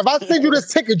 man. If I send you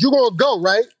this ticket, you going to go,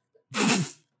 right?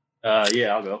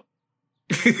 Yeah, I'll go. All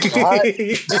right.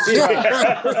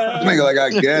 Nigga, like,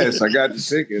 I guess. I got the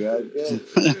ticket.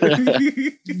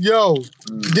 Yo.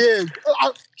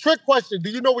 Trick question.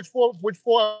 Do you know which four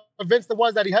events it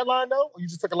was that he headlined, though? Or you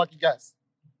just took a lucky guess?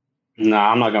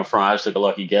 Nah, I'm not gonna front. I just took a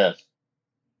lucky guess.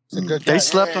 They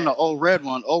slept on the Old Red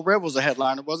one. Old Red was a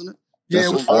headliner, wasn't it? Yeah,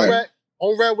 it was Old Red.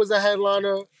 Old Red was a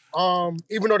headliner.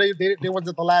 Even though they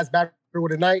wasn't the last battle of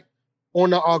the night, on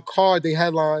the card they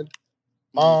headlined.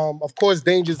 Of course,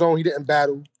 Danger Zone he didn't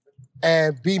battle,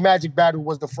 and B Magic battle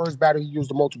was the first battle he used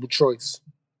the multiple choice.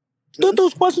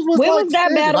 Those questions was where was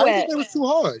that battle at? It was too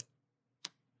hard.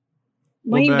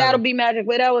 When he battled B Magic,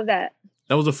 where that was at?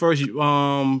 That was the first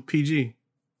PG.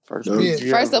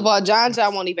 First of all, John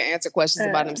won't even answer questions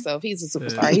about himself. He's a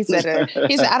superstar. He said,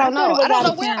 I don't know. I don't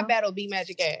know where I battle B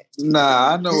Magic at.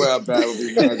 Nah, I know where I battle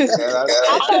B Magic at.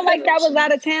 I felt like that was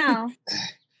out of town.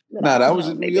 Nah, that was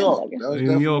in New York. That was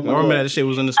New York. I remember that shit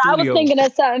was in the studio. I was thinking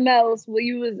of something else. Where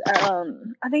you was,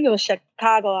 I think it was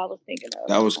Chicago. I was thinking of.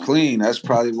 That was clean. That's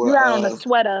probably what. You had on a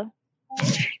sweater.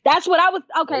 That's what I was.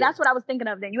 Okay, that's what I was thinking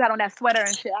of. Then you had on that sweater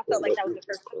and shit. I felt like that was the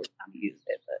first time you used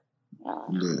it, but.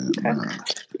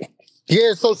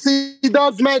 Yeah, so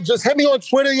C-Dubs, man, just hit me on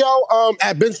Twitter, yo,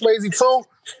 at Ben Swayze too,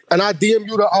 and I DM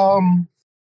you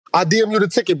the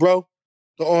ticket, bro.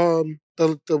 The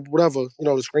whatever,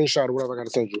 the screenshot or whatever I gotta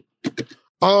send you.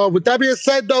 With that being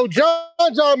said, though,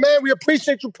 John, man, we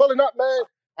appreciate you pulling up, man.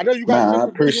 I know you guys. I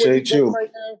appreciate you.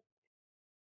 Right now.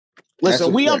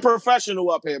 Listen, we unprofessional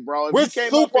up here, bro. If We're you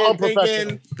came super up here unprofessional.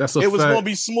 thinking it was gonna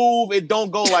be smooth, it don't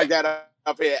go like that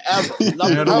up here ever.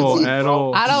 At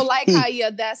all. I don't like how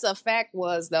that's a fact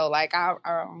was though. Like I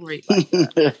don't read like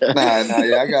that. Nah,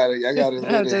 I got it.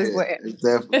 I'm just playing. It's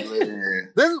definitely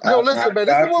listen, man.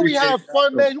 This is where we have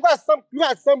fun, man. You got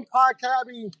some podcast. I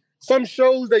mean, some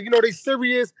shows that they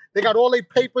serious. They got all their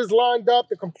papers lined up.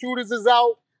 The computers is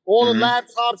out. All the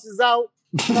laptops is out.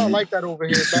 I don't like that over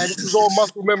here, man. This is all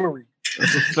muscle memory.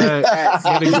 That's a fact.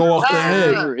 Let it go off the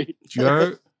head. You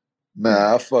heard?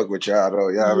 Nah, I fuck with y'all though.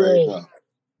 Y'all already know.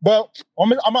 But I'm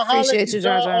gonna holler at you,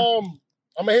 John.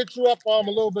 I'm gonna hit you up a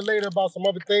little bit later about some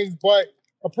other things. But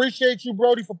appreciate you,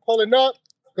 Brody, for pulling up.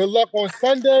 Good luck on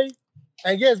Sunday.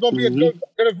 And yeah, it's gonna be a good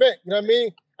event. You know what I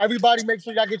mean? Everybody, make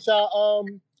sure y'all get y'all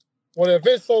the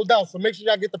event sold out. So make sure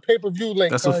y'all get the pay-per-view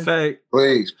link. That's a fact.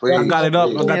 Please. I got it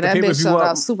up. I got the pay-per-view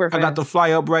up. Super I got the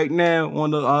flyer up right now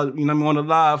on the on the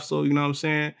live. So you know what I'm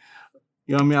saying.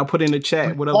 You know what I mean? I put in the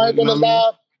chat. Whatever. Flyer on the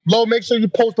live. Lo, make sure you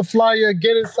post the flyer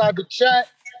again inside the chat.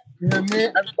 You know what I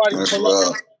mean? Everybody pull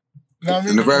up. You know what I mean?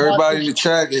 And if everybody in the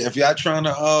chat, if y'all trying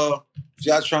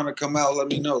to come out, let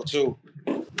me know too.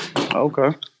 Okay.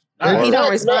 He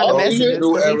don't respond to messages. He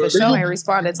for sure ain't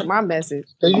responded to my message.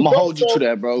 I'm gonna hold you to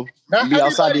that, bro. I'll be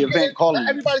outside the event calling you.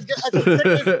 Everybody's getting extra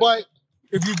tickets, but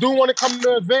if you do want to come to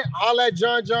the event, holla at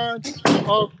John.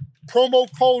 Promo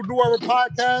code Do Our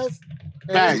Podcast.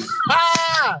 Facts.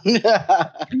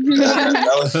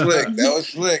 That was slick. That was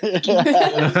slick. Nigga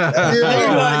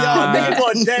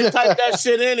gonna dead type that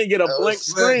shit in and get a blank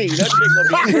screen. That shit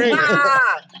gonna be crazy.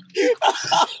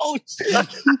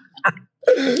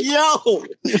 Yo,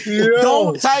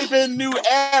 don't type in new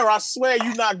air. I swear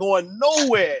you're not going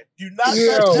nowhere. You not type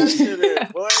that shit in,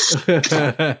 boy.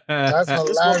 That's hilarious.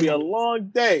 It's gonna be a long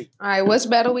day. All right, which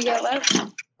battle we got left?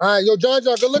 All right, yo, John,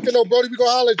 good looking though, Brody. We gonna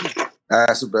holler at you.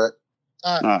 That's a bet.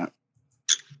 All right.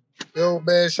 Yo,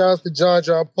 man, shout out to John.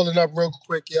 I'm pulling up real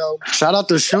quick, yo. Shout out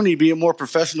to Shooney being more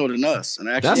professional than us. And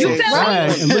actually, that's a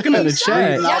fact. And looking at the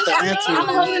chat. I'm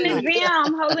holding it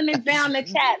down. Holding it down the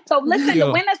chat. So listen, the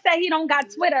winner said he don't got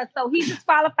Twitter, so he's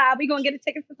disqualified. We gonna get a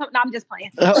ticket for something. No, I'm just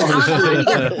playing. He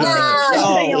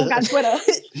don't got Twitter.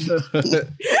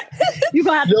 You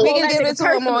gonna have to. We can give it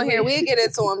to him on here. We'll get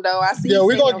it to him though. I see. Yeah,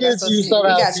 we gonna get it to you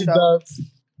somehow. We got you though.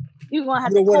 You gonna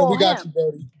have to call him. We got you,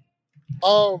 Brody.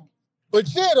 But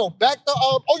yeah, though, back to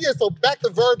back to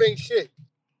Verb ain't shit.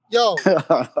 Yo,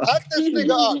 back this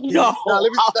nigga up. Yo, I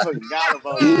forgot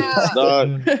about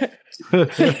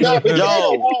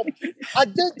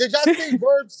this. Did y'all see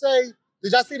Verb say?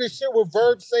 Did y'all see the shit with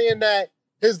Verb saying that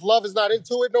his love is not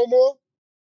into it no more?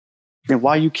 Then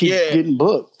why you keep getting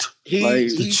booked? He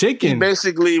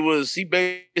basically was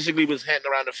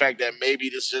hinting around the fact that maybe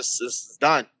this is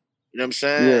done. You know what I'm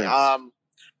saying? Yeah.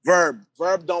 Verb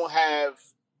don't have.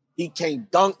 He can't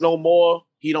dunk no more.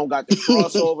 He don't got the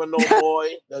crossover no more.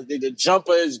 The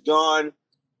jumper is gone.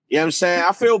 You know what I'm saying?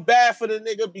 I feel bad for the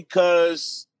nigga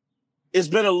because it's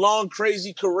been a long,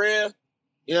 crazy career.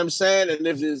 You know what I'm saying? And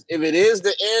if it is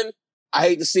the end, I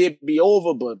hate to see it be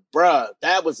over, but bruh,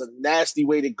 that was a nasty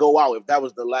way to go out if that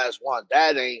was the last one.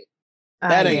 That ain't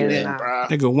it, bruh.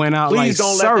 Nigga went out Please like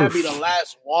don't surf. let that be the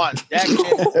last one. That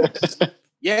can't.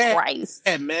 Yeah. Christ.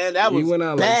 Yeah, man, that was went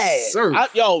out bad. like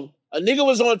surf. A nigga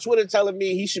was on Twitter telling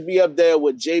me he should be up there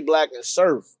with Jay Black and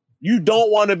Surf. You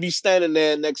don't want to be standing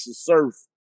there next to Surf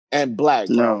and Black,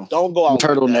 bro. No. Don't go out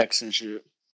turtlenecks and shit.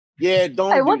 Yeah,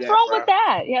 don't. Hey, do what's that, wrong bro. with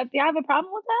that? You have a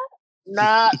problem with that?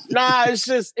 Nah. It's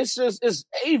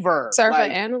Averb. Surfer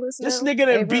Like, analyst. this now? nigga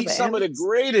done Averb beat some of the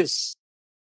greatest.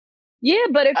 Yeah,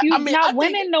 but if you're I mean, not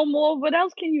winning no more, what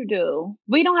else can you do?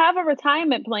 We don't have a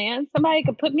retirement plan. Somebody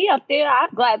could put me up there. I'd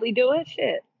gladly do it.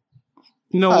 Shit.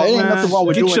 You know what, ain't man? nothing wrong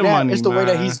with Get doing your that. money, It's the way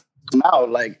that man. he's come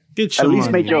out. Like, Get your at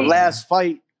least money, make your man. last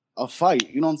fight a fight.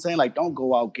 You know what I'm saying? Like, don't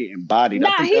go out getting bodied.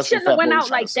 Nah, he shouldn't have went out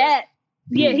like like that.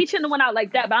 Yeah, he shouldn't have went out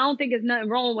like that. But I don't think there's nothing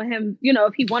wrong with him. You know,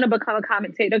 if he want to become a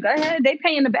commentator, go ahead. They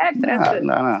pay in the bag for that shit.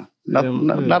 Nah. Not at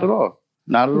all.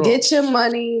 Not at all. Get your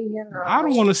money. You know. I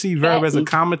don't want to see Verb as a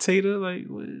commentator. Like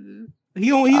he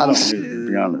don't. I don't need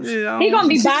to be honest. He gonna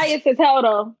be biased as hell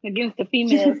though against the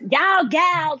females. Y'all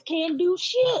gals can't do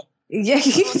shit. Yeah,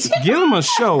 give him a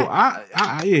show.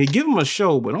 Yeah, give him a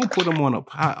show, but don't put him on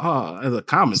as a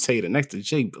commentator next to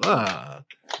Jay.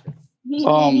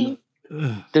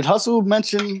 Did Hustle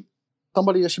mention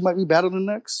somebody that she might be battling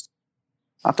next?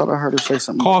 I thought I heard her say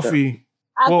something. Coffee.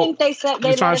 I think they said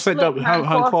they trying to set up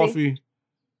her coffee.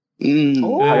 How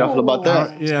y'all feel about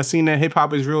that? Yeah, I seen that Hip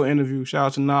Hop Is Real interview. Shout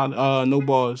out to No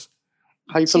Bars.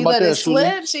 How you feel she about let that? it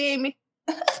slip. She ain't me.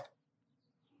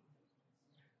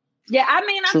 Yeah, I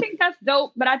mean, I think that's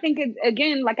dope, but I think it,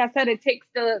 again, like I said, it takes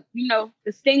the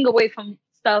sting away from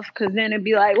stuff because then it'd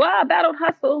be like, well, I battled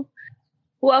Hustle.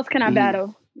 Who else can I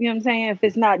battle? You know what I'm saying? If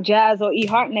it's not Jazz or E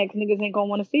Hart next, niggas ain't gonna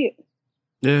want to see it.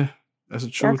 Yeah, that's a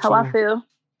true. That's how I feel.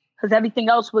 Because everything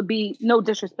else would be, no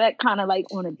disrespect, kind of like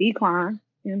on a decline.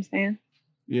 You know what I'm saying?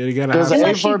 Yeah, you gotta have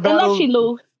unless she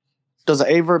lose. Does an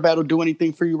Averb battle do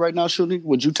anything for you right now, Shooney?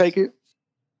 Would you take it?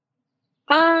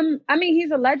 I mean,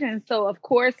 he's a legend, so of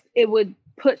course it would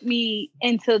put me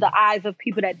into the eyes of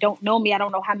people that don't know me. I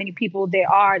don't know how many people there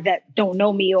are that don't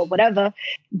know me or whatever,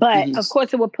 but of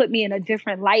course it would put me in a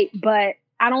different light. But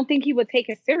I don't think he would take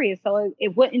it serious, so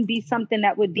it wouldn't be something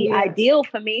that would be ideal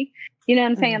for me. You know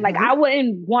what I'm saying? Like, I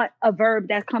wouldn't want a Verb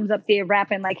that comes up there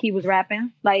rapping like he was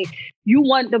rapping. Like, you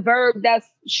want the Verb that's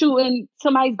shooting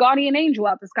somebody's guardian angel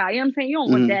out the sky. You know what I'm saying? You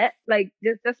don't want that. Like,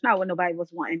 that's not what nobody was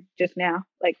wanting just now.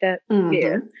 Like that.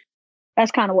 Yeah.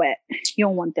 That's kind of wet. You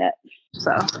don't want that.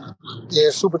 So. Yeah,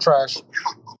 super trash.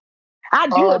 I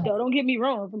do it, though. Don't get me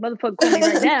wrong. If a motherfucker call me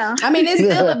right now. I mean, it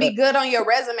still would be good on your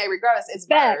resume regardless. It's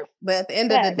Verb. But at the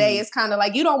end of the day, it's kind of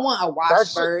like, you don't want a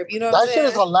wash Verb. You know what I'm saying? That shit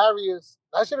is hilarious.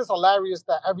 That shit is hilarious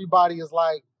that everybody is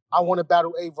like, I want to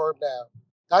battle Averb now.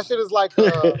 That shit is like...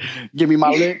 give me my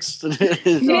licks.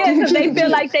 Yeah, because they feel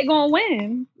like they're going to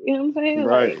win. You know what I'm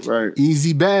saying? Right.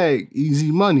 Easy bag,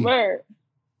 easy money. Word.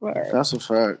 That's a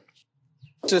fact.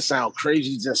 Just sound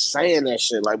crazy just saying that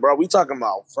shit. Like, bro, we talking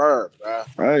about Ferg, bro.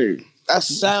 Right. That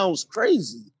sounds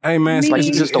crazy. Hey man, it's like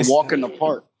just a walk in the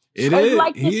park. It's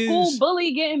like the school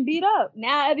bully getting beat up.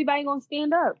 Now everybody gonna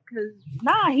stand up because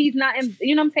he's not.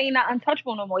 You know what I'm saying? Not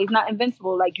untouchable no more. He's not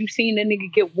invincible. Like you seen the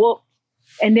nigga get whooped,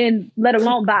 and then let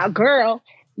alone by a girl.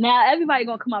 Now everybody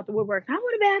gonna come out the woodwork. I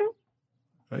want a battle.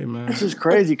 Hey man, this is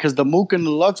crazy because the Mook and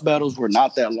the Lux battles were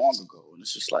not that long ago, and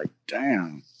it's just like,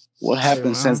 damn, what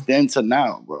happened since then to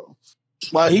now, bro?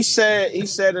 Well, he said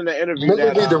in the interview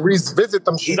that need to revisit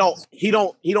them. He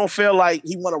don't feel like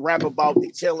he want to rap about the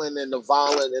killing and the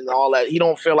violence and all that. He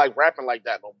don't feel like rapping like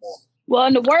that no more. Well,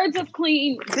 in the words of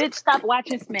Clean, bitch, stop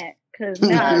watching Smack. Because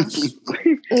now he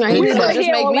need to just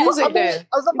make music then.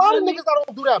 There's a lot of niggas that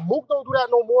don't do that. Mook don't do that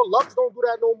no more. Lux don't do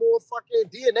that no more. Fucking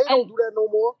DNA don't do that no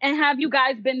more. And have you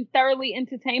guys been thoroughly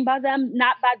entertained by them?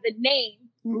 Not by the name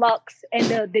Lux and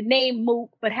the name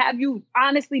Mook, but have you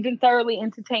honestly been thoroughly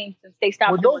entertained since they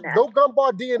stopped doing that? No gun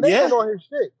bar DNA on his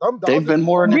shit. They've been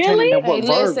more entertaining than what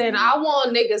listen, I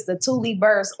want niggas to Thule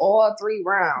burst all 3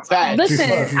 rounds. Listen,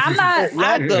 I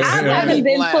haven't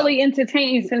been fully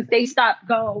entertained since they stopped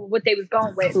going with what they was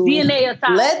going with. DNA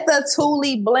aside. Let the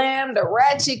Thule blam, the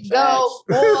ratchet go, all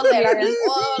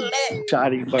that.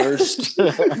 Shotty burst.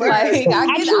 Like, I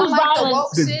like the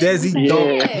woke shit. Desi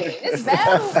yeah, it's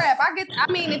battle rap.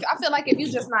 I mean, I feel like if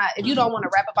you don't want to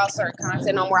rap about certain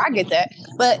content no more, I get that.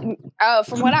 But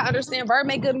from what I understand, Bird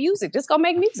make good music. Just go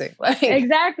make music. Like,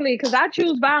 exactly, because I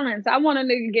choose violence. I want a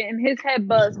nigga getting his head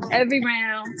buzzed every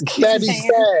round. That'd be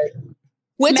sad.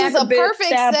 Which is a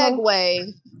perfect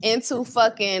segue into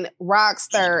fucking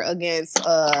Rockstar against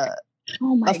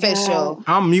Official. God.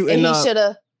 I'm muting up. He should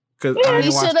have. Because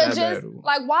he should have just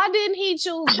like. Why didn't he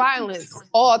choose violence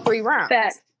all 3 rounds?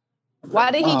 Facts.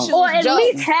 Why did he choose? Or at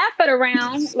least half of the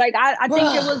round. Like I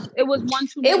think it was one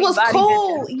too many. It was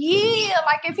cool. Yeah,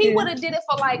 like if he would have did it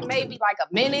for like maybe like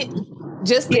a minute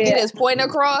just to get his point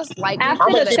across. Like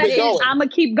after the second, I'ma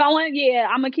keep going. Yeah,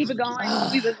 I'ma keep it going.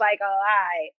 We was like, oh, all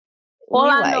right. All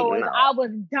I know is I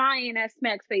was dying at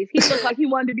Smack's face. He looked like he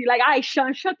wanted to be like, all right,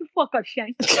 Sean, shut the fuck up,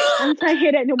 Shane. I'm trying to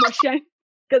hear that no more, Shane.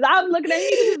 Because I'm looking at him,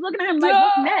 he was looking at him like,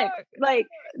 what's next? Like,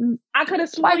 I could have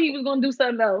sworn he was going to do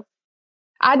something else.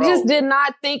 I just did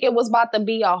not think it was about to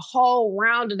be a whole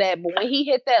round of that. But when he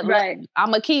hit that,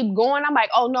 I'm going to keep going. I'm like,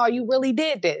 oh, no, you really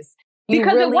did this.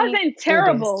 Because it wasn't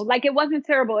terrible. Like, it wasn't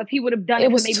terrible. If he would have done it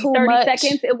for maybe 30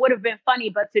 seconds, it would have been funny.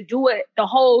 But to do it the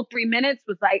whole 3 minutes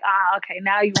was like, okay,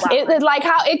 now you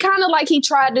it kind of like he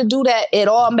tried to do that. It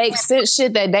all makes sense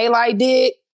shit that Daylight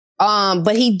did.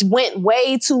 But he went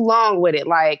way too long with it.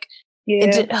 Like,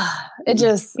 it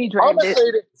just he dragged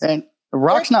it. And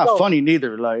Rock's not funny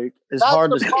neither. Like, it's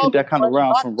hard to keep that kind of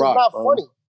round from Rock. Not funny.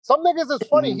 Some niggas is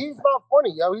funny. He's not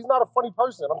funny, yo. He's not a funny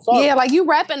person. I'm sorry. Yeah, like you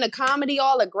rapping the comedy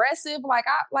all aggressive. Like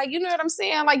you know what I'm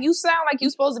saying? Like you sound like you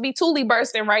supposed to be Thule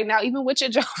bursting right now, even with your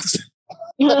jokes.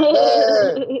 Nah,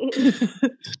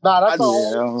 that's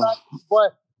all.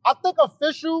 But I think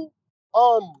Official,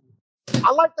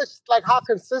 I like this, like how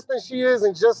consistent she is,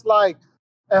 and just like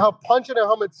and her punching and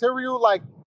her material, like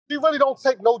she really don't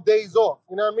take no days off.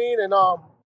 You know what I mean? And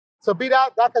to be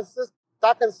that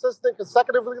consistent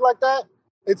consecutively like that,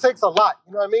 it takes a lot.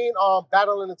 You know what I mean?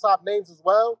 Battling the top names as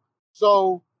well.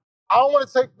 So I don't want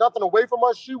to take nothing away from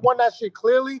her. She won that shit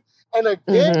clearly, and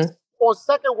again on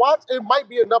second watch, it might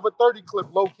be another 30 clip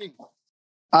low key.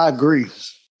 I agree.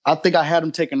 I think I had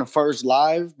him taking the first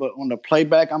live, but on the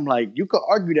playback, I'm like, you could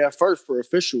argue that first for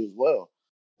Official as well.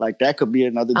 Like, that could be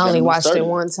another. I only watched it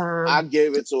one time. I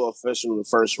gave it to Official the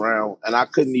first round, and I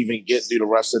couldn't even get through the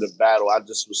rest of the battle. I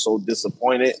just was so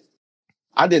disappointed.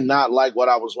 I did not like what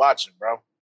I was watching, bro.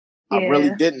 Yeah. I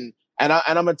really didn't. And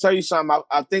I'm gonna tell you something.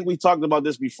 I think we talked about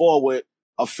this before with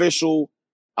Official,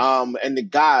 and the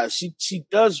guys. She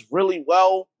does really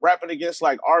well rapping against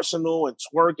like Arsenal and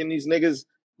Twerk and these niggas.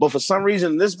 But for some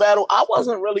reason, in this battle, I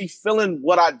wasn't really feeling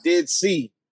what I did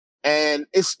see. And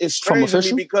it's strange to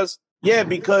me because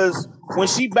when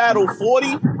she battled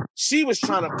 40, she was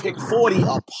trying to pick 40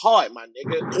 apart, my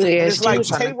nigga. Yeah, it's like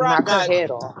Tay-Rock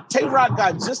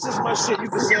got just as much shit you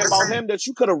could say about him that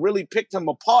you could have really picked him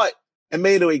apart and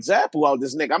made an example out of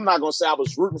this nigga. I'm not going to say I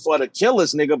was rooting for her to kill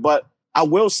this nigga, but I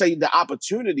will say the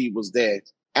opportunity was there.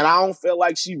 And I don't feel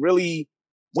like she really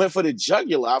went for the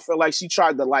jugular. I feel like she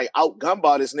tried to like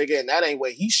out-gumbar this nigga, and that ain't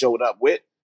what he showed up with.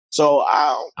 So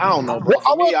I don't know. But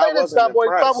I will say this, that boy.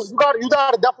 You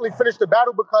gotta definitely finish the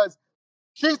battle because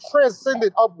she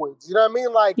transcended upwards. You know what I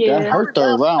mean? Like her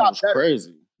third round was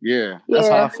crazy. Yeah, that's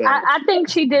how I felt. I think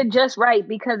she did just right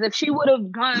because if she would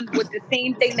have gone with the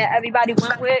same thing that everybody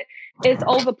went with, it's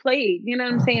overplayed. You know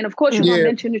what I'm saying? Of course, you're gonna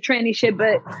mention the tranny shit,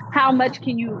 but how much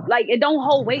can you like? It don't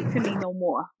hold weight to me no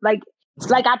more. Like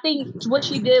I think what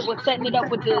she did was setting it up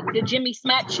with the Jimmy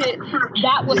Smack shit.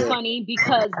 That was funny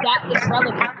because that is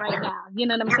relevant right now. You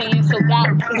know what I'm saying? So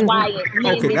that is why it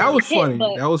landed. Okay, that was funny.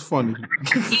 But, that was funny.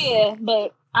 Yeah,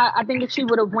 but I think if she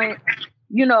would have went,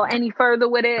 any further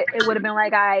with it, it would have been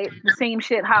like, the same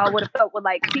shit how I would have felt with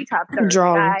like T-Top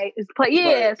Thursday. It's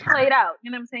played out.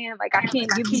 You know what I'm saying? Like I can't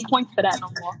give you points for that no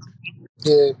more.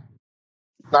 Yeah.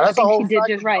 Now that's a whole she did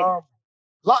just right.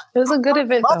 It was a good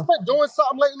event though. Locke's been doing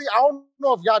something lately. I don't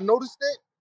know if y'all noticed it,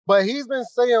 but he's been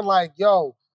saying like,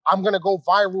 yo, I'm going to go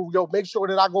viral. Yo, make sure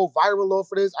that I go viral off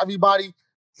of this. Everybody,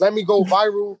 let me go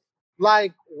viral.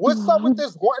 Like, what's up with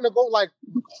this wanting to go, like,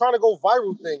 trying to go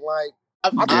viral thing? Like, I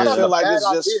feel like it's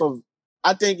just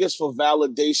I think it's for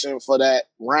validation for that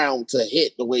round to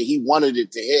hit the way he wanted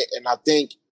it to hit. And I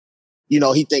think, he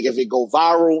think if it go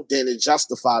viral, then it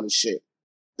justify the shit.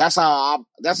 That's how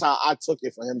I took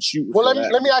it for him shooting. Well,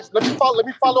 let me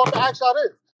follow up and ask y'all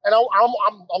this. And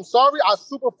I'm sorry, I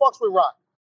super fucks with Rock.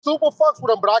 Super fucks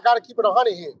with him, but I gotta keep it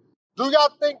 100 here. Do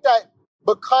y'all think that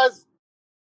because,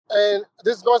 and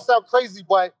this is gonna sound crazy,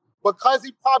 but because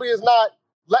he probably is not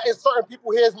letting certain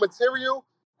people hear his material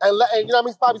and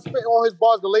he's probably spitting on his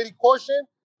bars, the lady Caution,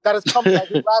 that has come like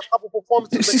his last couple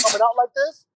performances been coming out like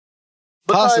this?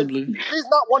 Because Possibly. He's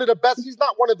not one of the best, he's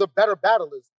not one of the better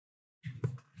battlers.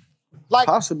 Like,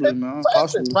 possibly, man.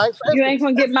 Possibly. Right? You ain't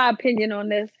gonna get my opinion on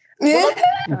this.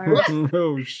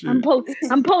 Oh shit!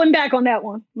 I'm pulling back on that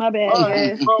one. My bad.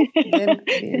 Freddie,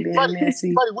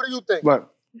 what do you think?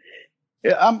 But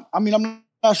I'm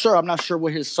not sure. I'm not sure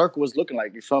what his circle is looking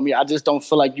like. You feel me? I just don't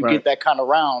feel like you get that kind of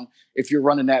round if you're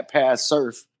running that past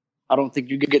Surf. I don't think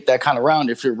you can get that kind of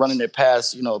round if you're running it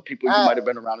past people you might have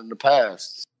been around in the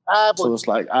past. So it's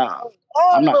like I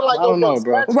don't know,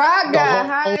 bro. Rock got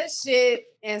high as shit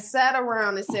and sat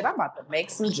around and said, "I'm about to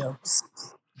make some jokes."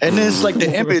 And then it's like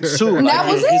the image too. And like,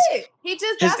 that was it.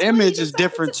 His image is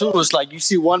different too. It's like you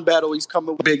see one battle, he's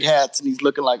coming with big hats and he's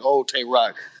looking like old Tay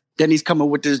Rock. Then he's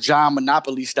coming with this John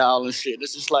Monopoly style and shit.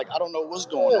 It's just like I don't know what's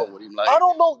going on with him. Like I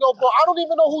don't know, bro. I don't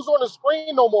even know who's on the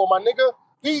screen no more, my nigga.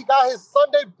 He got his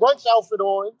Sunday brunch outfit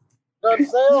on. You know what I'm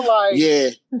saying? Like, yeah.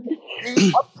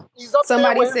 He's up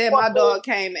Somebody there said my dog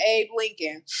came Abe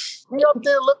Lincoln. He up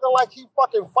there looking like he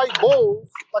fucking fight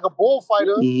bulls, like a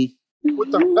bullfighter. Mm-hmm.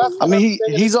 With the vest. I mean,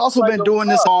 he's also been doing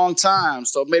this a long time,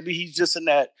 so maybe he's just in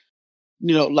that,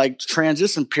 like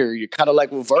transition period, kind of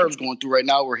like what Verb's going through right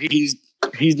now, where he's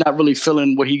not really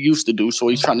feeling what he used to do, so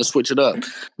he's trying to switch it up.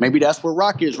 Maybe that's where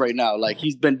Rock is right now. Like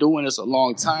he's been doing this a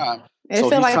long time. It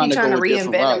feels like he's trying to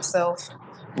reinvent himself.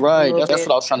 Right, that's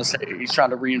what I was trying to say. He's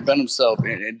trying to reinvent himself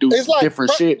and do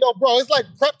different shit. No, bro, it's like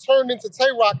Prep turned into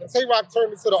Tay Rock, and Tay Rock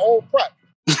turned into the old Prep.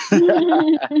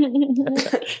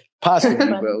 Possibly,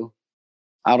 bro.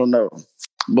 I don't know,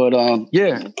 but I don't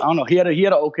know. He had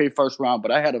an okay first round,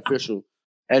 but I had Official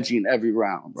edgy in every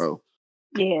round, bro.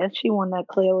 Yeah, she won that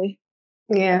clearly.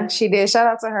 Yeah, she did. Shout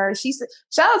out to her.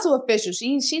 Shout out to Official.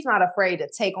 She's not afraid to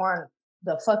take on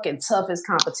the fucking toughest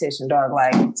competition, dog.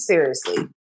 Like seriously,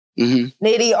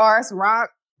 Nitty, Ars, Rock,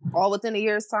 all within a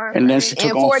year's time. And then she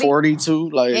took on 40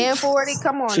 too. Like and 40.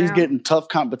 Come on, she's now. Getting tough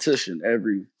competition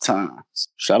every time.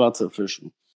 Shout out to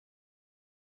Official.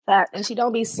 And she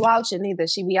don't be slouching either.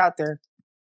 She be out there.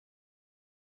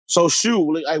 So,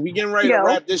 we getting ready to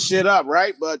wrap this shit up,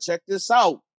 right? But check this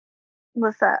out.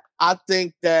 What's that? I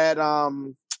think that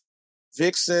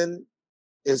Vixen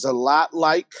is a lot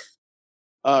like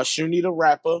Shooney the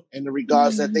rapper in the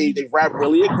regards that they rap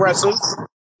really aggressive.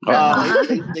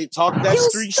 They talk that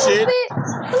street shit.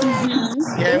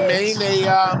 Yeah,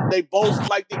 man. They both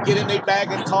like to get in their bag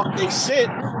and talk their shit.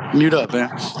 Mute up, man.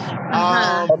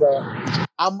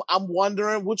 I'm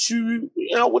wondering what you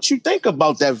think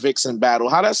about that Vixen battle.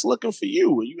 How that's looking for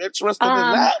you? Are you interested in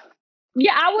that?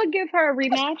 Yeah, I would give her a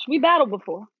rematch. We battled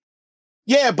before.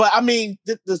 Yeah, but I mean,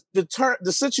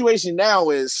 the situation now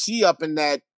is she up in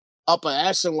that upper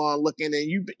echelon looking, and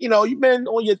you've been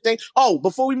on your thing. Oh,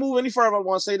 before we move any further, I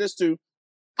want to say this too.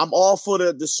 I'm all for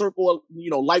the circle,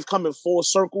 life coming full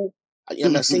circle.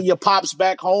 I see your pops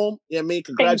back home. You know what I mean?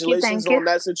 Congratulations on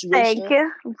that situation. Thank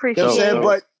you. Appreciate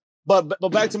it. But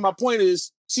back to my point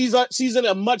is she's in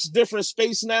a much different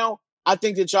space now. I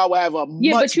think that y'all will have a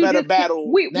much better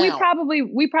battle. We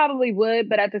probably would,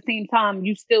 but at the same time,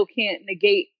 you still can't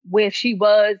negate where she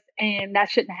was, and that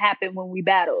shouldn't happen when we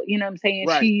battle. You know what I'm saying?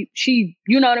 Right. She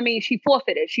you know what I mean? She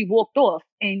forfeited. She walked off,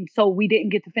 and so we didn't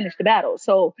get to finish the battle.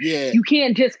 So you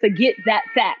can't just forget that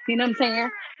fact. You know what I'm saying?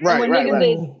 Right, when right, niggas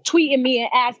right. is tweeting me and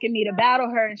asking me to battle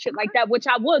her and shit like that, which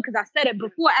I would, because I said it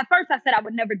before. At first, I said I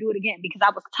would never do it again because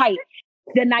I was tight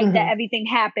the night that everything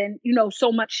happened. You know,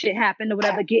 so much shit happened or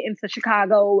whatever, getting to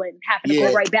Chicago and having to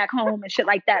go right back home and shit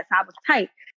like that. So I was tight.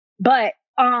 But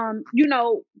you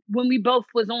know, when we both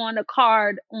was on a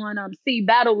card on C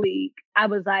Battle League, I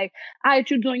was like, all right,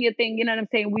 you're doing your thing. You know what I'm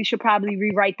saying? We should probably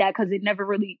rewrite that because it never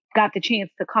really got the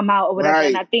chance to come out or whatever. Right.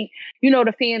 And I think, you know,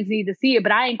 the fans need to see it,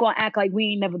 but I ain't going to act like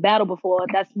we ain't never battled before.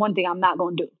 That's one thing I'm not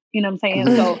going to do. You know what I'm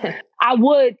saying? So I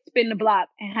would spin the block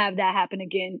and have that happen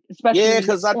again, especially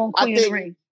because on Queen of the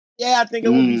Ring. Yeah, I think it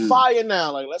would be fire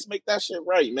now. Like, let's make that shit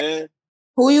right, man.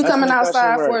 Who you coming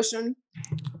outside for, Shooney?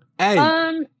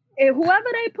 Hey. Whoever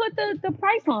they put the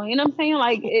price on, you know what I'm saying?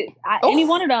 Like any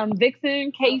one of them,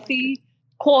 Vixen, Casey,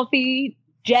 Coffee,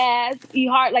 Jazz, E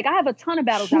Hart. Like I have a ton of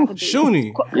battles I could do.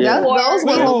 Shooney. Those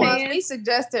were the ones we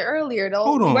suggested earlier.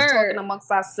 Those we were talking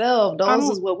amongst ourselves. Those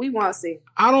is what we want to see.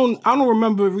 I don't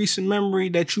remember a recent memory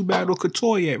that you battled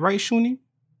Couture yet, right, Shooney?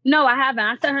 No, I haven't.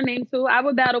 I said her name too. I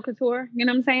would battle Couture. You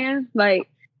know what I'm saying? Like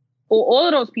all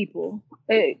of those people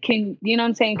can, you know what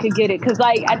I'm saying, could get it. Because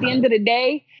like at the end of the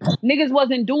day, niggas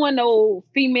wasn't doing no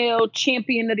female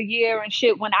champion of the year and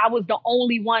shit when I was the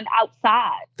only one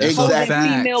outside. That's holding a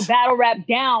fact. female battle rap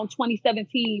down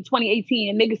 2017, 2018,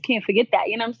 and niggas can't forget that.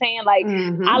 You know what I'm saying? Like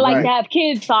I like to have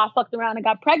kids, so I fucked around and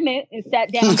got pregnant and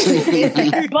sat down.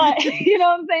 But you know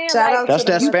what I'm saying? Like, that's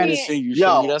that Spanish thing you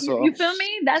show me. That's all. You feel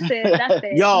me? That's it. That's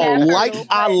it. Yo,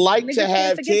 I like niggas to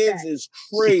have kids is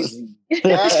crazy.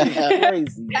 That's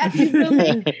crazy. You feel me?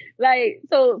 Like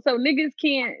so niggas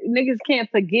can't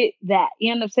forget that.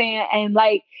 You know what I'm saying? And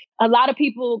like a lot of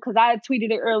people, because I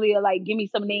tweeted it earlier, like give me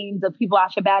some names of people I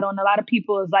should battle, and a lot of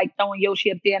people is like throwing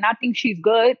Yoshi up there, and I think she's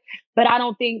good, but I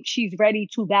don't think she's ready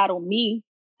to battle me.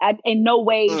 In no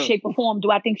way, shape, or form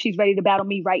do I think she's ready to battle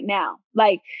me right now.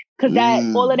 Like, because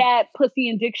all of that pussy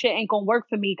and dick shit ain't gonna work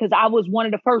for me, because I was one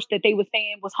of the first that they were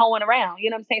saying was hoeing around. You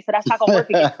know what I'm saying? So that's not gonna work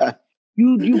against me.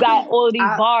 You got all of these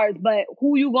bars, but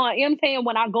who you going, you know what I'm saying?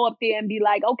 When I go up there and be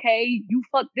like, okay, you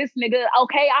fuck this nigga.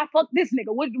 Okay, I fuck this nigga.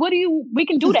 What do you, we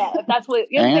can do that. If that's what,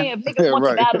 you know what I'm saying? If niggas want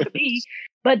the battle to be,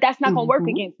 but that's not going to work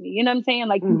against me. You know what I'm saying?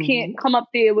 Like you can't come up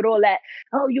there with all that,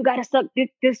 oh, you got to suck dick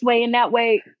this way and that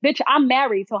way. Bitch, I'm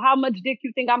married. So how much dick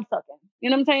you think I'm sucking? You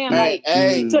know what I'm saying?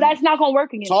 Like, so that's not going to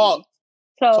work against me.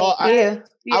 So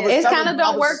it kind of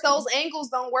don't work. Those angles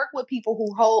don't work with people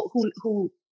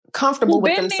who comfortable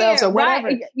with themselves or whatever.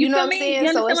 Right. You know what I'm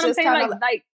saying? So it's just kind of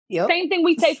like same thing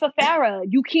we say for Farrah.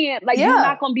 You can't you're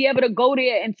not gonna be able to go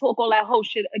there and talk all that whole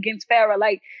shit against Farrah.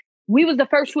 Like we was the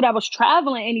first two that was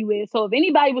traveling anywhere. So if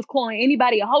anybody was calling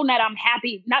anybody a whole night, I'm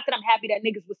happy. Not that I'm happy that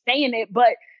niggas was saying it,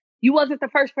 but you wasn't the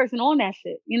first person on that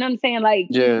shit. You know what I'm saying? Like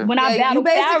when I battled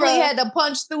you basically Farrah, had to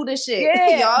punch through the shit.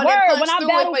 Yeah, y'all when didn't punch I through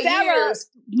battled it for Farrah, years.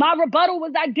 my rebuttal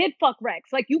was I did fuck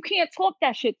Rex. Like you can't talk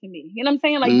that shit to me. You know what I'm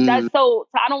saying? Like that's so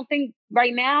I don't think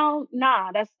right now,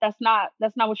 that's not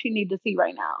what she need to see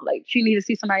right now. Like she need to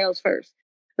see somebody else first.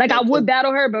 Like I would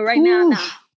battle her, but right now,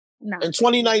 nah. In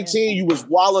 2019, you was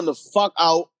wilding the fuck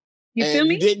out. You feel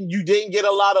me? You didn't get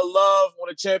a lot of love on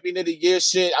the Champion of the Year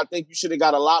shit. I think you should have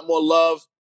got a lot more love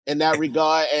in that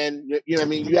regard. And you know what I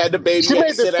mean? You had the baby. She you had made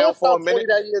to sit the down for a top minute. 20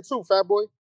 that year too, Fat Boy.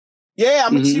 Yeah, I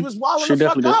mean, she was wilding the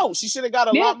fuck did. out. She should have got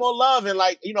a lot more love. And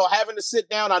like, you know, having to sit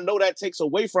down, I know that takes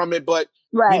away from it, but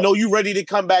you know, you ready to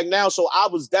come back now. So I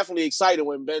was definitely excited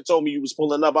when Ben told me you was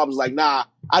pulling up. I was like, nah,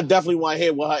 I definitely want to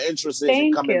hear what her interest is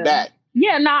in coming back.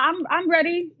 Yeah, I'm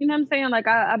ready. You know what I'm saying? Like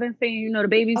I've been saying, you know, the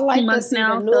baby's I like 2 months to see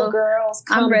now. the new girls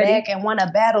come back and want to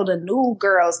battle the new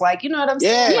girls. Like, you know what I'm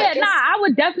saying? Yeah, I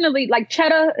would definitely like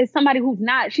Cheddar is somebody who's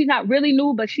she's not really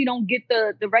new, but she don't get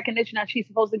the recognition that she's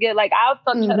supposed to get. Like I'll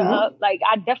fuck Cheddar up. Like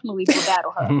I definitely would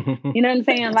battle her. You know what I'm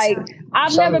saying? Like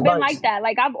I've never been like that.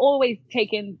 Like I've always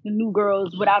taken the new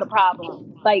girls without a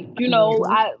problem. Like, you know,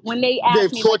 when they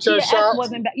asked me, like, Tia S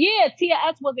wasn't Tia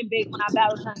S wasn't big when I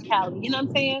battled her in Cali. You know what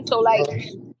I'm saying? So like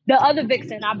the other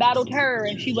Vixen, I battled her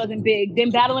and she wasn't big. Then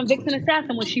battling Vixen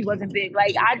Assassin when she wasn't big.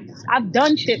 Like I've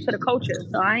done shit for the culture,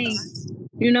 so I ain't,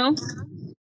 you know,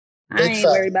 I ain't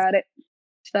worried about it.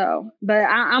 So, but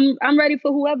I'm ready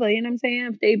for whoever. You know what I'm saying?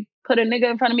 If they put a nigga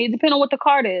in front of me, depending on what the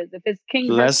card is. If it's King,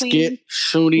 let's get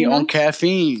Shooney on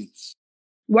caffeine.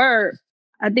 Word,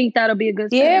 I think that'll be a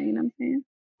good set. You know what I'm saying?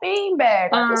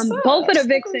 Beanbag. Both of the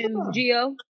Vixens,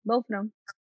 Gio, both of them.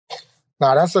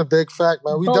 Nah, that's a big fact,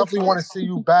 man. We definitely want to see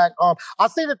you back. I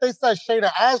see that they said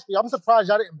Shayna Ashley. I'm surprised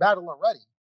y'all didn't battle already.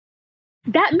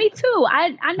 That me too. I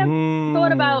never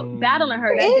thought about battling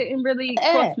her. That didn't really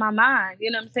cross my mind. You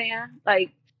know what I'm saying?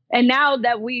 Like And now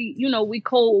that we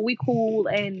cool,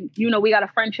 and we got a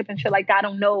friendship and shit like that, I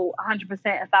don't know 100%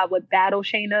 if I would battle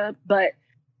Shayna, but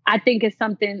I think it's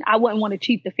something I wouldn't want to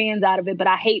cheat the fans out of it. But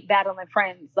I hate battling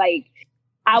friends. Like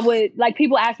I would, like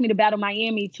people ask me to battle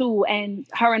Miami too, and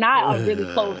her and I are really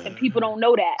close, and people don't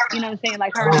know that. You know what I'm saying?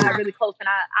 Like her and I are really close, and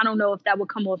I don't know if that would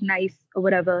come off nice or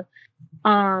whatever.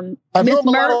 Have you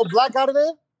Mulatto Black out of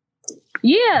there?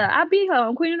 Yeah, I beat her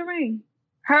on Queen of the Ring.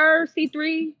 Her,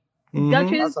 C3,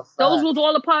 Duchess, those was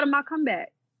all a part of my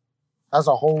comeback. That's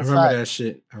a whole I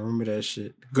remember that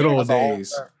shit. Good old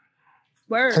days.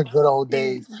 Word. Good old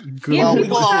days. Yeah, we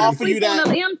gonna offer you that. You know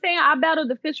what I'm saying? I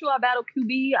battled Official, I battled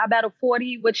QB, I battled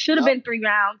 40, which should have been 3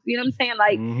 rounds. You know what I'm saying?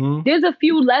 Like, there's a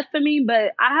few left for me,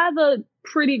 but I have a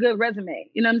pretty good resume.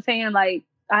 You know what I'm saying? Like,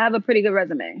 I have a pretty good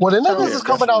resume. Well, the niggas is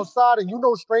coming outside, and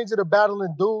stranger to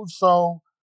battling dudes, so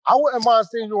I wouldn't mind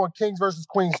seeing you on Kings versus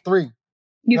Queens 3.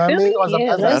 You feel me?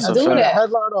 Yeah, let's do that.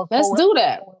 Let's do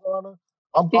that.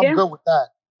 I'm good with that.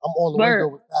 I'm all the way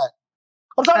good with that.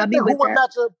 I'm trying to think who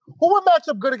would match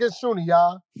up good against Shooney,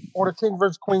 y'all, on the King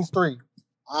versus Queens 3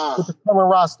 with the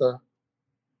current roster.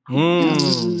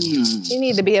 You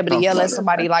need to be able to yell at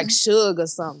somebody like Suge or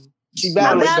something. She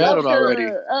battled already.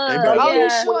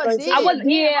 I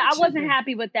wasn't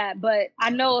happy with that, but I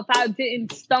know if I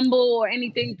didn't stumble or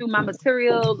anything through my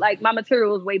material, like my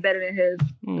material was way better than his.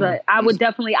 But I would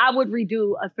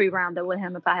redo a 3-rounder with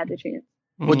him if I had the chance.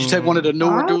 Would you take one of the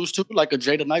newer dudes too, like a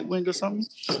Jada Nightwing or something?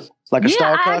 Like a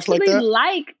Star Clash like that? I actually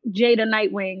like Jada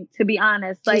Nightwing, to be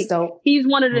honest. Like he's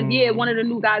one of the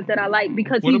new guys that I like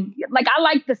because I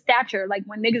like the stature. Like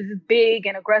when niggas is big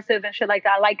and aggressive and shit like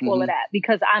that, I like all of that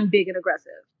because I'm big and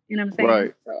aggressive. You know what I'm saying?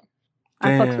 Right. So, I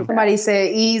fucks with somebody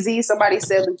said Easy. Somebody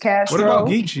said Luke Castro. What about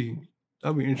Geechee?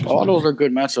 That'd be interesting. All those are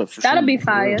good matchups. That'll be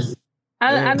fire.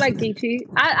 I like Geechee.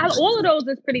 All of those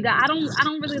is pretty good. I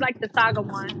don't really like the Saga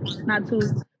one. Not too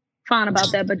fond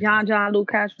about that, but John, Luke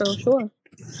Castro, sure.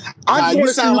 I just want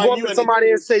to see you go up to somebody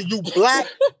and say, "You black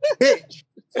bitch."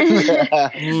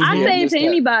 I say it to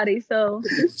anybody, so.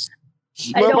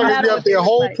 Motherfuckers be up there,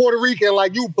 whole Puerto Rican,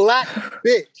 like, "You black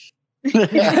bitch."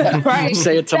 Right.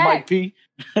 Say it to Mike P.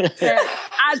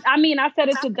 I mean, I said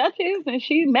it to Duchess, and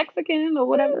she's Mexican or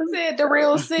whatever. Said the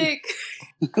real sick.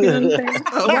 You know what I'm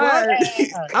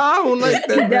saying? I don't like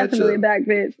that. Definitely a back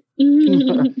bitch.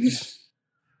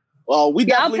 Well, we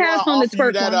definitely pass on the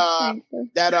twerk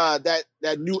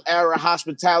that new era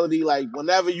hospitality. Like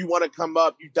whenever you want to come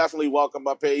up, you definitely welcome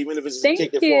up here, even if it's a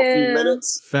ticket for a few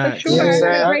minutes. Facts. For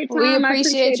sure. We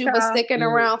appreciate you for sticking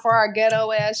around for our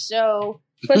ghetto ass show.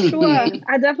 For sure.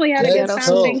 I definitely had a good time.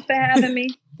 Thanks for having me.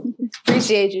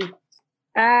 Appreciate you.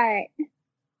 All right.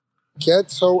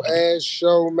 Ghetto ass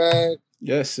show, man.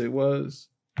 Yes, it was.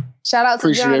 Shout out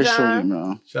to John.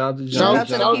 Shout out to John. Shout out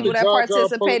to the people that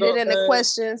participated in the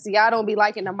questions. Y'all don't be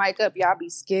liking the mic up. Y'all be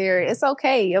scared. It's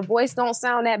okay. Your voice don't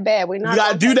sound that bad. We're not. You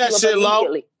gotta do that shit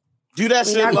low. Do that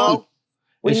shit low.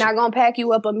 We're not gonna pack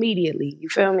you up immediately. You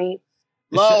feel me?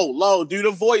 Low. Do the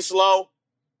voice low.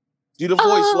 Do the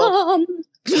voice low.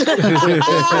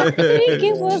 I think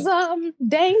it was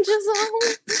Danger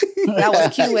Zone. That was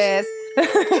Q ass.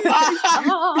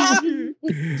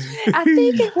 I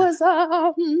think it was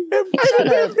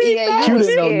Q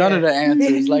didn't know none of the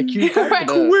answers. Like Q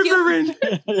quivering.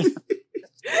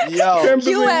 Yo,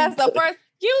 Q asked the first.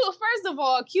 First of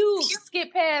all, Q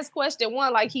skipped past question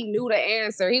 1 like he knew the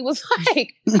answer. He was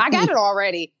like, "I got it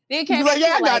already." Then came like,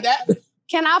 "Yeah, I got that."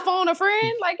 Can I phone a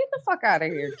friend? Like, get the fuck out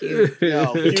of here, Q.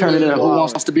 You're turning into Who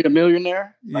Wants to Be a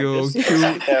Millionaire? Yo, Q.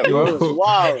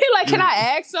 Wow. He like, can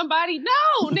I ask somebody?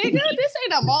 No, nigga, this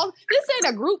ain't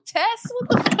a group test. What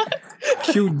the fuck?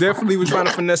 Q definitely was trying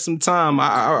to finesse some time.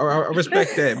 I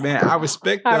respect that, man. I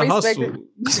respect the hustle.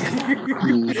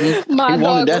 My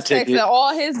dog was texting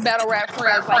all his battle rap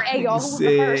friends like, "Hey, y'all, who was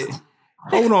the first?"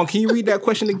 Hold on, can you read that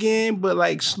question again? But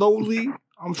like slowly.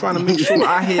 I'm trying to make sure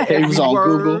I hit every word.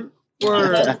 Google.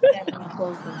 Word.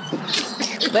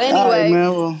 But anyway,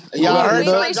 y'all heard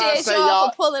we appreciate y'all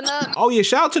for pulling up. Oh yeah,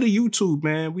 shout out to the YouTube,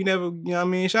 man. We never, you know what I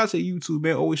mean? Shout out to YouTube,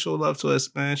 man. Always show love to us,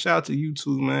 man. Shout out to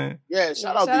YouTube, man. Yeah,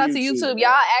 shout out to YouTube.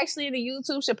 Y'all actually in the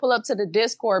YouTube should pull up to the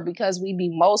Discord because we be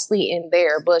mostly in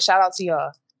there. But shout out to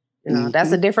y'all. You know,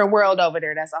 that's a different world over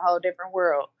there. That's a whole different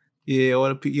world. Yeah,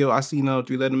 all the I seen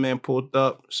 3-letter man pulled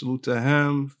up. Salute to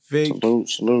him. Vic.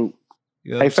 Salute.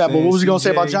 You know hey, Fat, but what was you gonna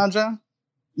say about John John?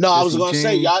 No, I was gonna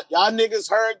say y'all niggas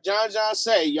heard John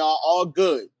say y'all all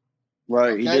good.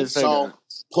 Right, he did say that.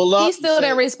 Pull up. He still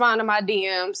didn't respond to my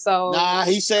DM, so nah,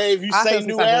 he said if you say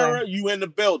new era, you in the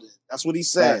building. That's what he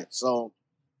said. Right. So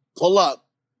pull up.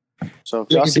 So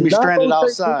if y'all see me stranded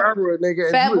outside,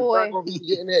 nigga, Fat boy.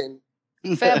 getting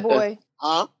in. Fat boy.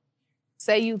 Huh?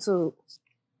 Say YouTube.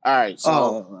 All right,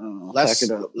 so let's.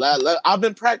 I've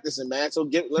been practicing, man. So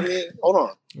let me hold on.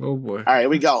 Oh boy! All right, here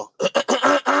we go.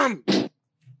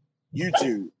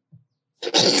 YouTube.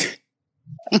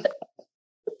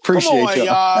 Appreciate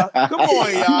y'all. Come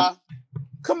on, y'all.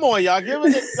 Come on, y'all. Give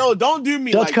it. No, don't do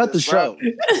me Dutch like cut this, the show.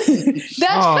 Dutch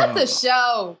cut the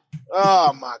show.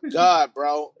 Oh my God,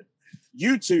 bro.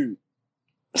 YouTube.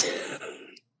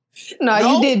 No,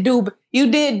 you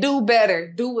did do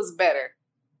better. Do was better.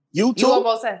 YouTube? You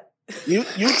almost said.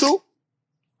 YouTube?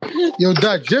 Yo,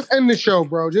 Dutch, just end the show,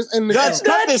 bro. Just end the show. Dutch,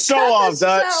 cut the show off,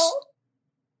 Dutch.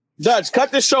 Dutch,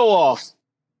 cut the show off.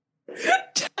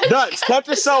 Dutch, cut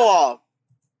the show off.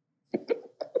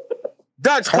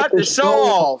 Dutch, cut the show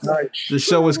off. The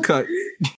show is cut.